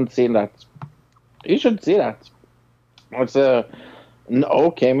you haven't seen that, you should see that. It's an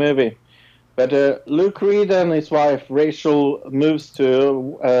okay movie. But Luke Reed and his wife Rachel moves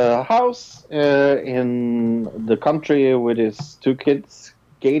to a house in the country with his two kids,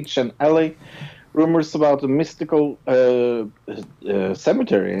 Gage and Ellie. Rumors about a mystical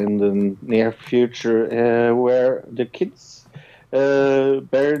cemetery in the near future where the kids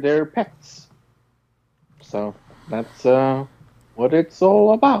bury their pets. So that's what it's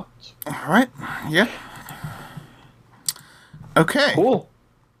all about. All right. Yeah. Okay. Cool.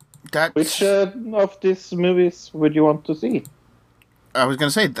 That's... Which of these movies would you want to see? I was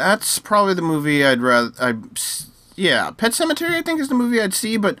gonna say that's probably the movie I'd rather. Yeah, Pet Sematary I think is the movie I'd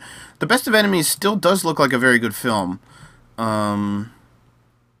see, but The Best of Enemies still does look like a very good film. I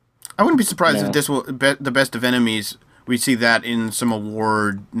wouldn't be surprised if this will The Best of Enemies. We see that in some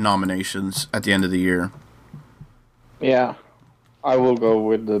award nominations at the end of the year. Yeah, I will go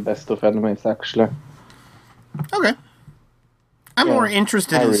with The Best of Enemies actually. Okay. I'm more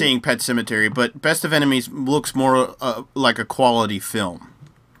interested in seeing Pet Sematary, but Best of Enemies looks more like a quality film,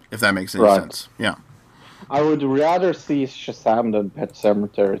 if that makes any sense. Yeah. I would rather see Shazam than Pet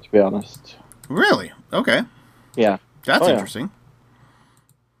Sematary, to be honest. Really? Okay. Yeah. That's interesting.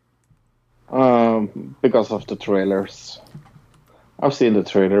 Because of the trailers. I've seen the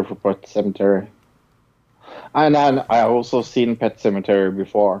trailer for Pet Sematary. And I also seen Pet Sematary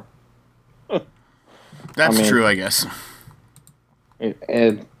before. That's true, I guess.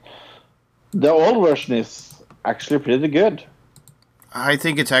 The old version is actually pretty good. I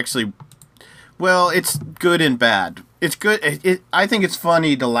think it's actually... Well, it's good and bad. It's good. I think it's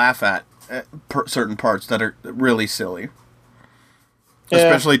funny to laugh at certain parts that are really silly.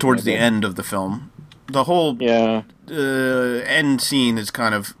 Especially towards the end of the film. The whole end scene is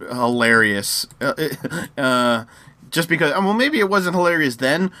kind of hilarious. Just because... Well, maybe it wasn't hilarious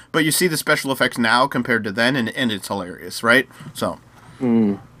then, but you see the special effects now compared to then, and it's hilarious, right? So...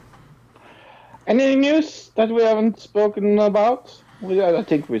 Any news that we haven't spoken about? I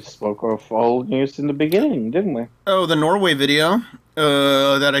think we spoke of all news in the beginning, didn't we? Oh, the Norway video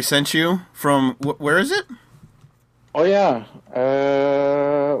that I sent you from... Where is it? Oh, yeah.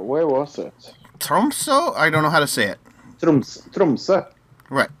 Where was it? Tromsø? I don't know how to say it. Tromsø.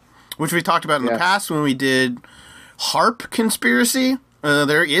 Right. Which we talked about in the past when we did HARP Conspiracy.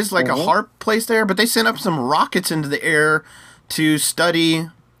 There is like a HARP place there, but they sent up some rockets into the air to study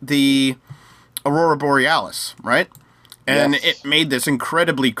the Aurora Borealis, right? And it made this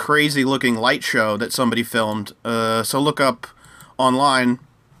incredibly crazy-looking light show that somebody filmed. So look up online.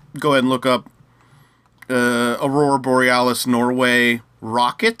 Go ahead and look up Aurora Borealis Norway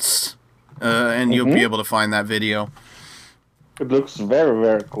rockets, and you'll be able to find that video. It looks very,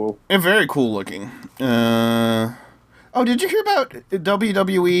 very cool. And very cool looking. Oh, did you hear about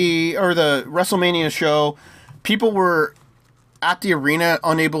WWE or the WrestleMania show? People were at the arena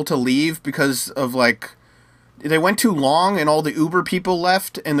unable to leave because of they went too long and all the Uber people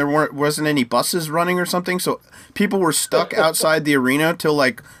left and there wasn't any buses running or something, so people were stuck outside the arena till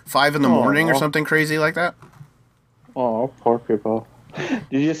 5 in the morning or something crazy like that. Oh, poor people.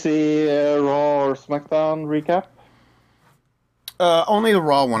 Did you see Raw or SmackDown recap? Only the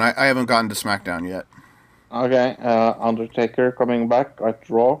Raw one. I haven't gotten to SmackDown yet. Okay, Undertaker coming back at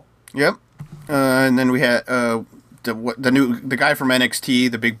Raw. Yep. And then we had the guy from NXT,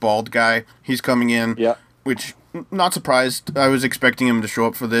 the big bald guy. He's coming in. Yeah. Which, not surprised. I was expecting him to show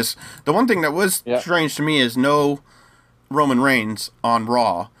up for this. The one thing that was strange to me is no Roman Reigns on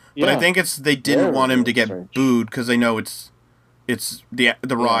Raw. But I think they didn't want him to get booed because they know it's the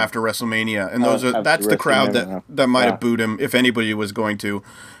Raw after WrestleMania, and that's the crowd that might have booed him if anybody was going to.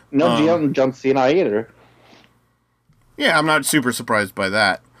 No, John Cena either. Yeah, I'm not super surprised by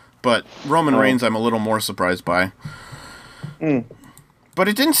that, but Roman Reigns I'm a little more surprised by. But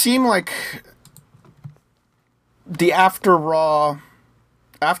it didn't seem like the after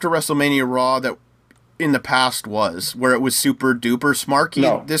WrestleMania Raw that in the past was, where it was super duper smarky.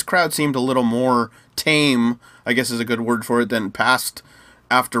 No. This crowd seemed a little more tame, I guess is a good word for it, than past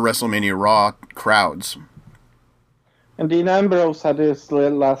after WrestleMania Raw crowds. And Dean Ambrose had his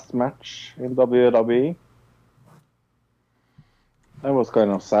last match in WWE. That was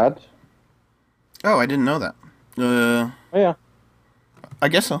kind of sad. Oh, I didn't know that. Yeah. I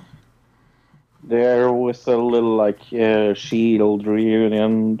guess so. There was a little Shield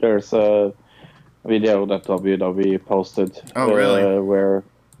reunion. There's a video that WWE posted. Oh, really?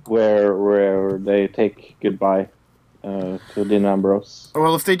 Where they take goodbye to Dean Ambrose.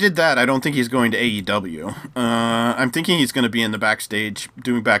 Well, if they did that, I don't think he's going to AEW. I'm thinking he's going to be in the backstage,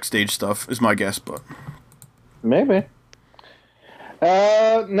 doing backstage stuff, is my guess, but... Maybe.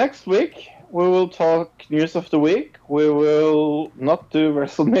 Next week, we will talk news of the week. We will not do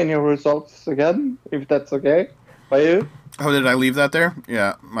WrestleMania results again, if that's okay by you. Oh, did I leave that there?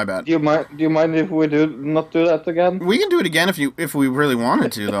 Yeah, my bad. Do you mind if we not do that again? We can do it again if we really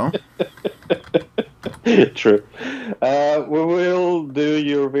wanted to, though. True. We will do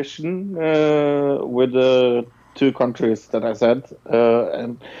Eurovision with the 2 countries that I said,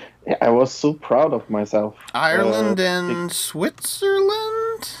 and I was so proud of myself. Ireland and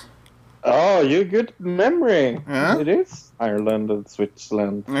Switzerland? Oh, you good memory. Yeah? It is Ireland and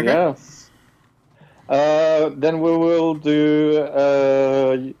Switzerland. Okay. Yes. Then we will do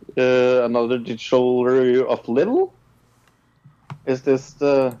another digital review of Little. Is this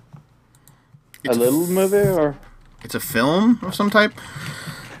a little movie, or it's a film of some type?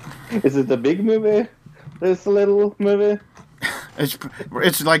 is it a big movie? This little movie?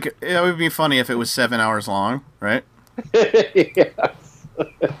 It's like, it would be funny if it was 7 hours long, right? Yes.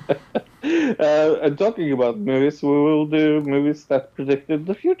 And talking about movies, we will do movies that predicted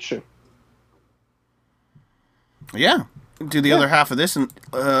the future. Yeah. Do the other half of this, and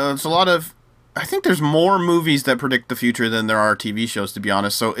it's a lot of... I think there's more movies that predict the future than there are TV shows, to be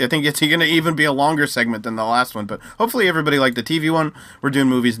honest. So I think it's going to even be a longer segment than the last one. But hopefully everybody liked the TV one. We're doing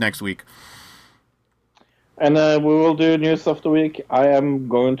movies next week. And we will do news of the week. I am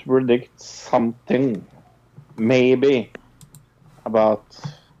going to predict something, maybe, about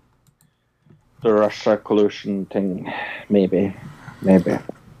the Russia collusion thing. Maybe.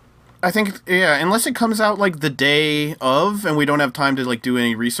 I think, yeah, unless it comes out like the day of, and we don't have time to like do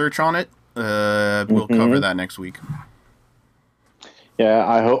any research on it, we'll cover that next week. Yeah,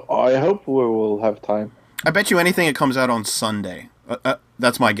 I hope we will have time. I bet you anything it comes out on Sunday.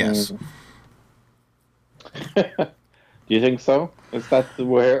 That's my guess. Do you think so? Is that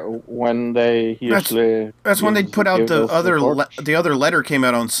when they usually? That's when they put out the other letter came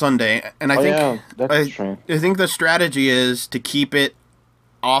out on Sunday, and I think that's true. I think the strategy is to keep it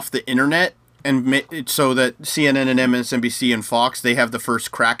off the internet and so that CNN and MSNBC and Fox, they have the first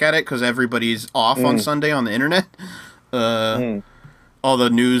crack at it because everybody's off on Sunday on the internet. All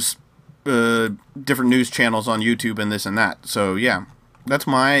the news, different news channels on YouTube and this and that. So yeah, that's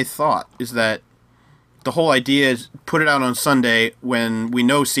my thought, is that the whole idea is put it out on Sunday when we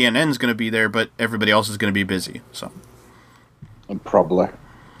know CNN's going to be there, but everybody else is going to be busy. So probably.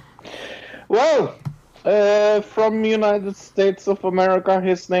 Well, from United States of America,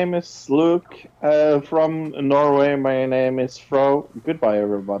 his name is Luke. From Norway, my name is Fro. Goodbye,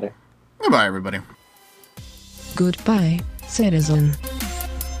 everybody. Goodbye, everybody. Goodbye, citizen.